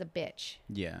think I was a bitch.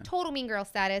 Yeah. Total mean girl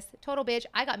status. Total bitch.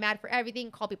 I got mad for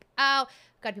everything. Called people out.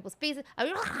 Got in people's faces. I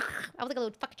was like a little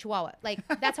fucking chihuahua. Like,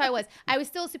 that's how I was. I was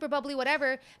still super bubbly,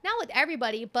 whatever. Not with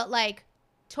everybody, but like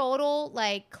total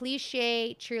like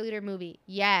cliche cheerleader movie.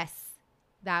 Yes.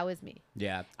 That was me.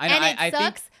 Yeah. It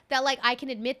sucks that like I can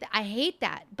admit that I hate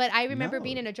that. But I remember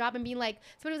being in a job and being like,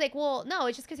 somebody was like, well, no,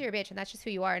 it's just because you're a bitch and that's just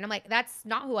who you are. And I'm like, that's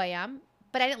not who I am.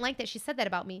 But I didn't like that she said that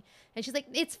about me. And she's like,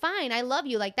 it's fine. I love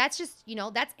you. Like, that's just,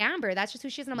 that's Amber. That's just who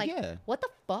she is. And I'm like, what the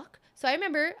fuck? So I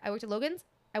remember I worked at Logan's.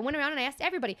 I went around and I asked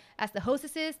everybody. Asked the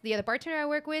hostesses, the other bartender I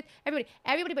work with,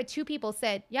 everybody but 2 people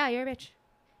said, yeah, you're a bitch.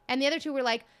 And the other 2 were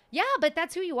like, yeah, but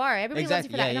that's who you are. Everybody loves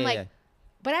you for that. And I'm like,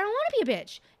 but I don't want to be a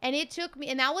bitch. And it took me,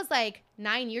 and that was like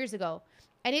 9 years ago.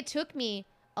 And it took me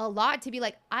a lot to be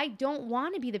like, I don't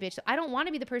want to be the bitch. I don't want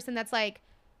to be the person that's like,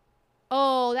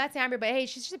 oh, that's Amber, but hey,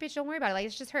 she's just a bitch. Don't worry about it. Like,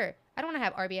 it's just her. I don't want to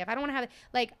have RBF. I don't want to have,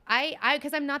 like,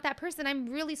 because I'm not that person. I'm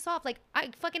really soft. Like, I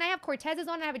have Cortezes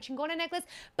on. I have a Chingona necklace.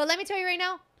 But let me tell you right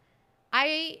now,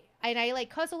 I like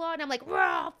cuss a lot and I'm like,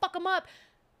 raw, fuck them up.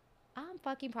 I'm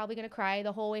fucking probably going to cry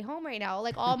the whole way home right now.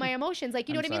 Like, all my emotions. Like,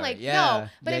 you know what I mean? Like, no.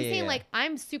 But I'm saying, like,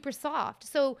 I'm super soft.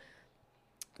 So,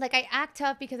 like, I act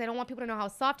tough because I don't want people to know how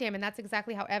soft I am. And that's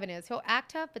exactly how Evan is. He'll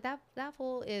act tough, but that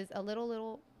fool is a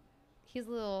little he's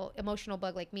a little emotional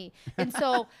bug like me. And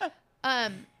so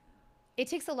it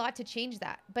takes a lot to change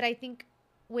that. But I think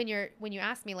when you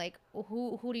ask me, like,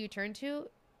 who do you turn to?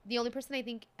 The only person I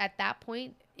think at that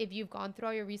point, if you've gone through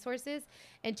all your resources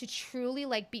and to truly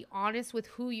like be honest with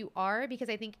who you are, because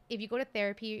I think if you go to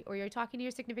therapy or you're talking to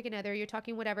your significant other, you're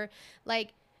talking whatever,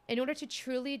 like in order to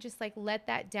truly just like let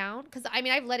that down, because I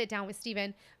mean, I've let it down with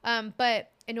Steven, but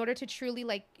in order to truly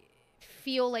like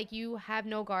feel like you have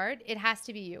no guard, it has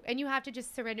to be you. And you have to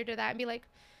just surrender to that and be like,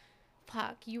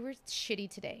 fuck, you were shitty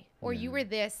today, or you were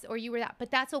this, or you were that, but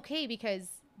that's okay because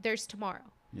there's tomorrow.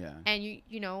 Yeah. And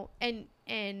you know,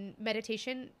 and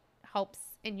meditation helps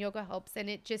and yoga helps, and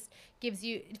it just gives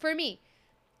you, for me,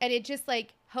 and it just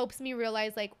like helps me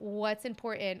realize like what's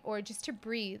important, or just to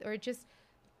breathe, or just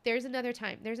there's another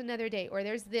time, there's another day, or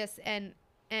there's this, and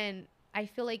I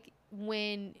feel like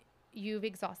when you've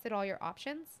exhausted all your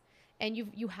options and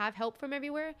you have help from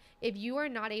everywhere, if you are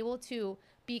not able to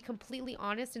be completely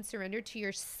honest and surrender to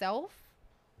yourself,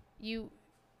 you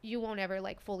won't ever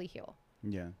like fully heal.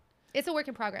 Yeah. It's a work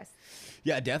in progress.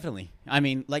 Yeah, definitely. I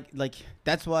mean, like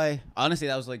that's why, honestly,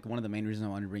 that was like one of the main reasons I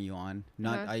wanted to bring you on.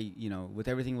 With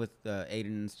everything with Aiden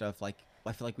and stuff, like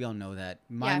I feel like we all know that.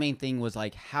 My main thing was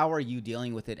like, how are you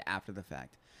dealing with it after the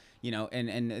fact? You know,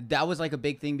 and that was like a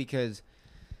big thing because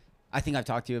I think I've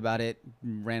talked to you about it.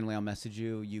 Randomly, I'll message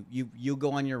you. You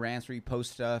go on your rants where you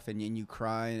post stuff and you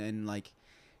cry, and like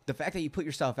the fact that you put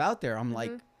yourself out there, I'm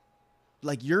like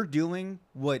you're doing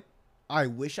what I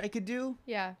wish I could do.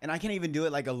 Yeah. And I can't even do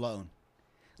it like alone.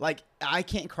 Like I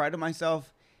can't cry to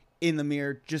myself in the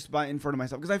mirror just in front of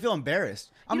myself because I feel embarrassed.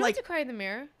 I'm like, have to cry in the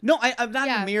mirror. No, I'm not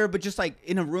in the mirror, but just like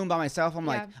in a room by myself. I'm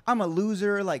like, I'm a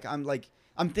loser.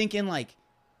 I'm thinking like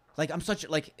I'm such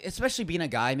like, especially being a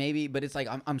guy maybe, but it's like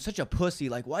I'm such a pussy.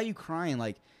 Like, why are you crying?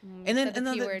 Like, and then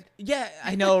the P word. Yeah,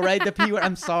 I know, right? The P word.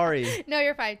 I'm sorry. No,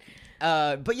 you're fine.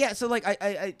 But yeah, so like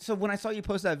so when I saw you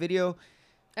post that video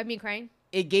of me crying,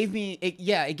 it gave me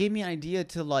an idea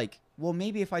to like, well,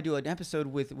 maybe if I do an episode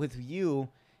with you,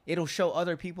 it'll show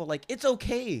other people like it's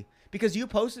okay, because you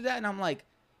posted that and I'm like,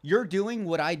 you're doing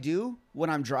what I do when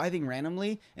I'm driving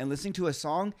randomly and listening to a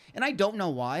song, and I don't know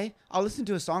why. I'll listen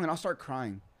to a song and I'll start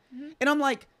crying. Mm-hmm. And I'm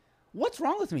like, what's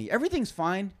wrong with me? Everything's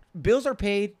fine. Bills are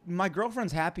paid. My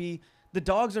girlfriend's happy. The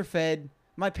dogs are fed.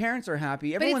 My parents are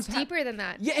happy. Everyone's but it's deeper than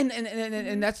that. Yeah,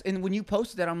 and that's, and when you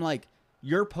posted that, I'm like,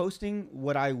 you're posting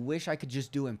what I wish I could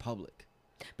just do in public.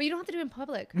 But you don't have to do it in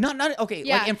public. Not okay.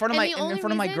 Yeah. Like in front of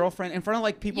my girlfriend, in front of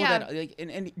like people that like,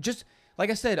 and just like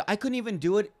I said, I couldn't even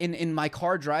do it in my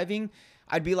car driving.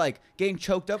 I'd be like getting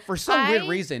choked up for some weird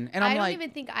reason, and I don't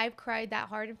even think I've cried that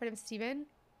hard in front of Steven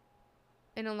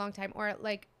in a long time, or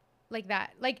like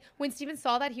that. Like when Steven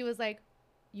saw that, he was like,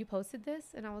 "You posted this,"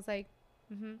 and I was like,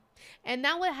 Mm-hmm. And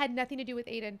that one had nothing to do with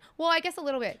Aiden. Well, I guess a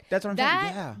little bit. That's what I'm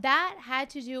saying. Yeah. That had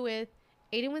to do with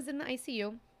Aiden was in the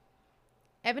ICU.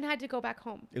 Evan had to go back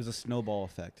home. It was a snowball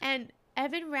effect. And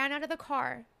Evan ran out of the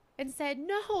car and said,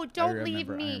 "No, don't leave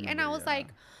me." And I was like,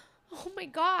 "Oh my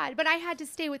God." But I had to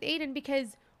stay with Aiden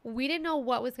because we didn't know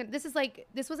what was going to,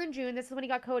 this was in June. This is when he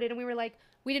got coded. And we were like,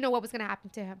 we didn't know what was going to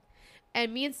happen to him.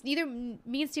 And me and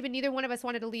Steven, neither one of us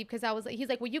wanted to leave because I was like, he's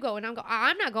like, "Well, you go." And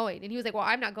I'm not going. And he was like, "Well,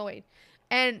 I'm not going."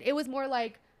 And it was more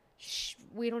like,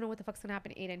 we don't know what the fuck's going to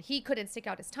happen to Aiden. He couldn't stick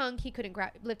out his tongue. He couldn't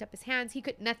lift up his hands. He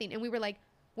could nothing. And we were like,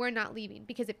 we're not leaving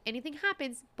because if anything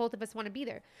happens, both of us want to be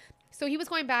there. So he was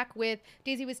going back with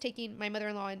Daisy was taking my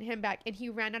mother-in-law and him back, and he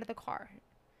ran out of the car.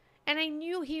 And I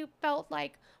knew he felt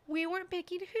like we weren't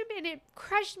picking him, and it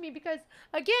crushed me because,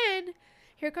 again,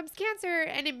 here comes cancer,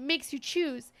 and it makes you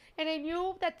choose. And I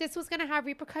knew that this was going to have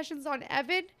repercussions on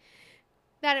Evan,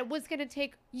 that it was going to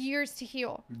take years to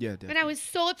heal. Yeah, definitely. And I was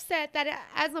so upset that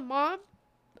as a mom,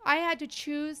 I had to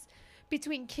choose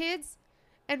between kids.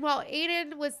 And while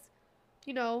Aiden was,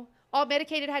 you know, all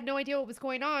medicated, had no idea what was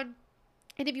going on.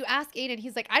 And if you ask Aiden,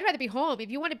 he's like, "I'd rather be home. If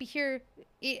you want to be here,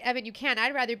 Evan, you can.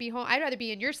 I'd rather be home. I'd rather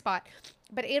be in your spot."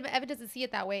 But Evan doesn't see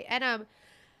it that way. And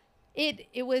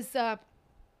it was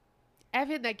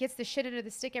Evan that gets the shit into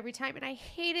the stick every time. And I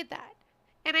hated that.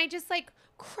 And I just like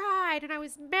cried and I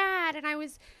was mad and I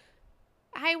was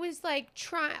like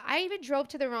trying. I even drove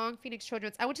to the wrong Phoenix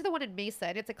Children's. I went to the one in Mesa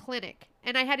and it's a clinic.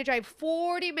 And I had to drive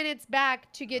 40 minutes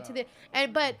back to get to the,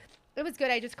 but it was good.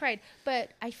 I just cried.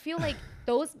 But I feel like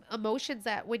those emotions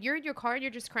that when you're in your car and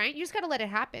you're just crying, you just got to let it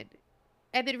happen.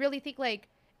 And then really think like,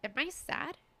 am I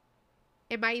sad?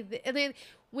 And then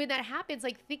when that happens,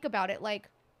 like think about it. Like,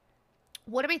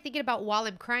 what am I thinking about while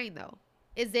I'm crying though?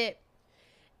 Is it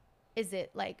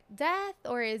like death,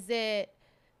 or is it,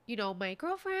 you know, my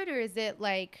girlfriend, or is it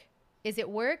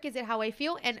work? Is it how I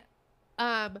feel? And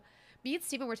me and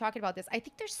Steven were talking about this. I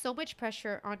think there's so much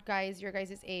pressure on guys your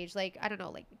guys' age. Like, I don't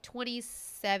know, like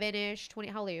 27-ish, 20,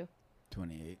 how old are you?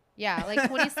 28. Yeah, like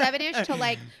 27-ish to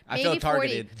like maybe I feel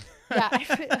targeted. 40. Yeah,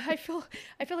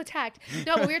 I feel attacked.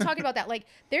 No, but we were talking about that. Like,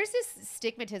 there's this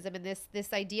stigmatism and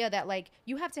this idea that like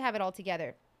you have to have it all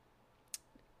together.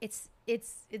 It's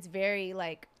very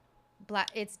like black.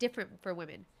 It's different for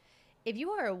women. If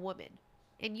you are a woman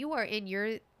and you are in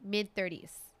your mid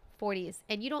 30s, 40s,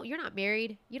 and you're not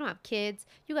married, you don't have kids,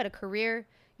 you got a career,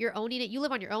 you're owning it, you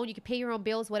live on your own, you can pay your own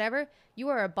bills, whatever, you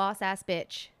are a boss ass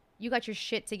bitch. You got your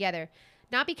shit together.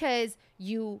 Not because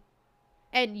you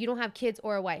don't have kids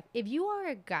or a wife. If you are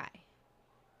a guy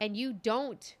and you're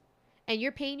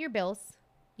paying your bills,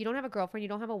 you don't have a girlfriend, you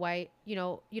don't have a wife, you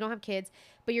know, you don't have kids,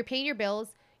 but you're paying your bills,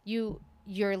 you're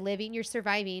living, you're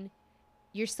surviving,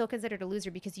 you're still considered a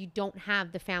loser because you don't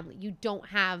have the family. You don't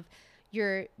have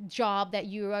your job that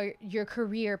you are, your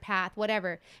career path,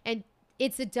 whatever. And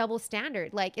it's a double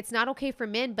standard. Like, it's not okay for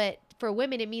men, but for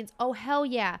women, it means, oh, hell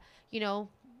yeah. You know,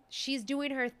 she's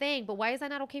doing her thing, but why is that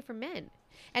not okay for men?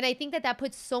 And I think that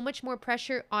puts so much more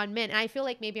pressure on men. And I feel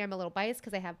like maybe I'm a little biased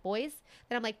because I have boys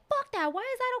that I'm like, fuck that. Why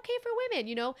is that okay for women?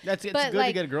 You know, it's good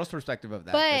to get a girl's perspective of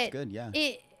that. That's good. Yeah.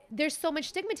 There's so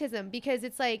much stigmatism because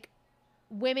it's like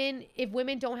if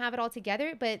women don't have it all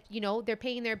together, but you know, they're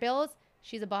paying their bills,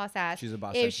 she's a boss ass. She's a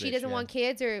boss ass. If she doesn't want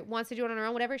kids or wants to do it on her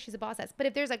own, whatever, she's a boss ass. But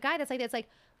if there's a guy that's like that, it's like,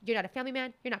 you're not a family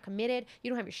man, you're not committed, you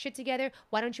don't have your shit together,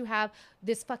 why don't you have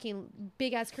this fucking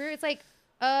big ass career? It's like,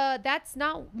 that's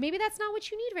not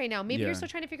what you need right now. Maybe you're still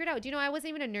trying to figure it out. Do you know I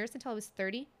wasn't even a nurse until I was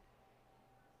 30?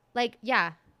 Like,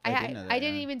 yeah. I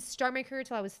didn't even start my career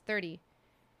until I was 30.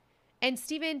 And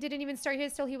Steven didn't even start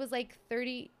his till he was like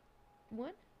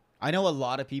 31. I know a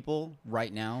lot of people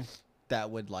right now that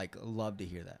would like love to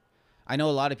hear that. I know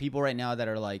a lot of people right now that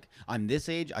are like, I'm this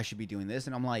age, I should be doing this.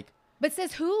 And I'm like, but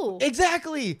says who?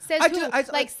 Exactly. Says who?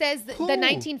 Says the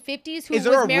 1950s who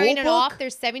was marrying it off their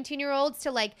 17-year-olds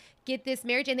to like get this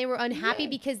marriage, and they were unhappy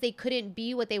because they couldn't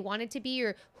be what they wanted to be,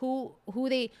 or who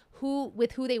they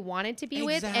wanted to be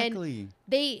with, and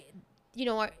they, you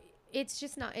know, it's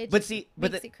just not. It makes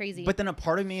it crazy. But then a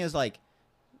part of me is like,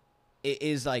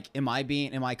 am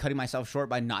I cutting myself short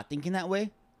by not thinking that way?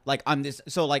 Like, I'm this,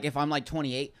 so like if I'm like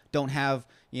 28, don't have,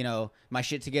 you know, my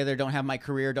shit together, don't have my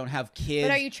career, don't have kids.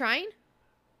 But are you trying?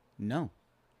 No.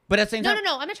 But at the same time.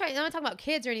 No. I'm not trying. I'm not talking about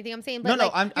kids or anything. I'm saying, but no,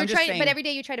 like, I'm just saying. But every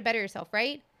day you try to better yourself,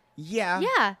 right? Yeah.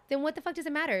 Yeah. Then what the fuck does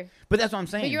it matter? But that's what I'm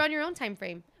saying. But you're on your own time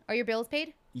frame. Are your bills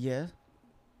paid? Yeah.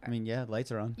 I mean, yeah,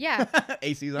 lights are on. Yeah.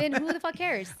 AC's on. Then who the fuck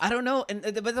cares? I don't know.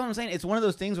 But that's what I'm saying. It's one of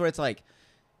those things where it's like,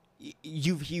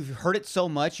 you've heard it so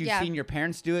much. You've seen your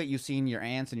parents do it. You've seen your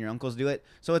aunts and your uncles do it.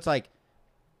 So it's like,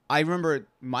 I remember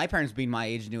my parents being my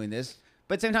age doing this,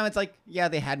 But at the same time, it's like, yeah,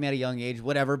 they had me at a young age,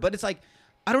 whatever. But it's like,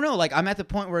 I don't know. Like, I'm at the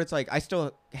point where it's like, I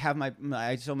still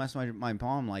mess with my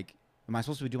mom. Like, am I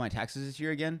supposed to do my taxes this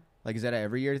year again? Like, is that an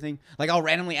every year thing? Like, I'll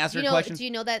randomly ask her questions. Do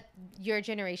you know that your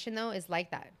generation, though, is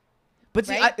like that? But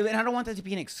see, right? I don't want that to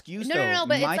be an excuse, though. No,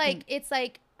 but it's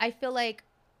like, I feel like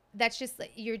that's just,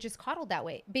 like, you're just coddled that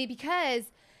way. Because,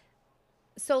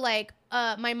 so, like,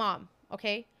 my mom,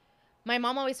 okay? My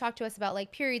mom always talked to us about,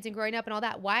 like, periods and growing up and all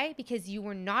that. Why? Because you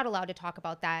were not allowed to talk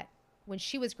about that when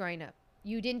she was growing up.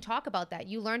 You didn't talk about that.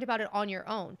 You learned about it on your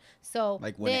own. So,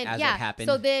 like, when it happened.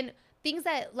 So then things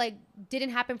that, like,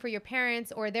 didn't happen for your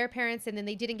parents or their parents, and then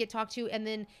they didn't get talked to, and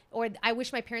then, or I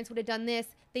wish my parents would have done this,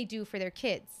 they do for their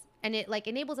kids. And it, like,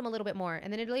 enables them a little bit more,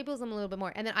 and then it enables them a little bit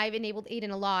more, and then I've enabled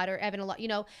Aiden a lot, or Evan a lot, you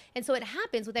know. And so it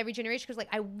happens with every generation, because, like,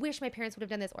 I wish my parents would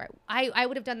have done this, or I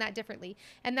would have done that differently,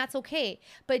 and that's okay.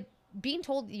 But being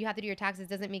told you have to do your taxes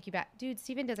doesn't make you bad. Dude,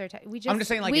 Steven does our taxes. I'm just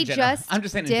saying, like,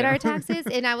 did our taxes,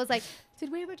 and I was like,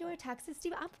 did we ever do our taxes,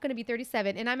 Steven? I'm gonna be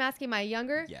 37, and I'm asking my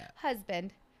younger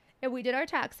husband. And we did our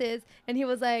taxes, and he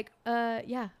was like,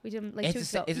 yeah, we did them like 2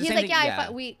 weeks ago. He's like, yeah,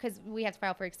 because we have to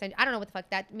file for extension. I don't know what the fuck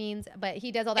that means, but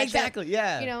he does all that exactly, shit,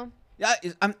 yeah. You know? Yeah,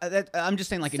 I'm just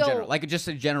saying, like, in general. Like, just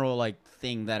a general, like,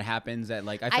 thing that happens that,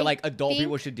 like, I feel like adult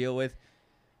people should deal with.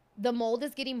 The mold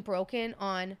is getting broken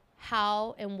on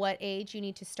how and what age you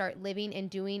need to start living and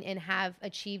doing and have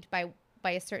achieved by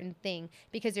a certain thing,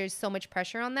 because there's so much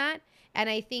pressure on that. And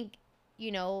I think,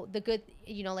 you know, the good,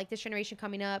 you know, like, this generation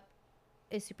coming up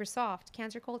is super soft,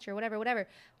 cancer culture, whatever.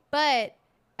 But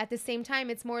at the same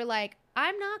time, it's more like,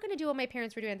 I'm not going to do what my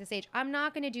parents were doing at this age. I'm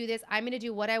not going to do this. I'm going to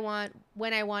do what I want,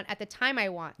 when I want, at the time I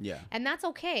want. Yeah. And that's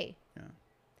okay. Yeah.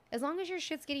 As long as your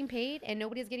shit's getting paid and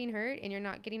nobody's getting hurt and you're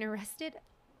not getting arrested,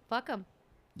 fuck them.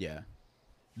 Yeah.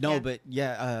 No, but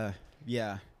yeah.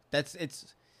 It's.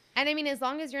 And I mean, as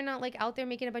long as you're not, like, out there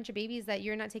making a bunch of babies that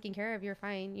you're not taking care of, you're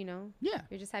fine, you know? Yeah.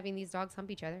 You're just having these dogs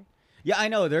hump each other. Yeah, I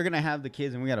know. They're going to have the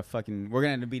kids, and we're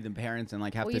going to be the parents and,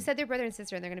 like, have to. Well, you said they're brother and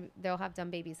sister, and they'll have dumb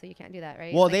babies, so you can't do that,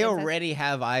 right? Well, like, they already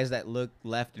have eyes that look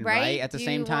left and right at the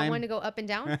same time. Do you want one to go up and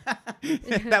down?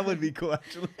 That would be cool,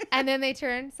 actually. And then they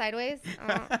turn sideways?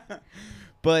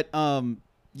 But,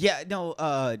 yeah,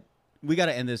 no, we got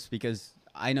to end this because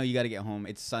I know you got to get home.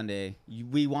 It's Sunday.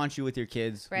 We want you with your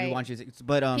kids. Right. We want you.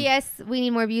 But P.S. We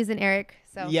need more views than Eric.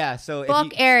 So yeah. So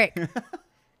book Eric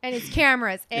and his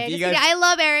cameras. And I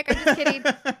love Eric. I'm just kidding.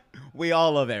 We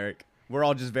all love Eric. We're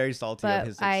all just very salty of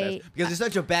his success because he's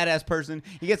such a badass person.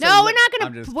 He gets. No,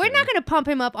 we're not gonna pump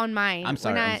him up on mine. I'm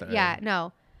sorry. I'm sorry. Yeah,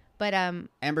 no. But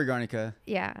Amber Garnica.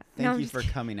 Yeah. Thank you for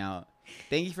coming out.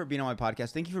 Thank you for being on my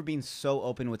podcast. Thank you for being so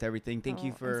open with everything. Thank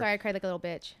you for. I'm sorry, I cried like a little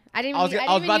bitch. I didn't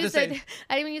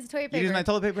even use the toilet paper. You use my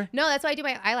toilet paper? No, that's why I do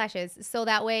my eyelashes. So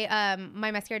that way,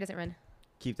 my mascara doesn't run.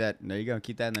 Keep that. There you go.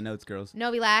 Keep that in the notes, girls.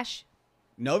 Novi Lash.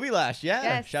 Novi Lash, yeah.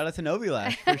 Yes. Shout out to Novi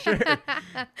Lash for sure.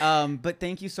 But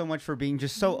thank you so much for being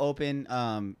just so open.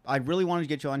 I really wanted to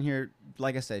get you on here,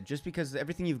 like I said, just because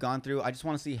everything you've gone through. I just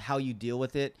want to see how you deal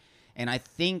with it, and I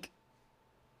think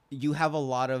you have a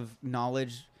lot of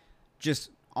knowledge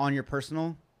just on your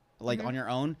personal, like on your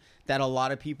own, that a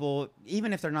lot of people,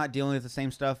 even if they're not dealing with the same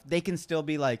stuff, they can still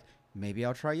be like, maybe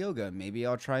I'll try yoga, maybe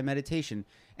I'll try meditation,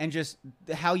 and just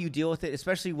how you deal with it,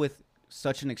 especially with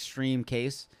such an extreme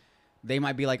case. They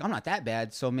might be like, I'm not that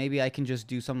bad, so maybe I can just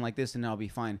do something like this and I'll be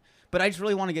fine. But I just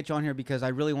really want to get you on here because I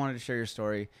really wanted to share your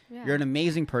story. Yeah. You're an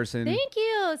amazing person. Thank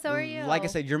you. So are you. Like I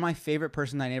said, you're my favorite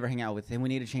person that I never hang out with, and we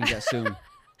need to change that soon.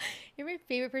 You're my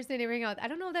favorite person to ever hang out with. I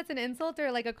don't know if that's an insult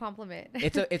or like a compliment.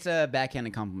 It's a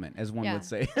backhanded compliment, as one would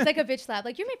say. It's like a bitch slap.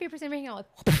 Like, you're my favorite person to ever hang out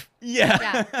with.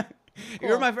 Yeah. Cool.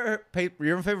 You're my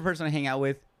favorite person to hang out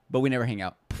with, but we never hang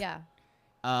out. Yeah.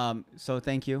 So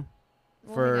thank you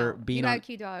for being on. You got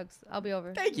cute dogs. I'll be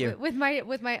over. Thank you. With my I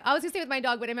was gonna say with my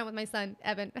dog, but I meant with my son,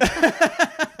 Evan.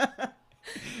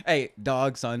 Hey,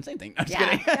 dog, son, same thing. I'm just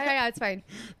kidding. Yeah, it's fine.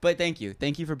 But thank you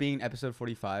for being episode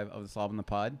 45 of the Slob on the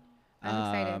Pod. I'm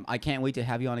excited. I can't wait to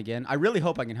have you on again. I really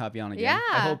hope I can have you on again. Yeah.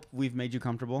 I hope we've made you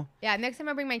comfortable. Yeah. Next time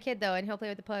I'll bring my kid though, and he'll play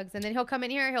with the pugs, and then he'll come in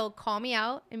here, he'll call me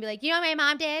out, and be like, "You know what my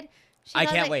mom did?" I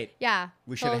can't wait. Yeah.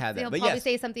 We should have had that. He'll but probably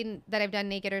say something that I've done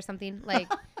naked or something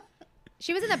like.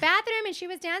 She was in the bathroom and she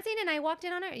was dancing and I walked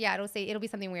in on her. Yeah, it'll be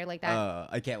something weird like that.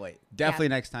 I can't wait. Definitely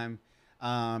next time.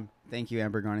 Thank you,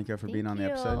 Amber Garnica, for being on the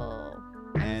episode.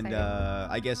 And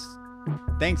I guess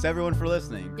thanks everyone for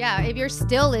listening. Yeah, if you're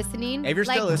still listening,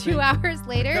 2 hours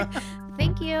later,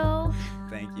 thank you.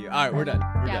 Thank you. All right, we're done.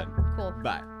 We're done. Cool.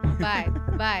 Bye.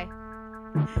 Bye.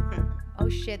 Oh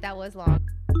shit, that was long.